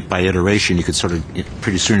 I mean, by iteration, you could sort of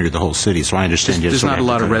pretty soon into the whole city. So I understand. There's not a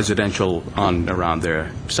lot of residential around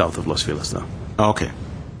there south of Los Feliz, though. Oh, okay.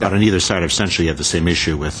 But on either side, essentially, you have the same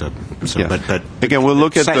issue with. But again, we'll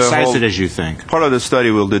look at the size whole, it as you think. Part of the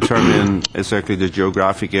study will determine exactly the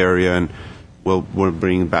geographic area, and we'll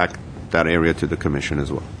bring back that area to the commission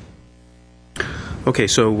as well. Okay,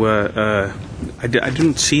 so I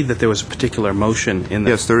didn't see that there was a particular motion in the...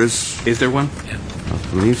 Yes, there is. Is there one? Yeah. I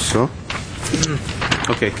believe so.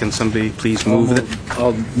 Okay, can somebody please move it?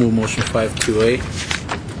 I'll move motion 5-2A.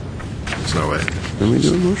 There's no way. Let me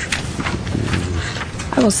do a motion.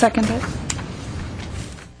 I will second it.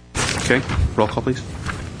 Okay, roll call, please.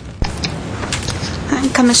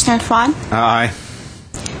 Commissioner Fuad, Aye.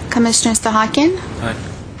 Commissioner Sahakian, Aye.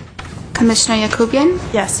 Commissioner Yakubian,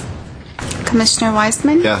 Yes. Commissioner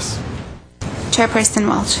Wiseman, Yes. Chairperson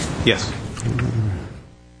Welch. Yes.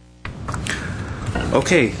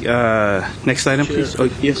 Okay, next item, please. Oh,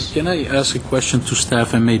 yes. Can I ask a question to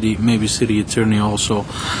staff and maybe city attorney also?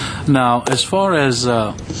 Now, as far as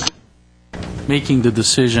making the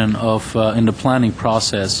decision of in the planning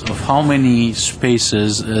process of how many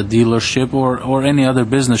spaces a dealership or any other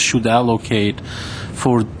business should allocate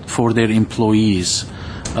for their employees?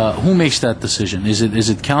 Who makes that decision? Is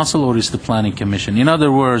it council or is the planning commission? In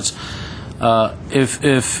other words, if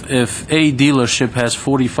a dealership has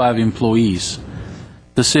 45 employees,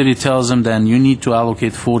 the city tells them then you need to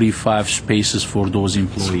allocate 45 spaces for those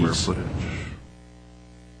employees. Square footage.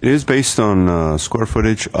 It is based on square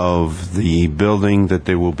footage of the building that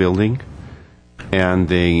they will building, and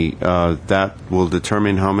that will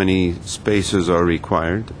determine how many spaces are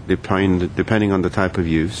required, depending on the type of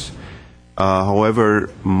use. However,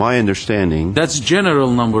 my understanding... That's general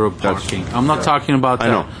number of parking. I'm not talking about I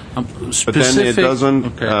know. Specific, but then it doesn't,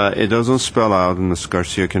 okay. it doesn't spell out, and Ms.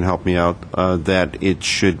 Garcia can help me out, that it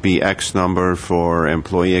should be X number for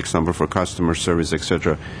employee, X number for customer service,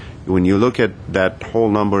 etc. When you look at that whole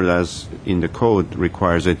number as in the code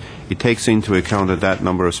requires it, it takes into account that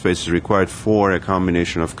number of spaces required for a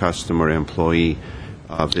combination of customer, employee,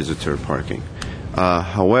 visitor parking.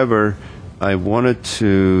 However, I wanted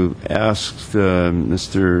to ask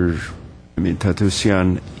Mr.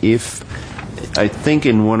 Tatusian if I think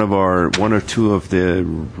in one or two of the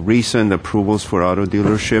recent approvals for auto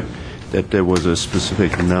dealership that there was a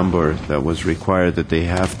specific number that was required that they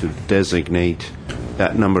have to designate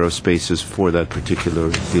that number of spaces for that particular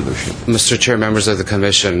dealership. Mr. Chair, members of the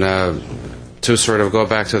Commission, to sort of go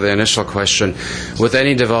back to the initial question, with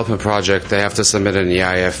any development project, they have to submit an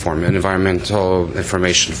EIF form, an environmental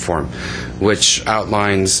information form, which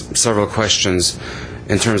outlines several questions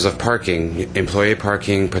in terms of parking, employee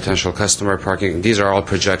parking, potential customer parking. These are all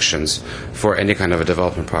projections for any kind of a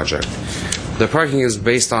development project. The parking is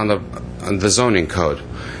based on the zoning code.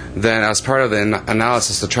 Then, as part of the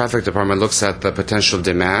analysis, the traffic department looks at the potential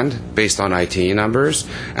demand based on ITE numbers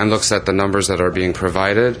and looks at the numbers that are being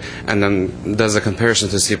provided, and then does a comparison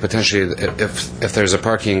to see potentially if there's a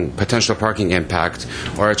potential parking impact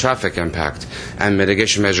or a traffic impact, and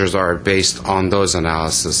mitigation measures are based on those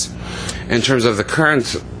analyses. In terms of the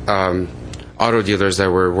current auto dealers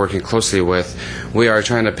that we're working closely with, we are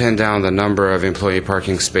trying to pin down the number of employee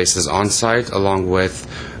parking spaces on site along with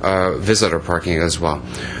visitor parking as well.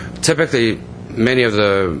 Typically, many of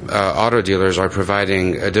the auto dealers are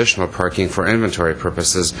providing additional parking for inventory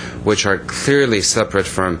purposes, which are clearly separate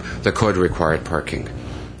from the code-required parking.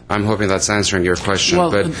 I'm hoping that's answering your question.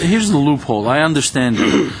 Well, but here's the loophole. I understand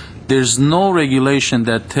you. There's no regulation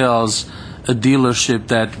that tells a dealership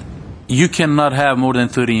that you cannot have more than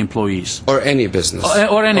 30 employees. Or any business.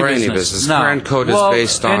 Or any business. Now, current code is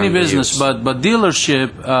based on any business, use. but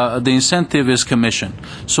dealership, the incentive is commission.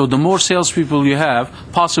 So the more salespeople you have,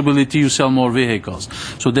 possibility you sell more vehicles.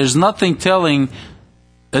 So there's nothing telling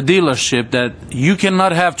a dealership that you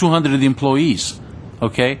cannot have 200 employees.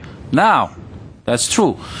 Okay? Now, that's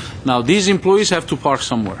true. Now, these employees have to park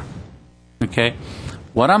somewhere. Okay?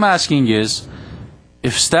 What I'm asking is,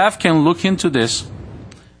 if staff can look into this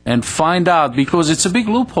and find out, because it's a big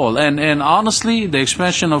loophole, and honestly, the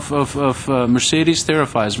expansion of Mercedes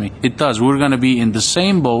terrifies me. It does. We're going to be in the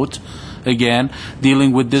same boat again,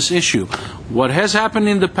 dealing with this issue. What has happened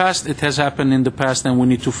in the past, it has happened in the past, and we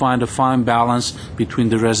need to find a fine balance between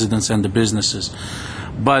the residents and the businesses.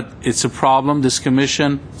 But it's a problem. This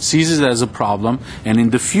commission sees it as a problem, and in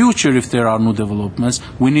the future, if there are new developments,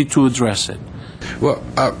 we need to address it. Well,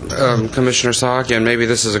 Commissioner Sahakian, maybe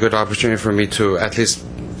this is a good opportunity for me to at least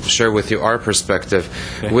share with you our perspective.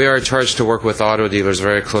 Okay. We are charged to work with auto dealers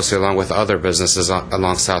very closely along with other businesses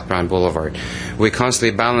along South Brand Boulevard. We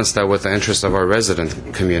constantly balance that with the interests of our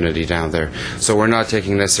resident community down there. So we're not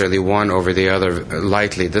taking necessarily one over the other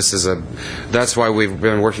lightly. That's why we've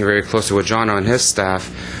been working very closely with John and his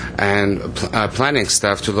staff and planning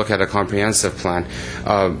staff to look at a comprehensive plan,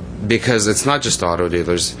 because it's not just auto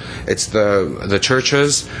dealers. It's the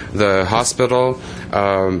churches, the hospital,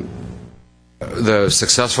 the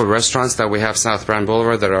successful restaurants that we have South Brand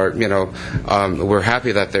Boulevard that are, we're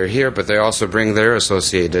happy that they're here, but they also bring their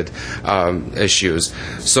associated issues.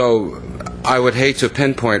 So I would hate to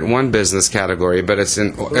pinpoint one business category, but it's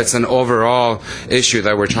an overall issue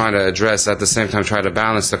that we're trying to address, at the same time try to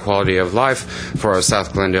balance the quality of life for our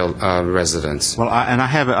South Glendale residents. Well, I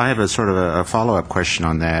have a sort of a follow-up question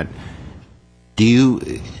on that. Do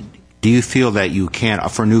you feel that you can,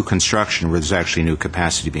 for new construction where there's actually new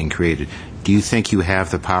capacity being created, do you think you have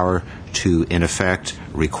the power to, in effect,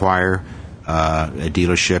 require a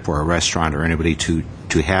dealership or a restaurant or anybody to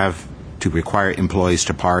require employees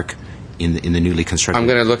to park in the newly constructed? I'm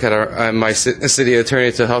going to look at my city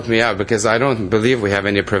attorney to help me out, because I don't believe we have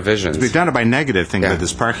any provisions. We've done it by negative, thinking about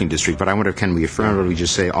this parking district, but I wonder, can we affirmatively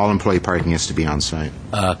just say all employee parking has to be on site?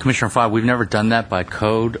 Commissioner Fogg, we've never done that by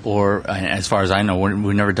code, or as far as I know,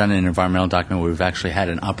 we've never done an environmental document where we've actually had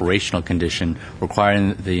an operational condition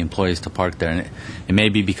requiring the employees to park there. And it may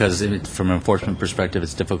be because, from an enforcement perspective,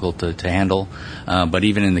 it's difficult to handle. But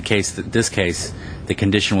even in this case, the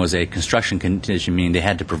condition was a construction condition, meaning they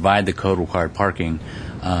had to provide the code-required parking,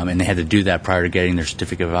 and they had to do that prior to getting their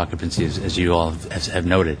certificate of occupancy, as you all have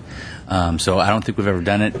noted. So I don't think we've ever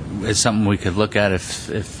done it. It's something we could look at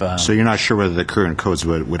if so you're not sure whether the current codes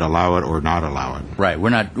would allow it or not allow it? Right. We're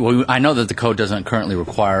not. Well, I know that the code doesn't currently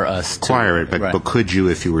require us to require it, but, right. but could you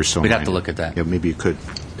if you were so We'd have minded? to look at that. Yeah, maybe you could.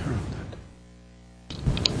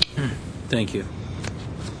 Thank you.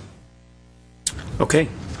 Okay.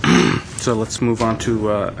 So let's move on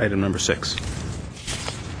to item number 6.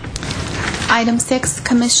 Item 6,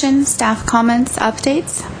 Commission staff comments,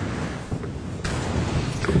 updates.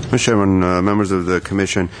 Mr. Chairman, members of the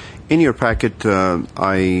Commission, in your packet,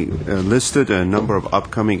 I listed a number of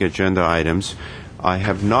upcoming agenda items. I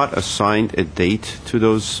have not assigned a date to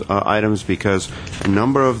those items because a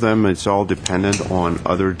number of them, it's all dependent on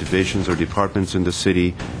other divisions or departments in the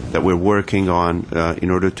city that we're working on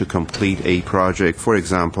in order to complete a project. For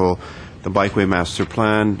example, the Bikeway Master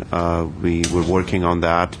Plan, we're working on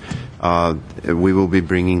that. We will be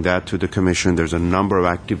bringing that to the Commission. There's a number of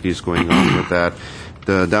activities going on with that.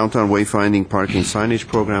 The Downtown Wayfinding Parking Signage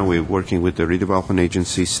Program, we're working with the Redevelopment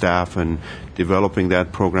Agency staff and developing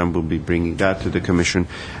that program. We'll be bringing that to the Commission.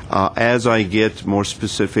 As I get more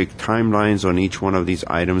specific timelines on each one of these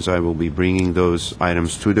items, I will be bringing those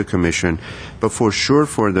items to the Commission. But for sure,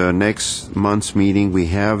 for the next month's meeting, we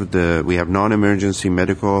have non-emergency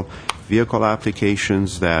medical vehicle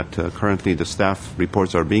applications that currently the staff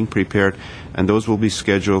reports are being prepared, and those will be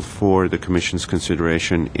scheduled for the Commission's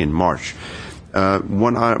consideration in March.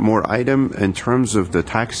 One more item in terms of the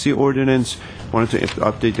taxi ordinance. I wanted to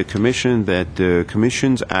update the Commission that the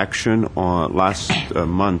Commission's action last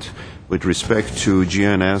month with respect to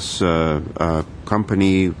GNS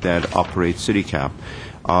company that operates CityCap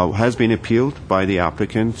has been appealed by the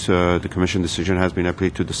applicant. The Commission decision has been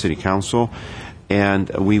appealed to the City Council, and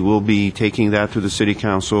we will be taking that to the City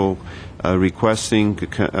Council, requesting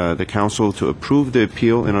the Council to approve the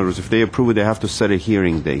appeal. In other words, if they approve it, they have to set a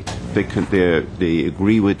hearing date. They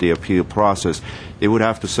agree with the appeal process. They would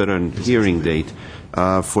have to set a hearing date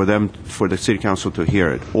for the City Council to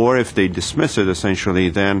hear it. Or if they dismiss it, essentially,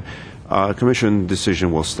 then Commission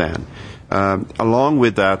decision will stand. Along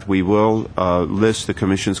with that, we will list the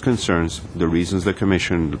Commission's concerns, the reasons the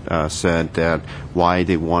Commission said that why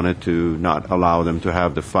they wanted to not allow them to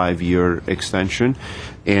have the 5-year extension.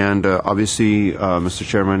 And obviously, Mr.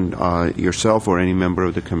 Chairman, yourself or any member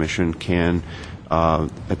of the Commission can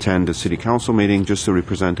attend the City Council meeting just to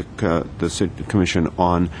represent the City Commission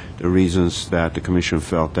on the reasons that the Commission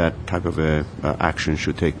felt that type of action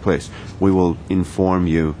should take place. We will inform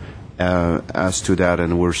you as to that,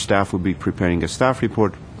 and our staff will be preparing a staff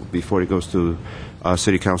report before it goes to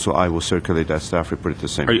City Council. I will circulate that staff report at the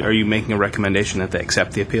same time. Are you making a recommendation that they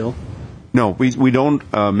accept the appeal? No, we don't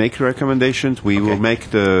make recommendations. We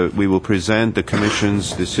will present the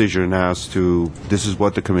Commission's decision as to this is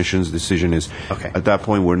what the Commission's decision is. Okay. At that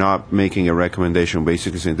point, we're not making a recommendation.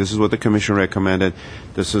 Basically, saying this is what the Commission recommended.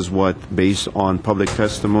 This is what, based on public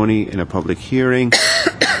testimony in a public hearing,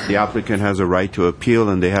 the applicant has a right to appeal,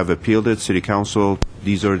 and they have appealed it. City Council,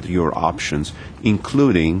 these are your options,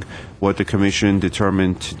 including what the Commission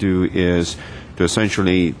determined to do is to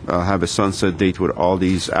essentially have a sunset date with all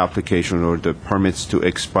these applications or the permits to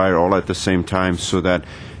expire all at the same time, so that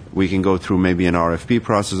we can go through maybe an RFP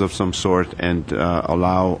process of some sort and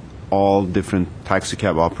allow all different taxi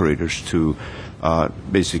cab operators to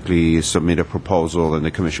basically submit a proposal, and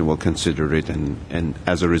the Commission will consider it. And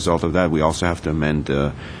as a result of that, we also have to amend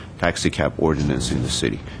the taxi cab ordinance in the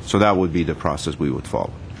city. So that would be the process we would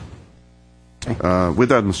follow. With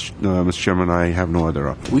that, Mr. Chairman, I have no other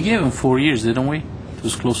update. We gave them 4 years, didn't we? It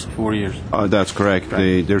was close to 4 years. That's correct.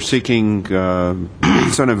 They're seeking,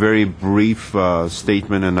 it's on a very brief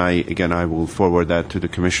statement, and I will forward that to the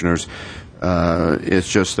commissioners.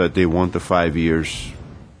 It's just that they want the 5 years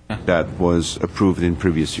that was approved in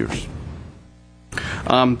previous years.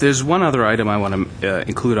 There's one other item I want to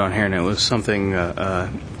include on here, and it was something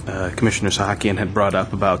Commissioner Sahakian had brought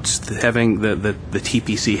up about having the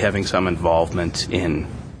TPC having some involvement in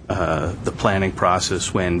the planning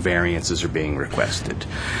process when variances are being requested.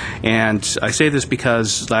 And I say this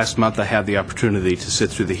because last month I had the opportunity to sit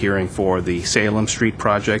through the hearing for the Salem Street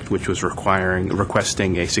project, which was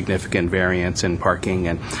requesting a significant variance in parking.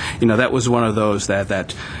 And, that was one of those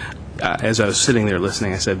that as I was sitting there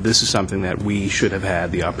listening, I said, this is something that we should have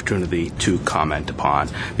had the opportunity to comment upon,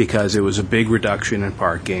 because it was a big reduction in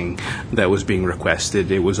parking that was being requested.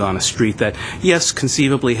 It was on a street that, yes,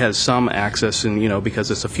 conceivably has some access, and because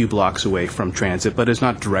it's a few blocks away from transit, but is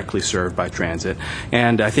not directly served by transit.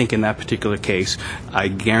 And I think in that particular case, I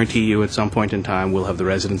guarantee you at some point in time we'll have the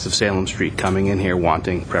residents of Salem Street coming in here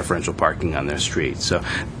wanting preferential parking on their street. So,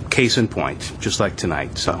 case in point, just like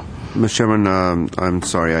tonight. So. Mr. Chairman, I'm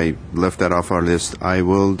sorry, I left that off our list. I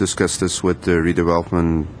will discuss this with the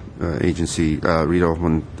redevelopment agency,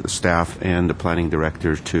 redevelopment staff, and the planning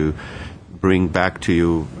director to bring back to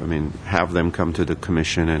you, have them come to the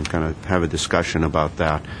commission and kind of have a discussion about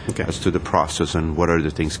that as to the process and what other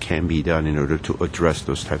things can be done in order to address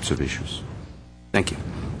those types of issues. Thank you.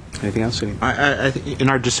 Anything else? In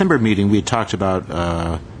our December meeting, we talked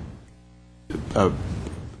about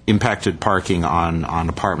impacted parking on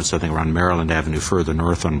apartments, I think, around Maryland Avenue further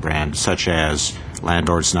north on Brand, such as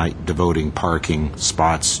landlords not devoting parking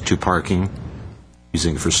spots to parking,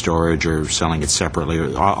 using it for storage or selling it separately,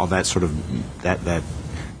 or all that sort of that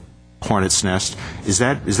hornet's nest. Is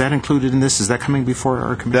that included in this? Is that coming before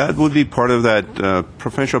our committee? That would be part of that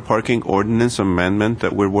preferential parking ordinance amendment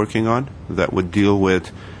that we're working on that would deal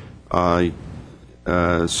with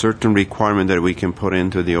certain requirement that we can put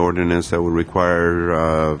into the ordinance that would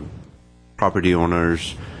require property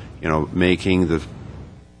owners, making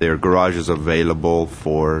their garages available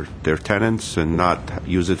for their tenants and not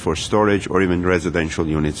use it for storage, or even residential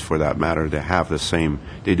units for that matter.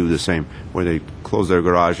 They do the same, where they close their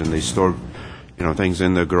garage and they store, things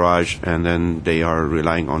in the garage, and then they are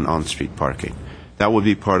relying on on-street parking. That would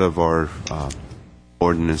be part of our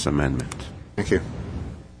ordinance amendment. Thank you.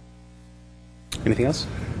 Anything else?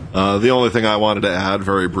 The only thing I wanted to add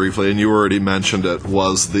very briefly, and you already mentioned it,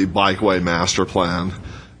 was the bikeway master plan.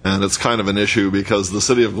 And it's kind of an issue because the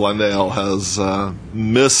city of Glendale has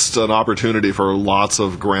missed an opportunity for lots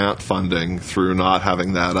of grant funding through not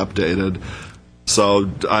having that updated. So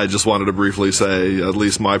I just wanted to briefly say, at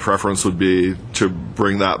least my preference would be to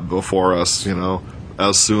bring that before us,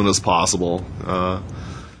 as soon as possible,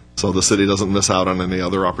 so the city doesn't miss out on any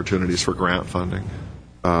other opportunities for grant funding.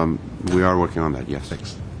 We are working on that, yes.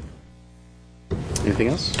 Thanks. Anything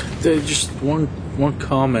else? Just one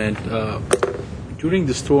comment. During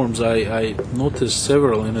the storms, I noticed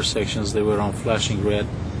several intersections that were on flashing red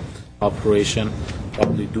operation,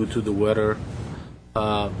 probably due to the weather.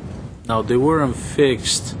 Now, they weren't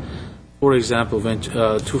fixed. For example,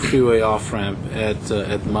 2 freeway off-ramp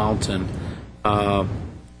at Mountain,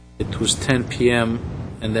 it was 10 p.m.,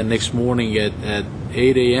 and then next morning at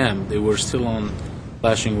 8 a.m., they were still on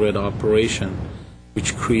flashing red operation,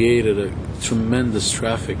 which created a tremendous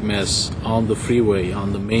traffic mess on the freeway,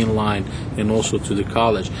 on the main line, and also to the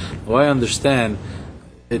college. Now, I understand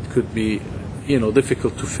it could be,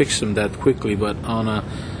 difficult to fix them that quickly, but on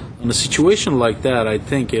a situation like that, I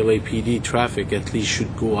think LAPD traffic at least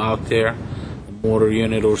should go out there, a motor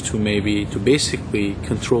unit or two maybe, to basically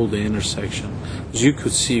control the intersection. Because you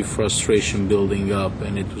could see frustration building up,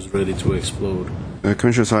 and it was ready to explode.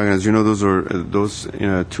 Commissioner Sagan, as you know, those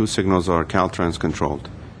two signals are Caltrans controlled.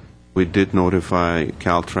 We did notify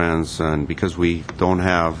Caltrans, and because we don't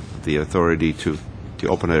have the authority to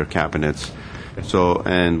open their cabinets,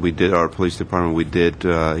 and we did, our police department, we did,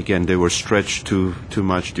 again, they were stretched too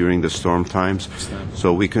much during the storm times,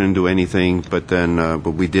 so we couldn't do anything, but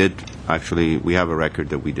we did, actually, we have a record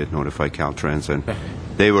that we did notify Caltrans, and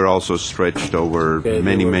they were also stretched over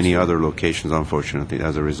many other locations, unfortunately.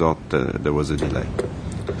 As a result, there was a delay.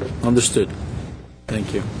 Understood.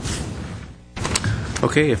 Thank you.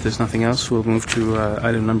 Okay, if there's nothing else, we'll move to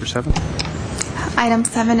item number 7. Item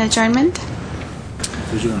 7, adjournment.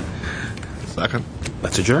 Adjourn. Second.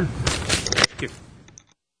 Let's adjourn.